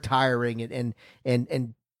Shawn retiring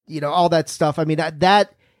and you know, all that stuff. I mean,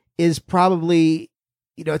 that is probably,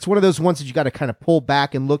 you know, it's one of those ones that you got to kind of pull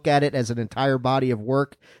back and look at it as an entire body of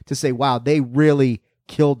work to say, wow, they really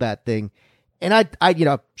killed that thing. And I you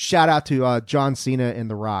know, shout out to John Cena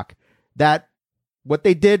and The Rock. That what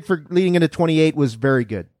they did for leading into 28 was very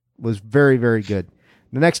good. Was very, very good.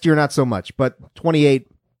 The next year, not so much, but 28,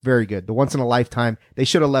 very good. The once in a lifetime. They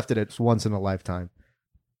should have left it at once in a lifetime.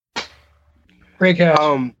 Great catch.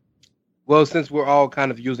 Well, since we're all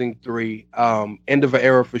kind of using 3, end of an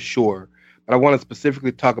era for sure. But I want to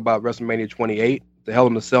specifically talk about WrestleMania 28, the Hell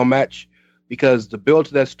in a Cell match, because the build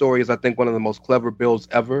to that story is, I think, one of the most clever builds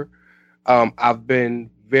ever. I've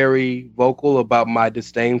been very vocal about my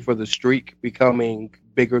disdain for the streak becoming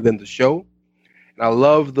bigger than the show. And I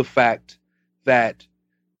love the fact that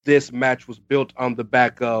this match was built on the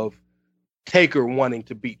back of Taker wanting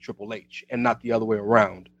to beat Triple H and not the other way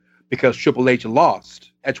around, because Triple H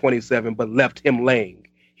lost at 27 but left him laying.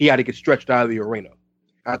 He had to get stretched out of the arena.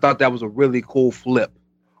 I thought that was a really cool flip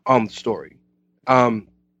on the story.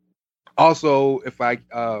 Also, if I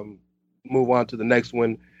move on to the next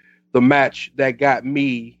one, the match that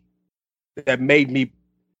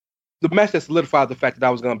solidified the fact that I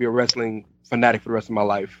was going to be a wrestling fanatic for the rest of my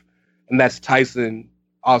life, and that's Tyson,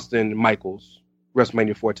 Austin, Michaels,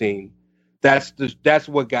 WrestleMania 14. That's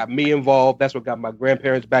what got me involved. That's what got my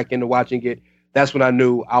grandparents back into watching it. That's when I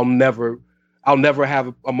knew I'll never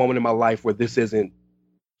have a moment in my life where this isn't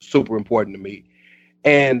super important to me.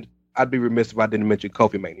 And I'd be remiss if I didn't mention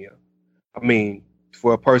Kofi Mania. I mean,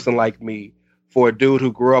 for a person like me, for a dude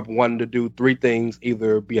who grew up wanting to do 3 things,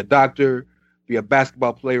 either be a doctor, be a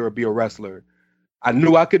basketball player, or be a wrestler, I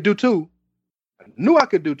knew I could do 2.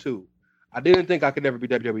 I didn't think I could ever be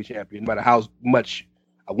WWE champion, no matter how much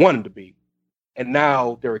I wanted to be. And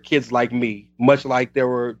now there are kids like me, much like there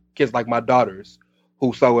were kids like my daughters,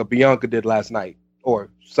 who saw what Bianca did last night or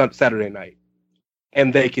Saturday night,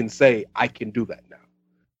 and they can say, I can do that now.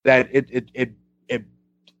 That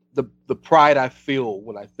the pride I feel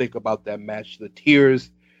when I think about that match, the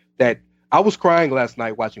tears that I was crying last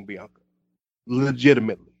night watching Bianca,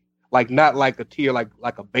 legitimately, like not like a tear, like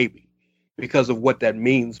a baby, because of what that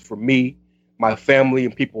means for me, my family,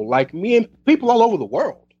 and people like me, and people all over the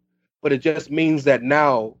world. But it just means that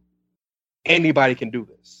now anybody can do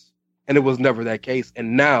this, and it was never that case.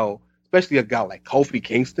 And now, especially a guy like Kofi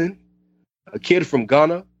Kingston, a kid from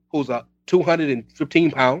Ghana who's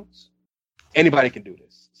 215 pounds, anybody can do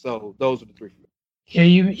this. So those are the 3 for me. Yeah,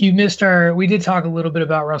 you missed we did talk a little bit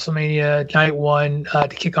about WrestleMania Night 1 to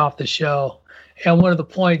kick off the show. And one of the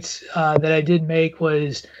points that I did make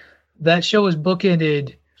was that show was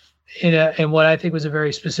bookended in what I think was a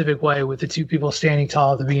very specific way, with the two people standing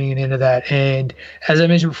tall at the beginning and end of that. And as I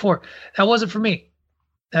mentioned before, that wasn't for me.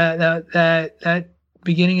 That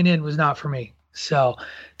beginning and end was not for me. So,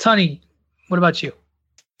 Tony, what about you?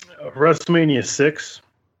 WrestleMania 6,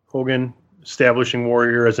 Hogan establishing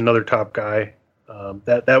Warrior as another top guy.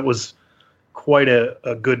 That was quite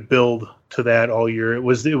a good build to that all year. It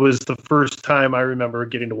was the first time I remember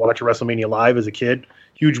getting to watch a WrestleMania live as a kid.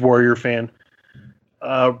 Huge Warrior fan.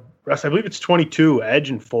 I believe it's 22, Edge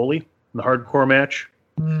and Foley in the hardcore match.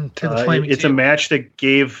 It's a match that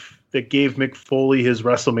gave Mick Foley his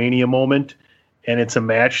WrestleMania moment, and it's a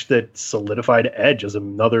match that solidified Edge as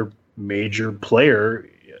another major player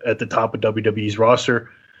at the top of WWE's roster.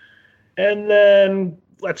 And then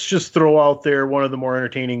let's just throw out there one of the more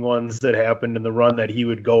entertaining ones that happened in the run that he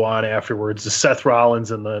would go on afterwards, the Seth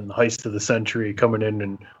Rollins and the heist of the century, coming in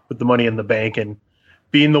and with the Money in the Bank and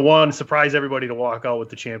being the one surprise everybody to walk out with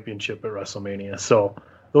the championship at WrestleMania. So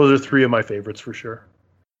those are three of my favorites for sure.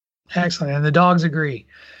 Excellent. And the dogs agree.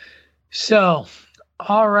 So,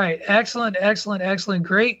 all right. Excellent.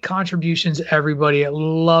 Great contributions, everybody. I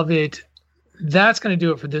love it. That's going to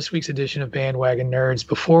do it for this week's edition of Bandwagon Nerds.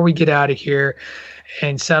 Before we get out of here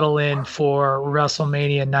and settle in for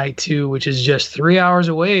WrestleMania Night 2, which is just 3 hours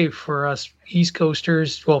away for us East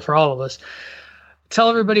Coasters, well, for all of us, tell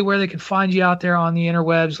everybody where they can find you out there on the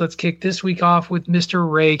interwebs. Let's kick this week off with Mr.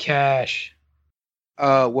 Ray Cash.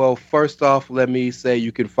 Well, first off, let me say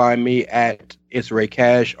you can find me at It's Ray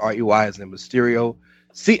Cash, R-E-Y as in Mysterio,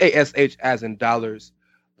 C-A-S-H as in dollars.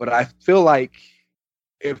 But I feel like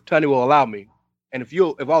if Tony will allow me, and if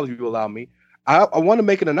all of you allow me, I want to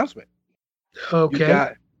make an announcement. Okay.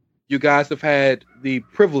 You guys have had the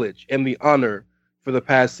privilege and the honor for the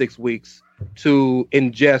past 6 weeks to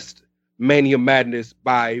ingest Mania Madness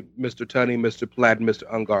by Mr. Tunney, Mr. Platt, and Mr.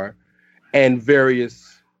 Ungar, and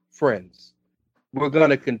various friends. We're going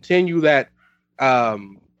to continue that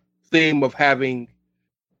theme of having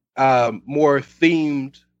more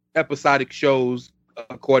themed episodic shows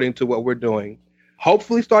according to what we're doing.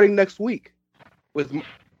 Hopefully starting next week with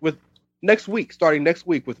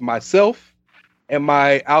myself and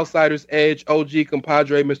my Outsiders Edge OG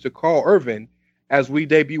compadre, Mr. Carl Irvin, as we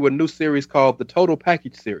debut a new series called the Total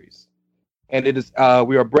Package Series. And it is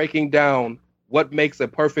we are breaking down what makes a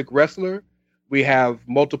perfect wrestler. We have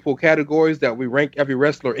multiple categories that we rank every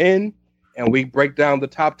wrestler in, and we break down the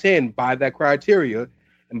top 10 by that criteria.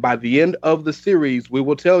 And by the end of the series, we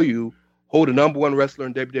will tell you who the number one wrestler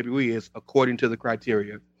in WWE is according to the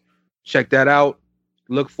criteria. Check that out.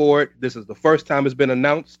 Look for it. This is the first time it's been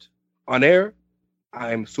announced on air.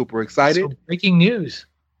 I'm super excited. So breaking news.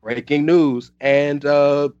 And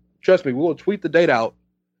trust me, we'll tweet the date out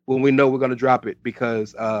when we know we're going to drop it,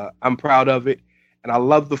 because I'm proud of it. And I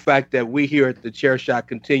love the fact that we here at the Chair Shot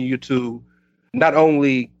continue to not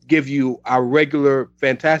only give you our regular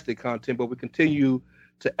fantastic content, but we continue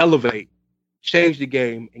to elevate, change the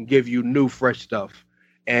game, and give you new, fresh stuff.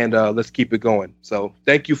 And let's keep it going. So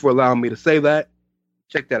thank you for allowing me to say that.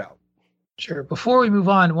 Check that out. Sure. Before we move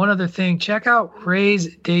on, one other thing. Check out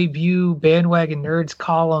Ray's debut Bandwagon Nerds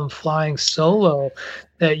column, Flying Solo,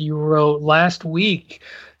 that you wrote last week,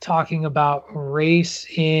 talking about race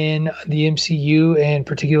in the MCU and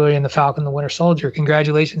particularly in the Falcon the Winter Soldier.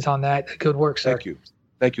 Congratulations on that. Good work, sir.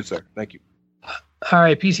 Thank you, sir. Thank you. All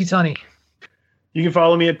right, PC Tunney. You can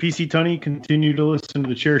follow me at PC Tunney. Continue to listen to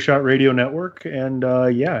the Chair Shot Radio Network. And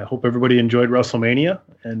I hope everybody enjoyed WrestleMania.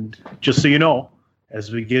 And just so you know,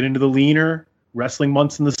 as we get into the leaner wrestling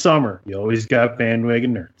months in the summer, you always got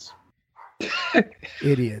Bandwagon Nerds.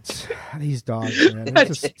 Idiots. These dogs, man.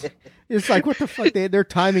 It's like, what the fuck? Their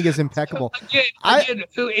timing is impeccable. Again,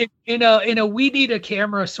 in a we need a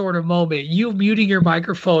camera sort of moment, you muting your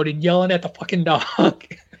microphone and yelling at the fucking dog.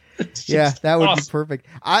 Yeah, that would be perfect.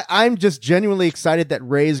 I'm just genuinely excited that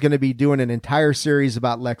Ray's going to be doing an entire series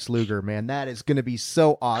about Lex Luger, man. That is going to be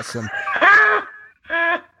so awesome.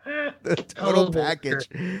 The total package.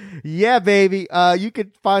 Yeah, baby. You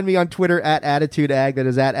can find me on Twitter at AttitudeAg. That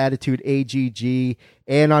is at AttitudeAGG.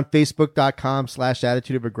 And on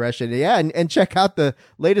Facebook.com/Attitude of Aggression. Yeah, and check out the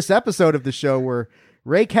latest episode of the show where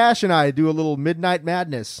Ray Cash and I do a little Midnight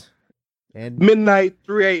Madness. And midnight,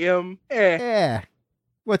 3 a.m. Yeah.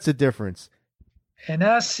 What's the difference? And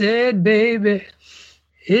I said, baby,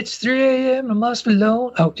 it's 3 a.m. I must be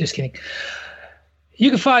alone. Oh, just kidding. You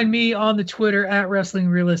can find me on the Twitter at Wrestling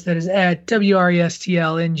Realist. That is at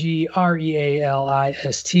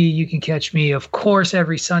WRESTLNGREALIST. You can catch me, of course,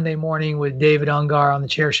 every Sunday morning with David Ungar on the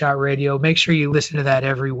Chairshot Radio. Make sure you listen to that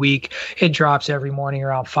every week. It drops every morning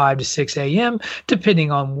around 5 to 6 a.m., depending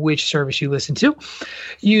on which service you listen to.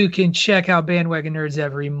 You can check out Bandwagon Nerds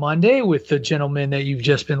every Monday with the gentleman that you've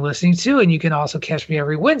just been listening to. And you can also catch me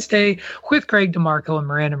every Wednesday with Greg DeMarco and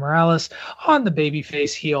Miranda Morales on the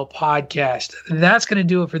Babyface Heel podcast. That's going to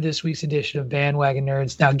do it for this week's edition of Bandwagon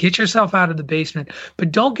Nerds. Now get yourself out of the basement, but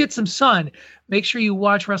don't get some sun. Make sure you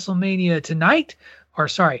watch WrestleMania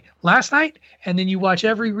last night, and then you watch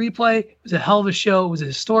every replay. It was a hell of a show. It was a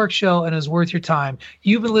historic show, and it was worth your time.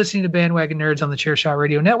 You've been listening to Bandwagon Nerds on the Chairshot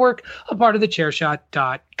Radio Network, a part of the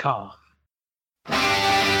Chairshot.com.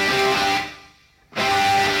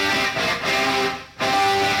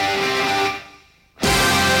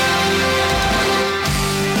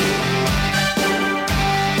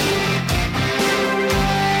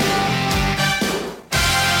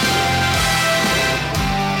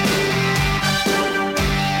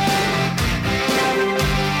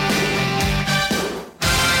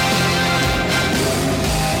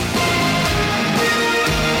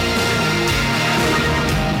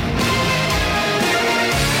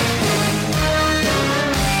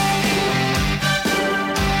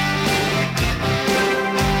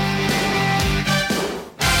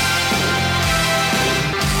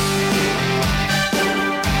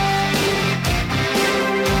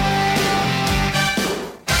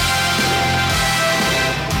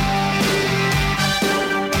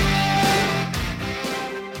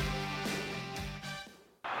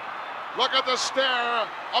 Look at the stare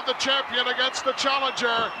of the champion against the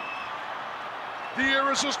challenger. The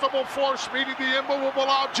irresistible force meeting the immovable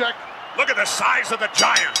object. Look at the size of the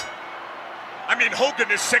giant. I mean,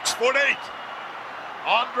 Hogan is 6'8".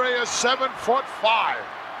 Andre is 7'5". Rub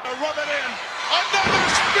it in. Another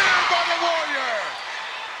spear by the Warrior.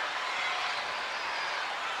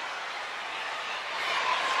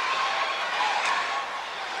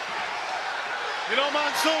 You know,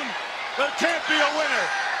 Monsoon, there can't be a winner.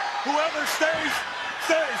 Whoever stays,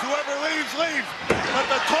 stays. Whoever leaves, leaves. But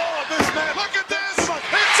the toll of this man. Look at this. It's over.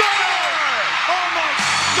 Oh, my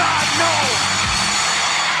God, no.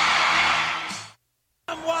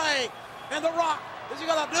 Some way. And The Rock. Is he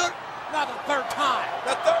going to do it? Not the third time.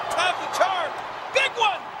 The third time's the charm. Big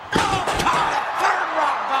one. Oh, God, a third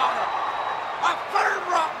rock bottom. A third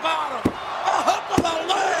rock bottom. A hook of the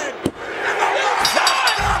leg. And The Rock has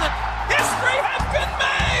done it. History has been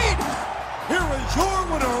made. Here is your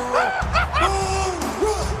winner.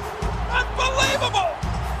 Unbelievable.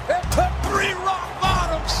 It took 3 rock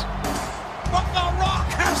bottoms. But The Rock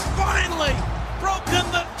has finally broken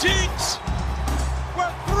the jinx.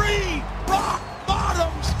 With 3 rock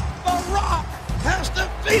bottoms, The Rock has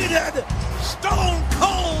defeated Stone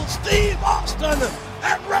Cold Steve Austin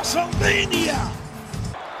at WrestleMania.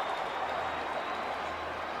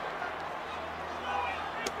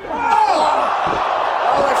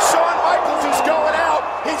 Oh, if Shawn Michaels is going out,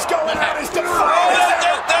 he's going out as defiant.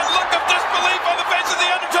 That look of disbelief on the face of The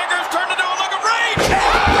Undertaker has turned into a look of rage.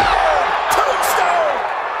 Tombstone.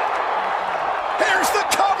 Here's the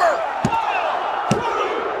cover.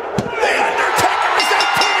 The Undertaker is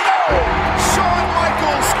 18-0. Shawn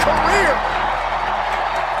Michaels' career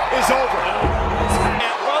is over.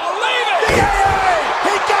 Can't believe it.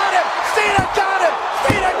 He got him. Cena got him.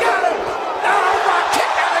 Cena got him. No, Rock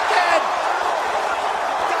kick out again.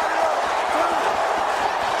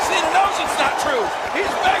 Cena knows it's not true.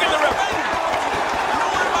 He's begging the ref.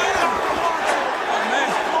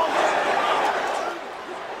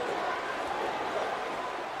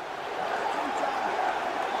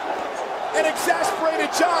 An exasperated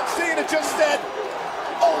John Cena just said,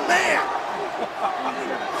 "Oh man."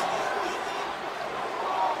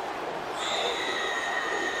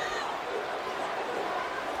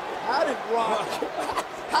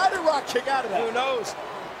 How did Rock kick out of that? Who knows?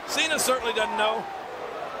 Cena certainly doesn't know.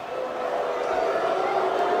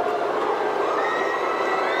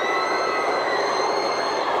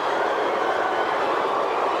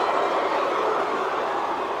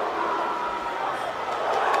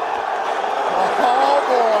 Oh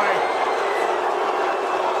boy.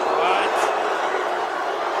 What?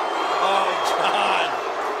 Oh, John.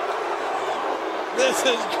 This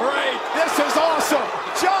is great. This is awesome.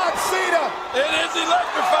 John Cena. It is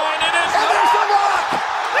electrifying. It is. And there's The Rock.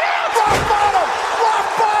 Rock bottom. Rock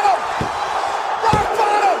bottom. Rock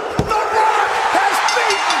bottom. The Rock has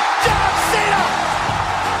beaten John Cena.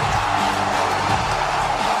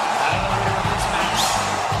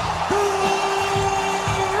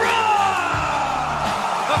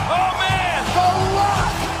 Oh, man. The Rock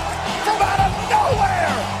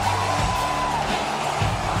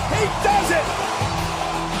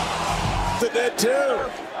bit too.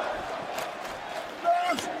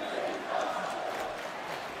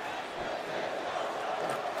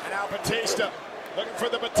 And now Batista looking for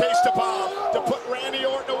the Batista bomb to put Randy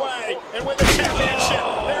Orton away. And with the championship,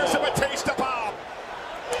 there's a Batista